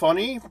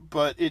funny,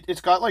 but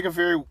it's got like a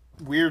very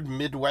weird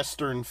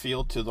Midwestern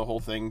feel to the whole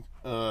thing.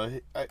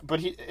 I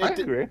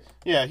agree.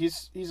 Yeah,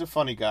 he's a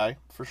funny guy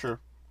for sure.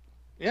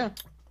 Yeah,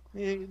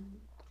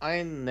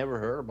 I never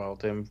heard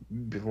about him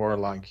before,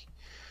 like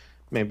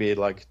maybe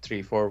like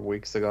 3-4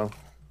 weeks ago.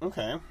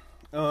 Okay.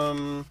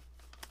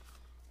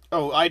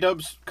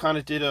 iDubbbz kind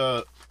of did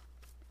a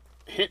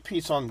hit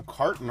piece on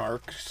carton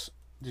arcs.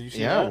 Did you see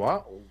that? Yeah,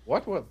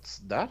 what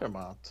was that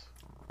about?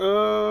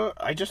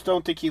 I just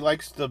don't think he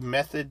likes the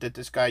method that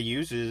this guy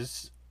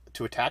uses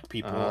to attack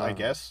people, I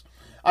guess.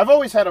 I've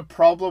always had a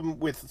problem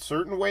with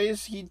certain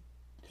ways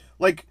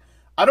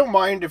I don't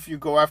mind if you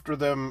go after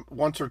them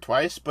once or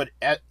twice, but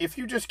if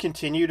you just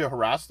continue to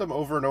harass them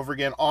over and over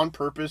again on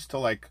purpose to,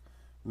 like,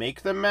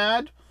 make them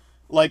mad,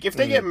 like, if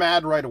they get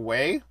mad right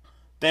away,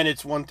 then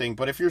it's one thing.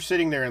 But if you're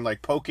sitting there and,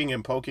 like, poking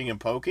and poking and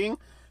poking,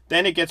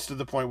 then it gets to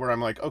the point where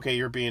I'm like, okay,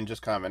 you're being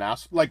just kind of an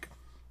ass. Like,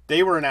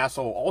 they were an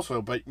asshole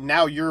also, but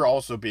now you're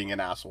also being an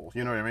asshole.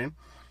 You know what I mean?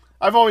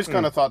 I've always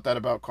kind of thought that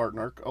about Carton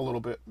Arc a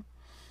little bit.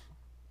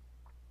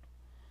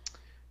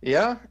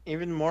 Yeah,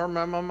 even more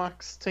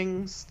Mamamax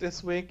things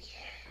this week.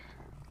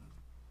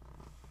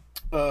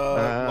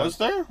 Was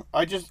there?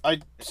 I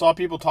saw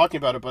people talking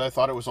about it, but I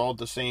thought it was all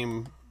the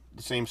same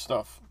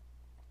stuff.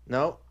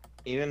 No,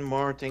 even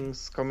more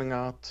things coming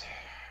out.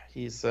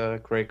 He's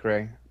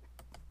cray.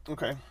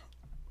 Okay.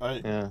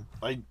 I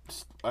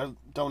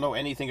don't know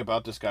anything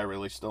about this guy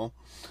really still.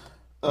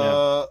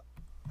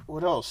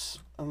 What else?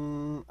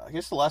 I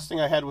guess the last thing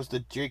I had was the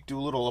Jake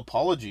Doolittle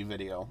apology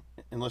video,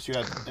 unless you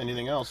had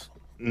anything else.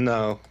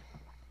 No.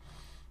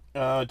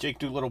 Jake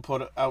Doolittle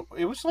put out,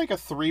 it was like a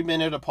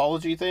 3-minute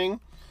apology thing.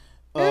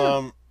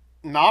 Yeah.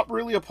 Not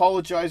really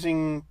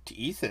apologizing to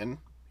Ethan.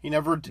 He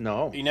never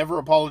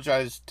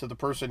apologized to the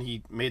person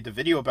he made the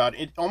video about.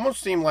 It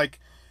almost seemed like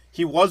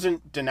he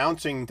wasn't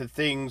denouncing the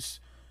things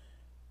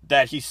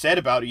that he said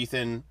about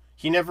Ethan.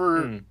 He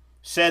never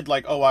said,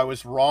 like, oh, I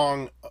was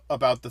wrong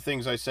about the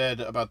things I said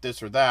about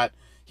this or that.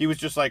 He was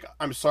just like,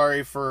 I'm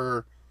sorry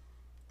for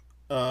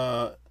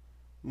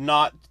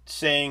not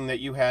saying that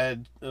you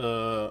had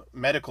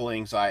medical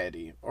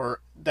anxiety,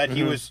 or that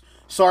he was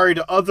sorry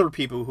to other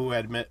people who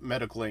had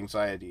medical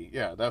anxiety.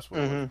 Yeah, that's what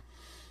it was.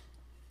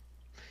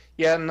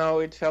 Yeah, no,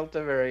 it felt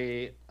a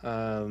very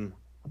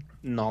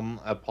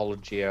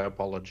non-apology.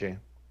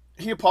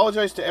 He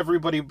apologized to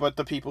everybody but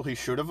the people he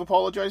should have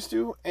apologized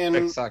to, and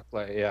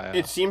exactly, yeah.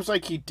 It seems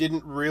like he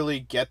didn't really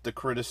get the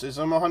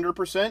criticism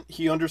 100%.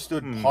 He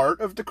understood part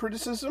of the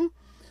criticism,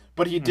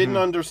 but he didn't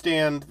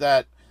understand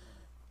that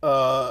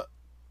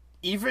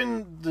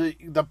even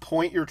the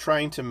point you're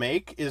trying to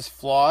make is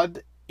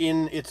flawed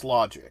in its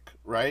logic,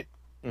 right?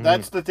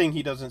 That's the thing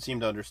he doesn't seem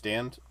to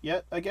understand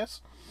yet, I guess.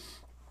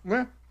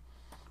 Yeah.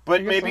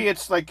 But maybe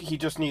it's like he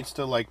just needs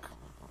to, like...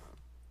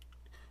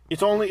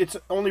 It's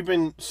only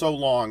been so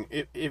long.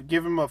 If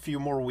give him a few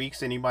more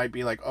weeks and he might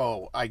be like,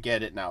 oh, I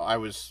get it now. I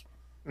was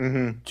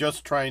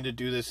just trying to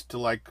do this to,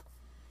 like,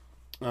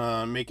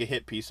 make a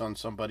hit piece on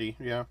somebody.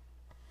 Yeah.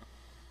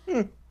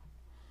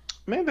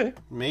 Maybe.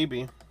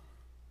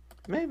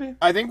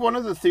 I think one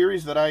of the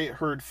theories that I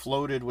heard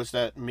floated was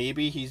that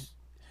maybe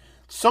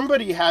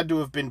somebody had to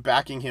have been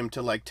backing him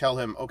to, like, tell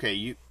him,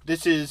 okay,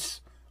 this is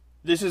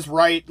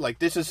right, like,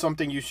 this is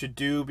something you should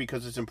do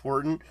because it's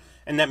important,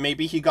 and that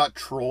maybe he got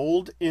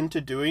trolled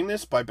into doing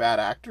this by bad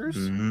actors.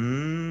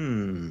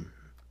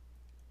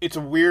 It's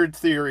a weird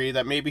theory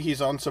that maybe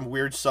he's on some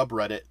weird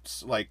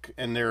subreddits, like,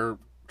 and they're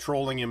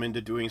trolling him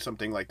into doing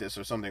something like this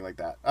or something like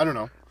that. I don't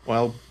know.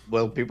 Well,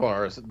 people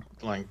are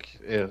like,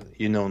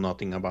 you know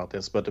nothing about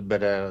this, but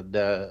about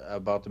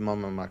the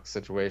Mamamax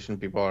situation,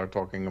 people are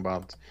talking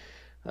about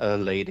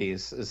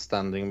ladies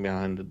standing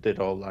behind it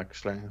all,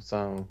 actually.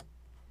 So,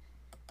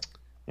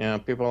 yeah,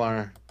 people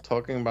are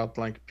talking about,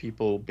 like,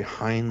 people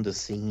behind the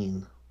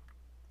scene.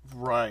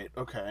 Right.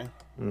 Okay.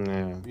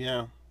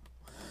 Yeah.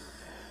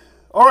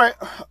 All right.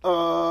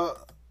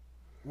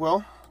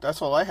 Well,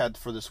 that's all I had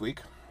for this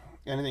week.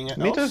 Anything else?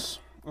 Me too.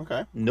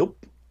 Okay.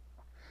 Nope.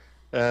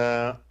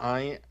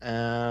 I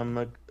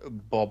am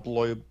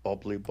Bubbly.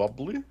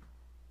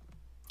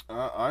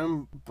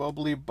 I'm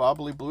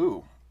Bubbly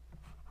Blue.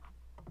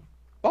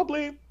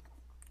 Bubbly.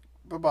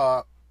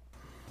 Bye-bye.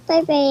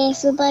 Bye-bye,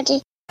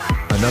 everybody.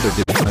 Another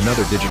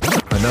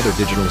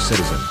digital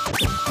citizen.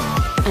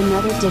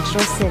 Another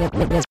digital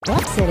citizen.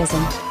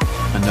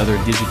 Another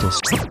digital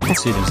citizen.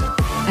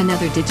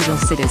 Another digital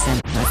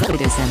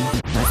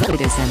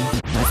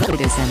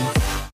citizen.